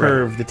you have a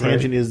curve. Right, the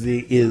tangent is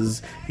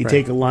you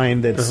take a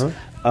line that's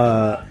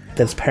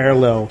that's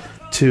parallel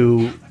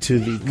to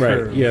the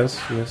curve. Right. Yes.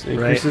 It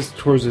increases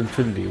towards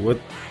infinity.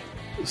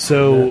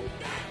 So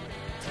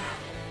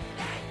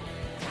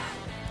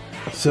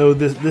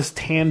this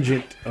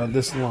tangent on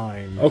this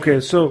line. Okay,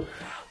 so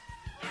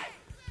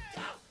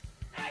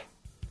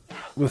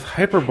with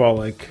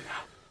hyperbolic,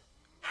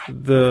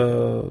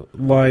 the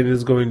line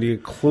is going to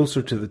get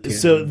closer to the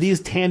tangent. So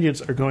these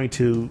tangents are going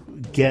to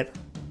get.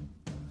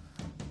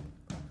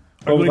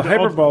 With the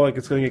hyperbolic,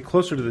 it's going to get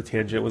closer to the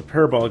tangent. With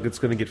parabolic, it's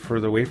going to get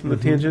further away from the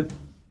tangent.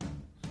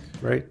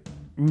 Right.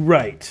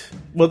 Right.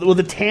 Well,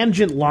 the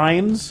tangent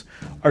lines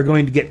are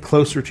going to get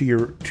closer to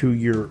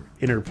your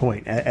inner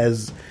point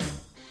as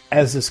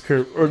this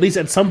curve, or at least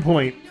at some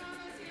point,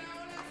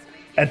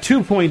 at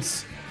 2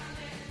 points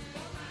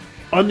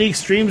on the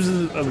extremes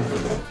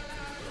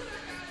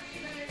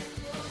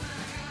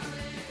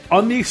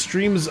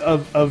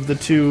of the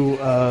two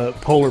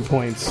polar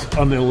points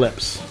on the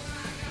ellipse,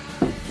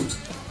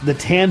 the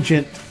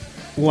tangent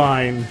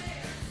line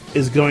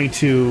is going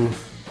to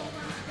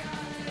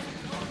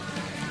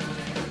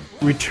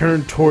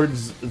return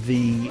towards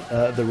the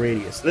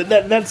radius.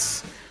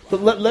 That's.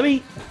 But let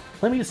me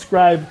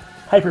describe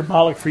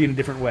hyperbolic for you in a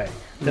different way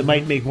that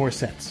might make more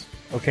sense.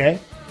 Okay,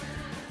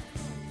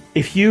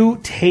 if you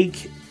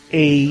take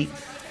a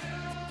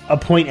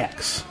point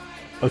X,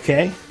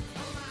 okay,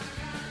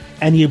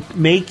 and you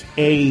make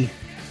a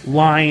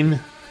line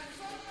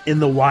in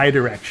the Y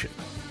direction.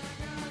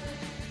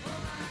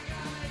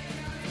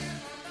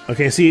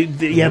 Okay, so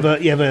you have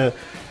a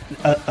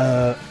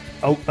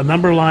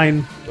number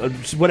line,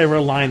 whatever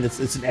line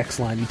it's an X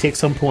line. You take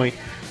some point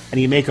and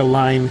you make a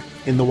line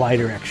in the Y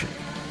direction.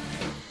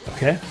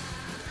 Okay,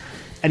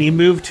 and you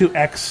move to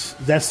X.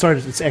 That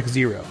starts it's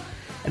X0,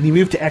 and you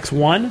move to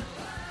X1,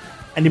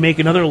 and you make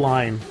another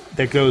line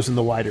that goes in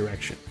the Y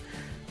direction.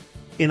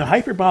 In a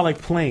hyperbolic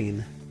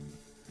plane,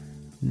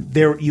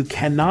 you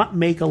cannot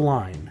make a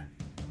line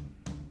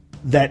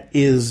that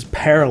is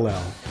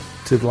parallel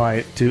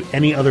to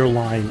any other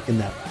line in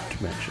that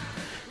dimension.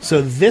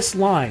 So this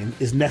line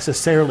is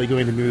necessarily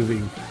going to be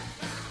moving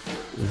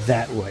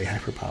that way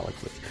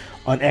hyperbolically.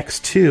 On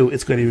X2,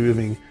 it's going to be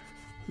moving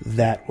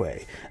that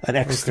way. On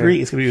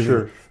X3, it's going to be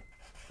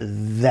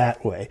moving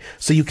that way.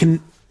 So you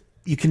can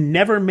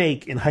never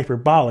make in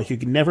hyperbolic, you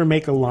can never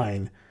make a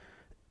line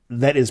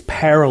that is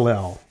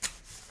parallel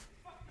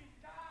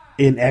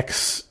in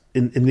X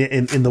in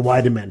the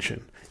Y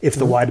dimension if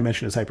the Y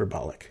dimension is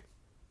hyperbolic.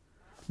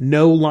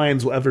 No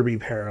lines will ever be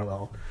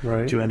parallel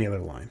to any other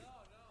line.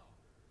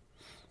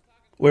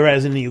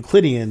 Whereas in the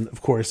Euclidean,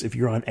 of course, if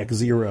you're on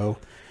X0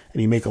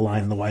 and you make a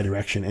line in the Y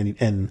direction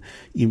and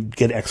you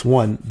get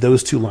X1,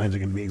 those two lines are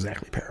going to be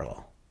exactly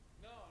parallel.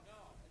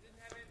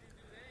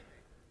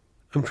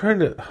 I'm trying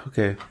to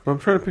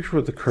picture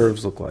what the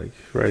curves look like,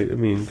 right? I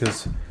mean,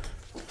 because...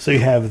 So you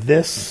have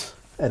this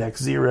at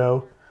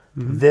X0,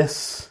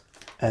 this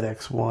at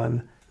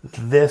X1,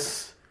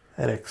 this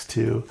at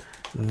X2,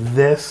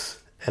 this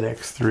at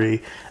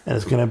X3, and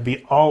it's going to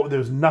be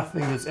there's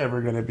nothing that's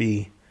ever going to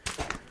be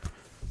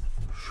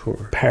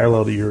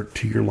parallel to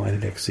your line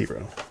at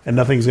X0, and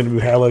nothing's going to be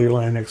parallel to your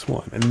line at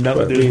X1, and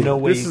no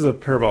way. This is a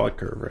parabolic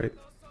curve, right?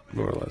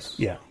 More or less.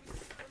 Yeah.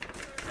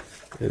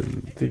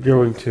 And they're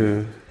going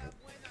to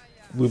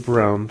loop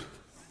around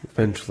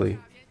eventually,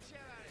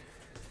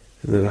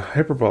 and then a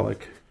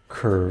hyperbolic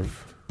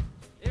curve.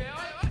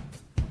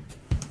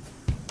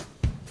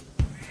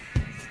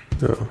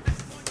 No.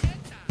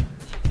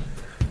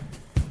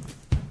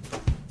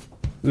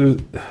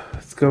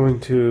 It's going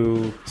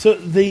to... So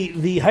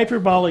the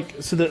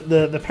hyperbolic... So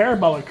the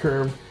parabolic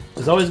curve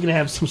is always going to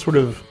have some sort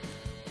of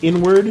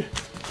inward...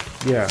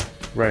 Yeah,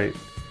 right.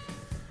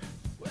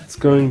 It's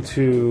going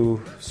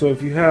to... So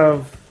if you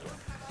have...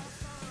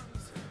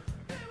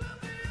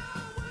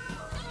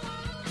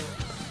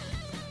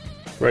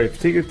 Right,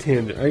 if you take a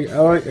tangent...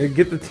 I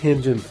get the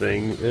tangent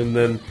thing, and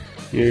then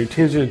your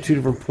tangent at two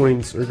different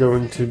points are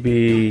going to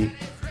be...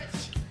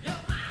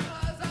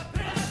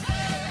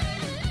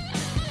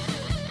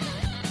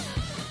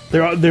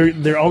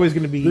 They're always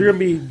going to be... They're going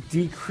to be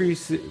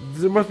decreasing...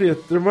 There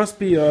must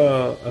be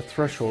a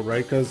threshold,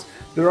 right? Because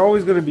they're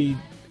always going to be...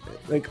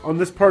 Like, on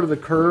this part of the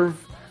curve,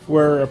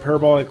 where a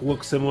parabolic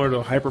looks similar to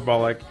a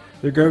hyperbolic,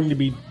 they're going to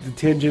be... The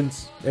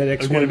tangents at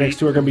x1 and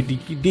x2 are going to be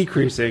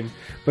decreasing,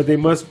 but they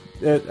must...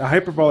 A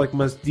hyperbolic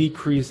must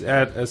decrease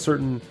at a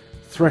certain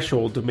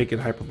threshold to make it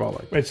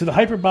hyperbolic. Right, so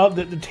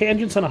the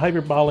tangents on a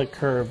hyperbolic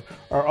curve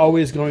are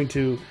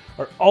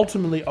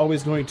ultimately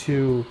always going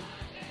to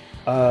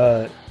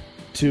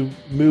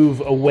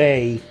move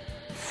away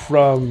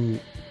from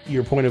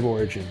your point of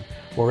origin,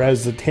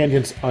 whereas the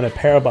tangents on a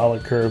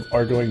parabolic curve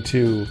are going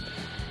to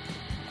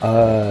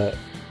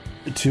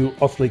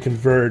ultimately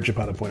converge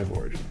upon a point of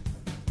origin.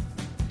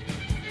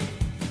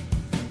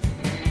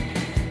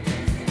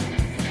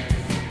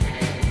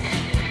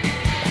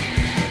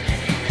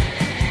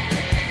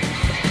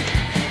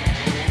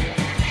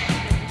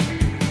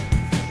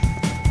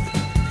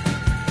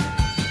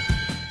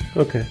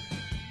 Okay.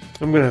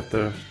 I'm going to have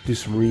to do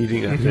some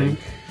reading, I think,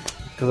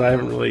 because I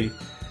haven't really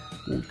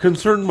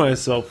concerned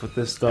myself with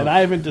this stuff. And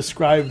I haven't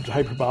described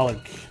hyperbolic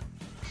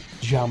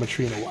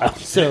geometry in a while,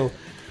 so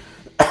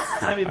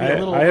I may be a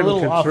little I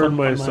haven't off concerned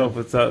on myself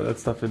with that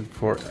stuff in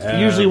forever.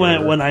 Usually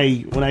when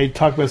I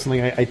talk about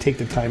something, I take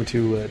the time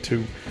to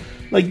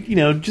like, you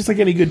know, just like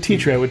any good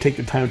teacher, I would take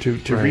the time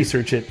to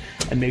research it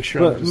and make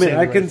sure. But,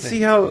 I can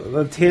see how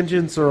the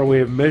tangents are a way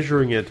of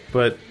measuring it,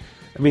 but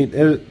I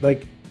mean,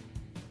 like,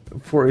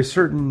 for a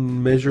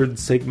certain measured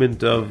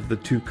segment of the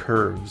two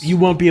curves, you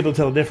won't be able to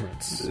tell the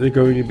difference. They're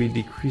going to be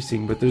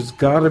decreasing, but there's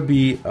got to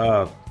be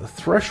a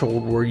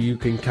threshold where you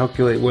can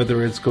calculate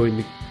whether it's going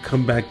to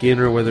come back in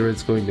or whether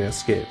it's going to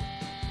escape.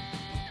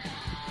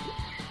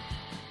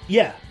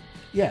 Yeah,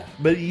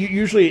 but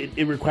usually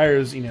it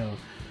requires, you know,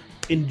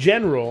 in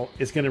general,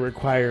 it's going to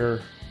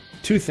require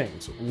two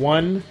things.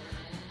 One,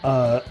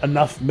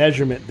 enough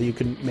measurement that you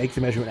can make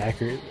the measurement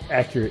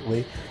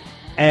accurately,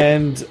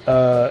 and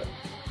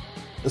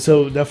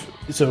so you have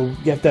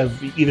to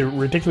have either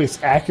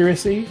ridiculous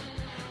accuracy,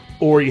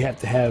 or you have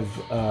to have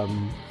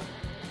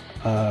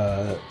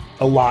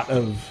a lot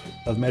of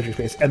metric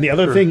space. And the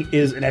other thing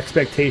is an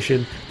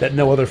expectation that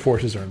no other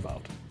forces are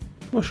involved.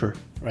 Well, sure.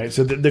 Right?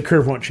 So the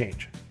curve won't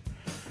change.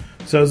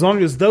 So as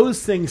long as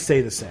those things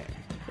stay the same,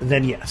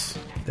 then yes,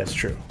 that's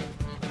true.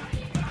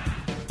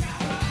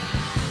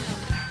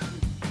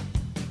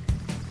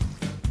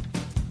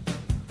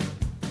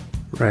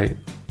 Right.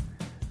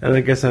 And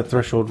I guess that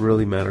threshold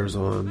really matters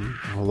on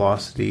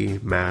velocity,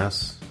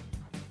 mass.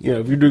 You know,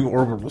 if you're doing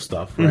orbital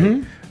stuff, right?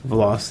 Mm-hmm.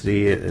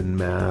 Velocity and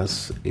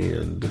mass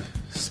and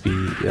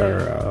speed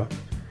or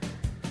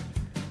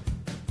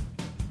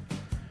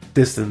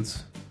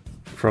distance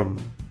from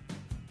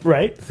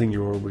the thing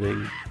you're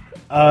orbiting.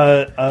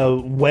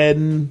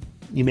 When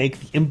you make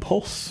the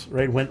impulse,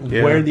 right?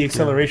 Where the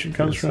acceleration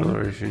comes from.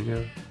 Acceleration, yeah.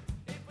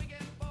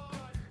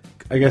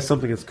 I guess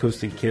something that's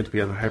coasting can't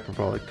be on a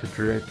hyperbolic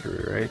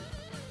trajectory, right?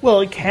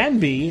 Well, it can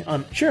be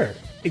on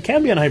it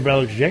can be on a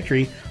hyperbolic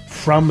trajectory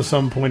from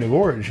some point of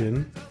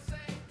origin.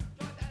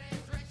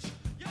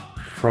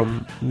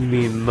 From, you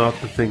mean not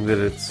the thing that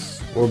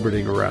it's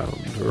orbiting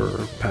around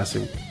or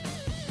passing,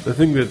 the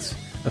thing that's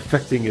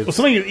affecting it. Well,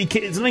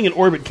 something in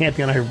orbit can't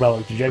be on a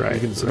hyperbolic trajectory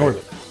because it's in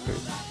orbit.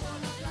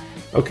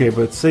 Right. Okay,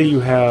 but say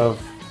you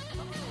have,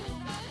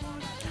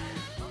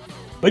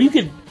 but you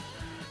could.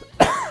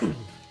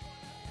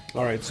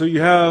 All right, so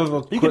you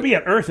have you could be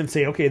at Earth and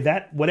say, okay,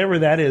 that whatever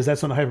that is,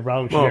 that's on a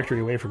hyperbolic trajectory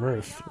away from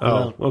Earth.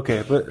 Oh,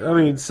 okay, but I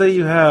mean, say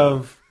you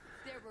have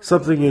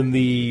something in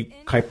the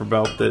Kuiper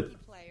belt that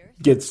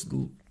gets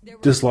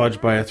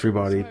dislodged by a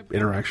three-body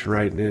interaction,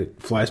 right? And it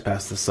flies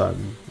past the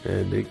sun,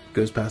 and it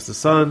goes past the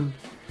sun.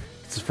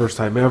 It's the first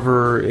time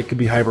ever. It could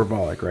be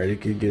hyperbolic, right?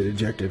 It could get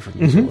ejected from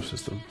the solar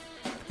system.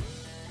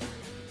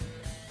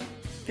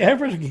 Yeah,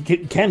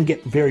 hyperbolic can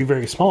get very,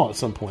 very small at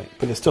some point,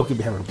 but it still could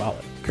be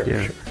hyperbolic.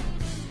 Yeah. Sure.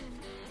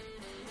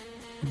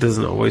 It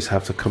doesn't always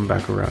have to come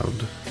back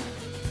around.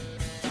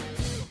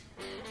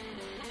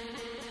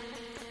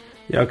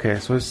 Yeah, okay,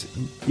 so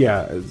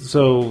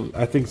so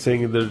I think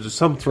saying there's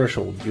some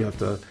threshold you have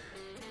to,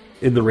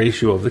 in the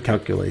ratio of the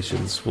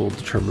calculations, will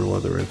determine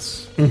whether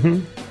it's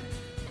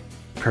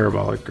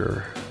parabolic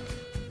or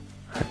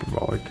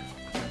hyperbolic.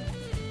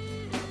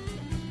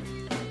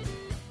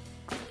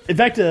 In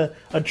fact, a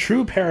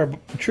true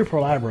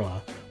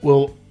parabola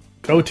will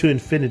go to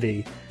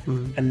infinity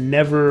and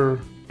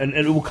never, and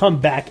it will come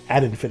back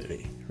at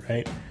infinity,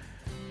 right?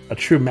 A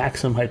true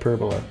maximum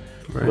hyperbola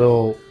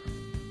will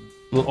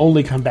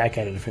only come back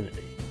at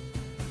infinity,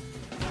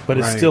 but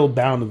it's still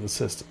bound to the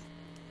system.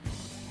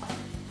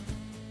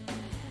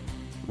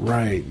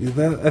 Right.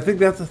 I think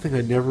that's the thing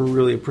I never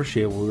really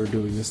appreciated when we were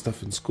doing this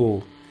stuff in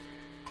school.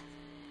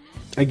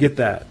 I get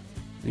that.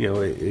 You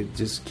know, it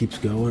just keeps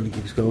going and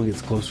keeps going,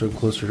 gets closer and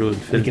closer to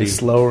infinity. It gets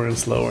slower and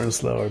slower and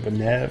slower, but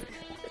never.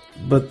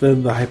 But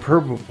then the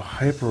hyperbola,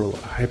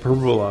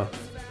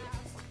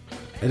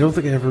 I don't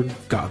think I ever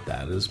got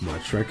that as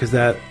much, right? Because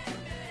that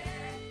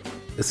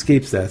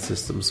escapes that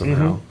system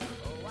somehow.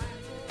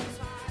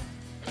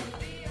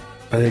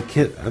 But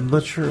I'm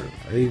not sure.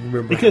 I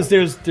remember because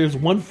there's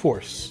one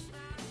force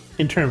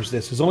in terms of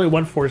this. There's only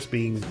one force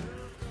being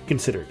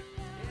considered.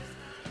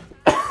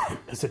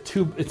 It's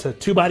a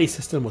two-body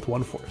system with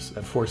one force.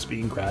 That force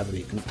being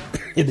gravity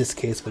in this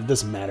case, but it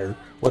doesn't matter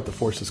what the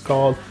force is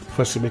called. The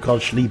force can be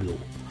called Schliebel.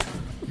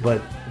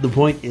 But the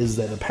point is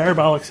that a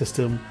parabolic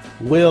system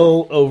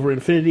will, over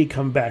infinity,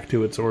 come back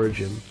to its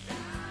origin.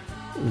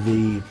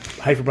 The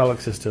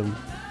hyperbolic system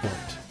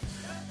won't.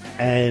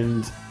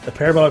 And a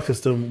parabolic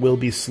system will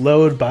be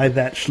slowed by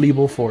that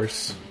Schliebel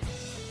force,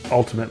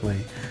 ultimately.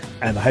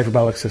 And the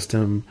hyperbolic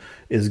system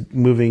is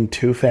moving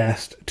too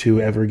fast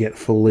to ever get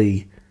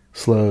fully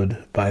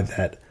slowed by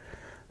that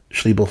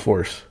Schliebel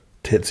force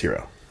to hit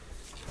zero.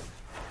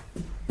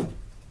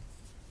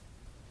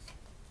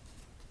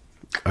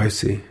 I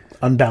see.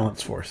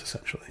 Unbalanced force,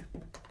 essentially.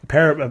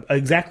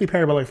 Exactly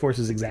parabolic force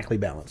is exactly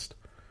balanced.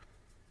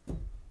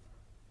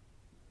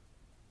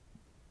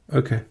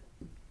 Okay.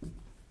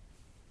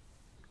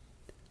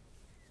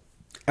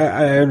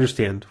 I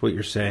understand what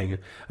you're saying.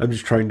 I'm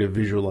just trying to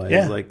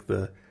visualize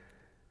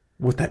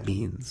what that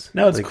means.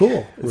 No, it's like,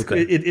 cool.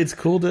 It's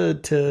cool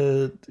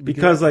to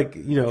because I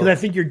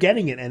think you're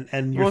getting it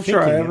and you're thinking.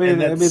 Sure. I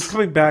mean, and it's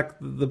coming back.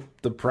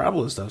 The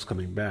parabola stuff's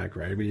coming back,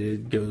 right? I mean,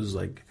 it goes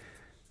like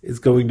it's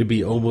going to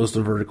be almost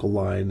a vertical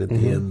line at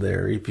the end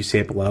there if you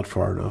sample out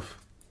far enough.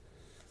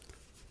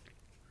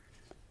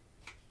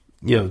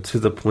 You know, to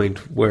the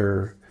point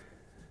where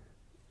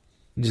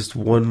just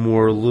one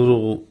more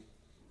little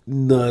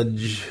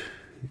nudge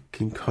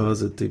can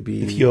cause it to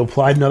be. If you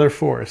apply another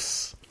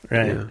force,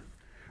 right? Yeah.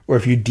 Or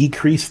if you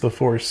decrease the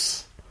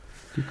force.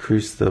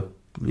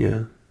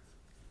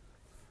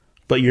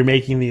 But you're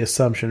making the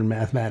assumption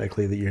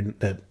mathematically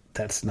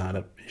that's not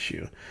an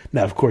issue.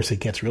 Now, of course, it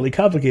gets really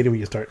complicated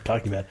when you start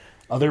talking about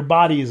other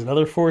bodies and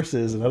other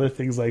forces and other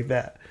things like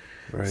that.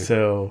 Right.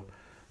 So,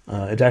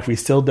 in fact, we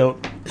still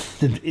don't.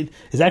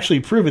 It's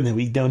actually proven that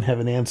we don't have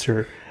an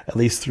answer, at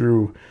least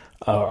through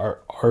our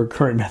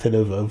current method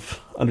of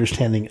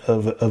understanding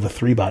of a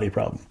three-body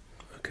problem.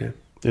 Okay.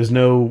 There's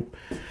no.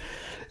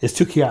 It's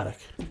too chaotic.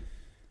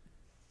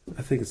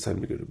 I think it's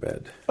time to go to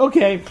bed.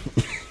 Okay.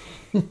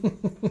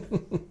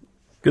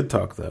 Good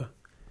talk, though.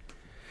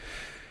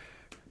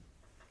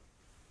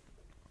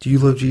 Do you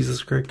love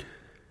Jesus, Greg?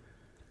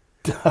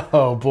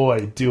 Oh,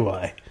 boy, do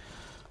I.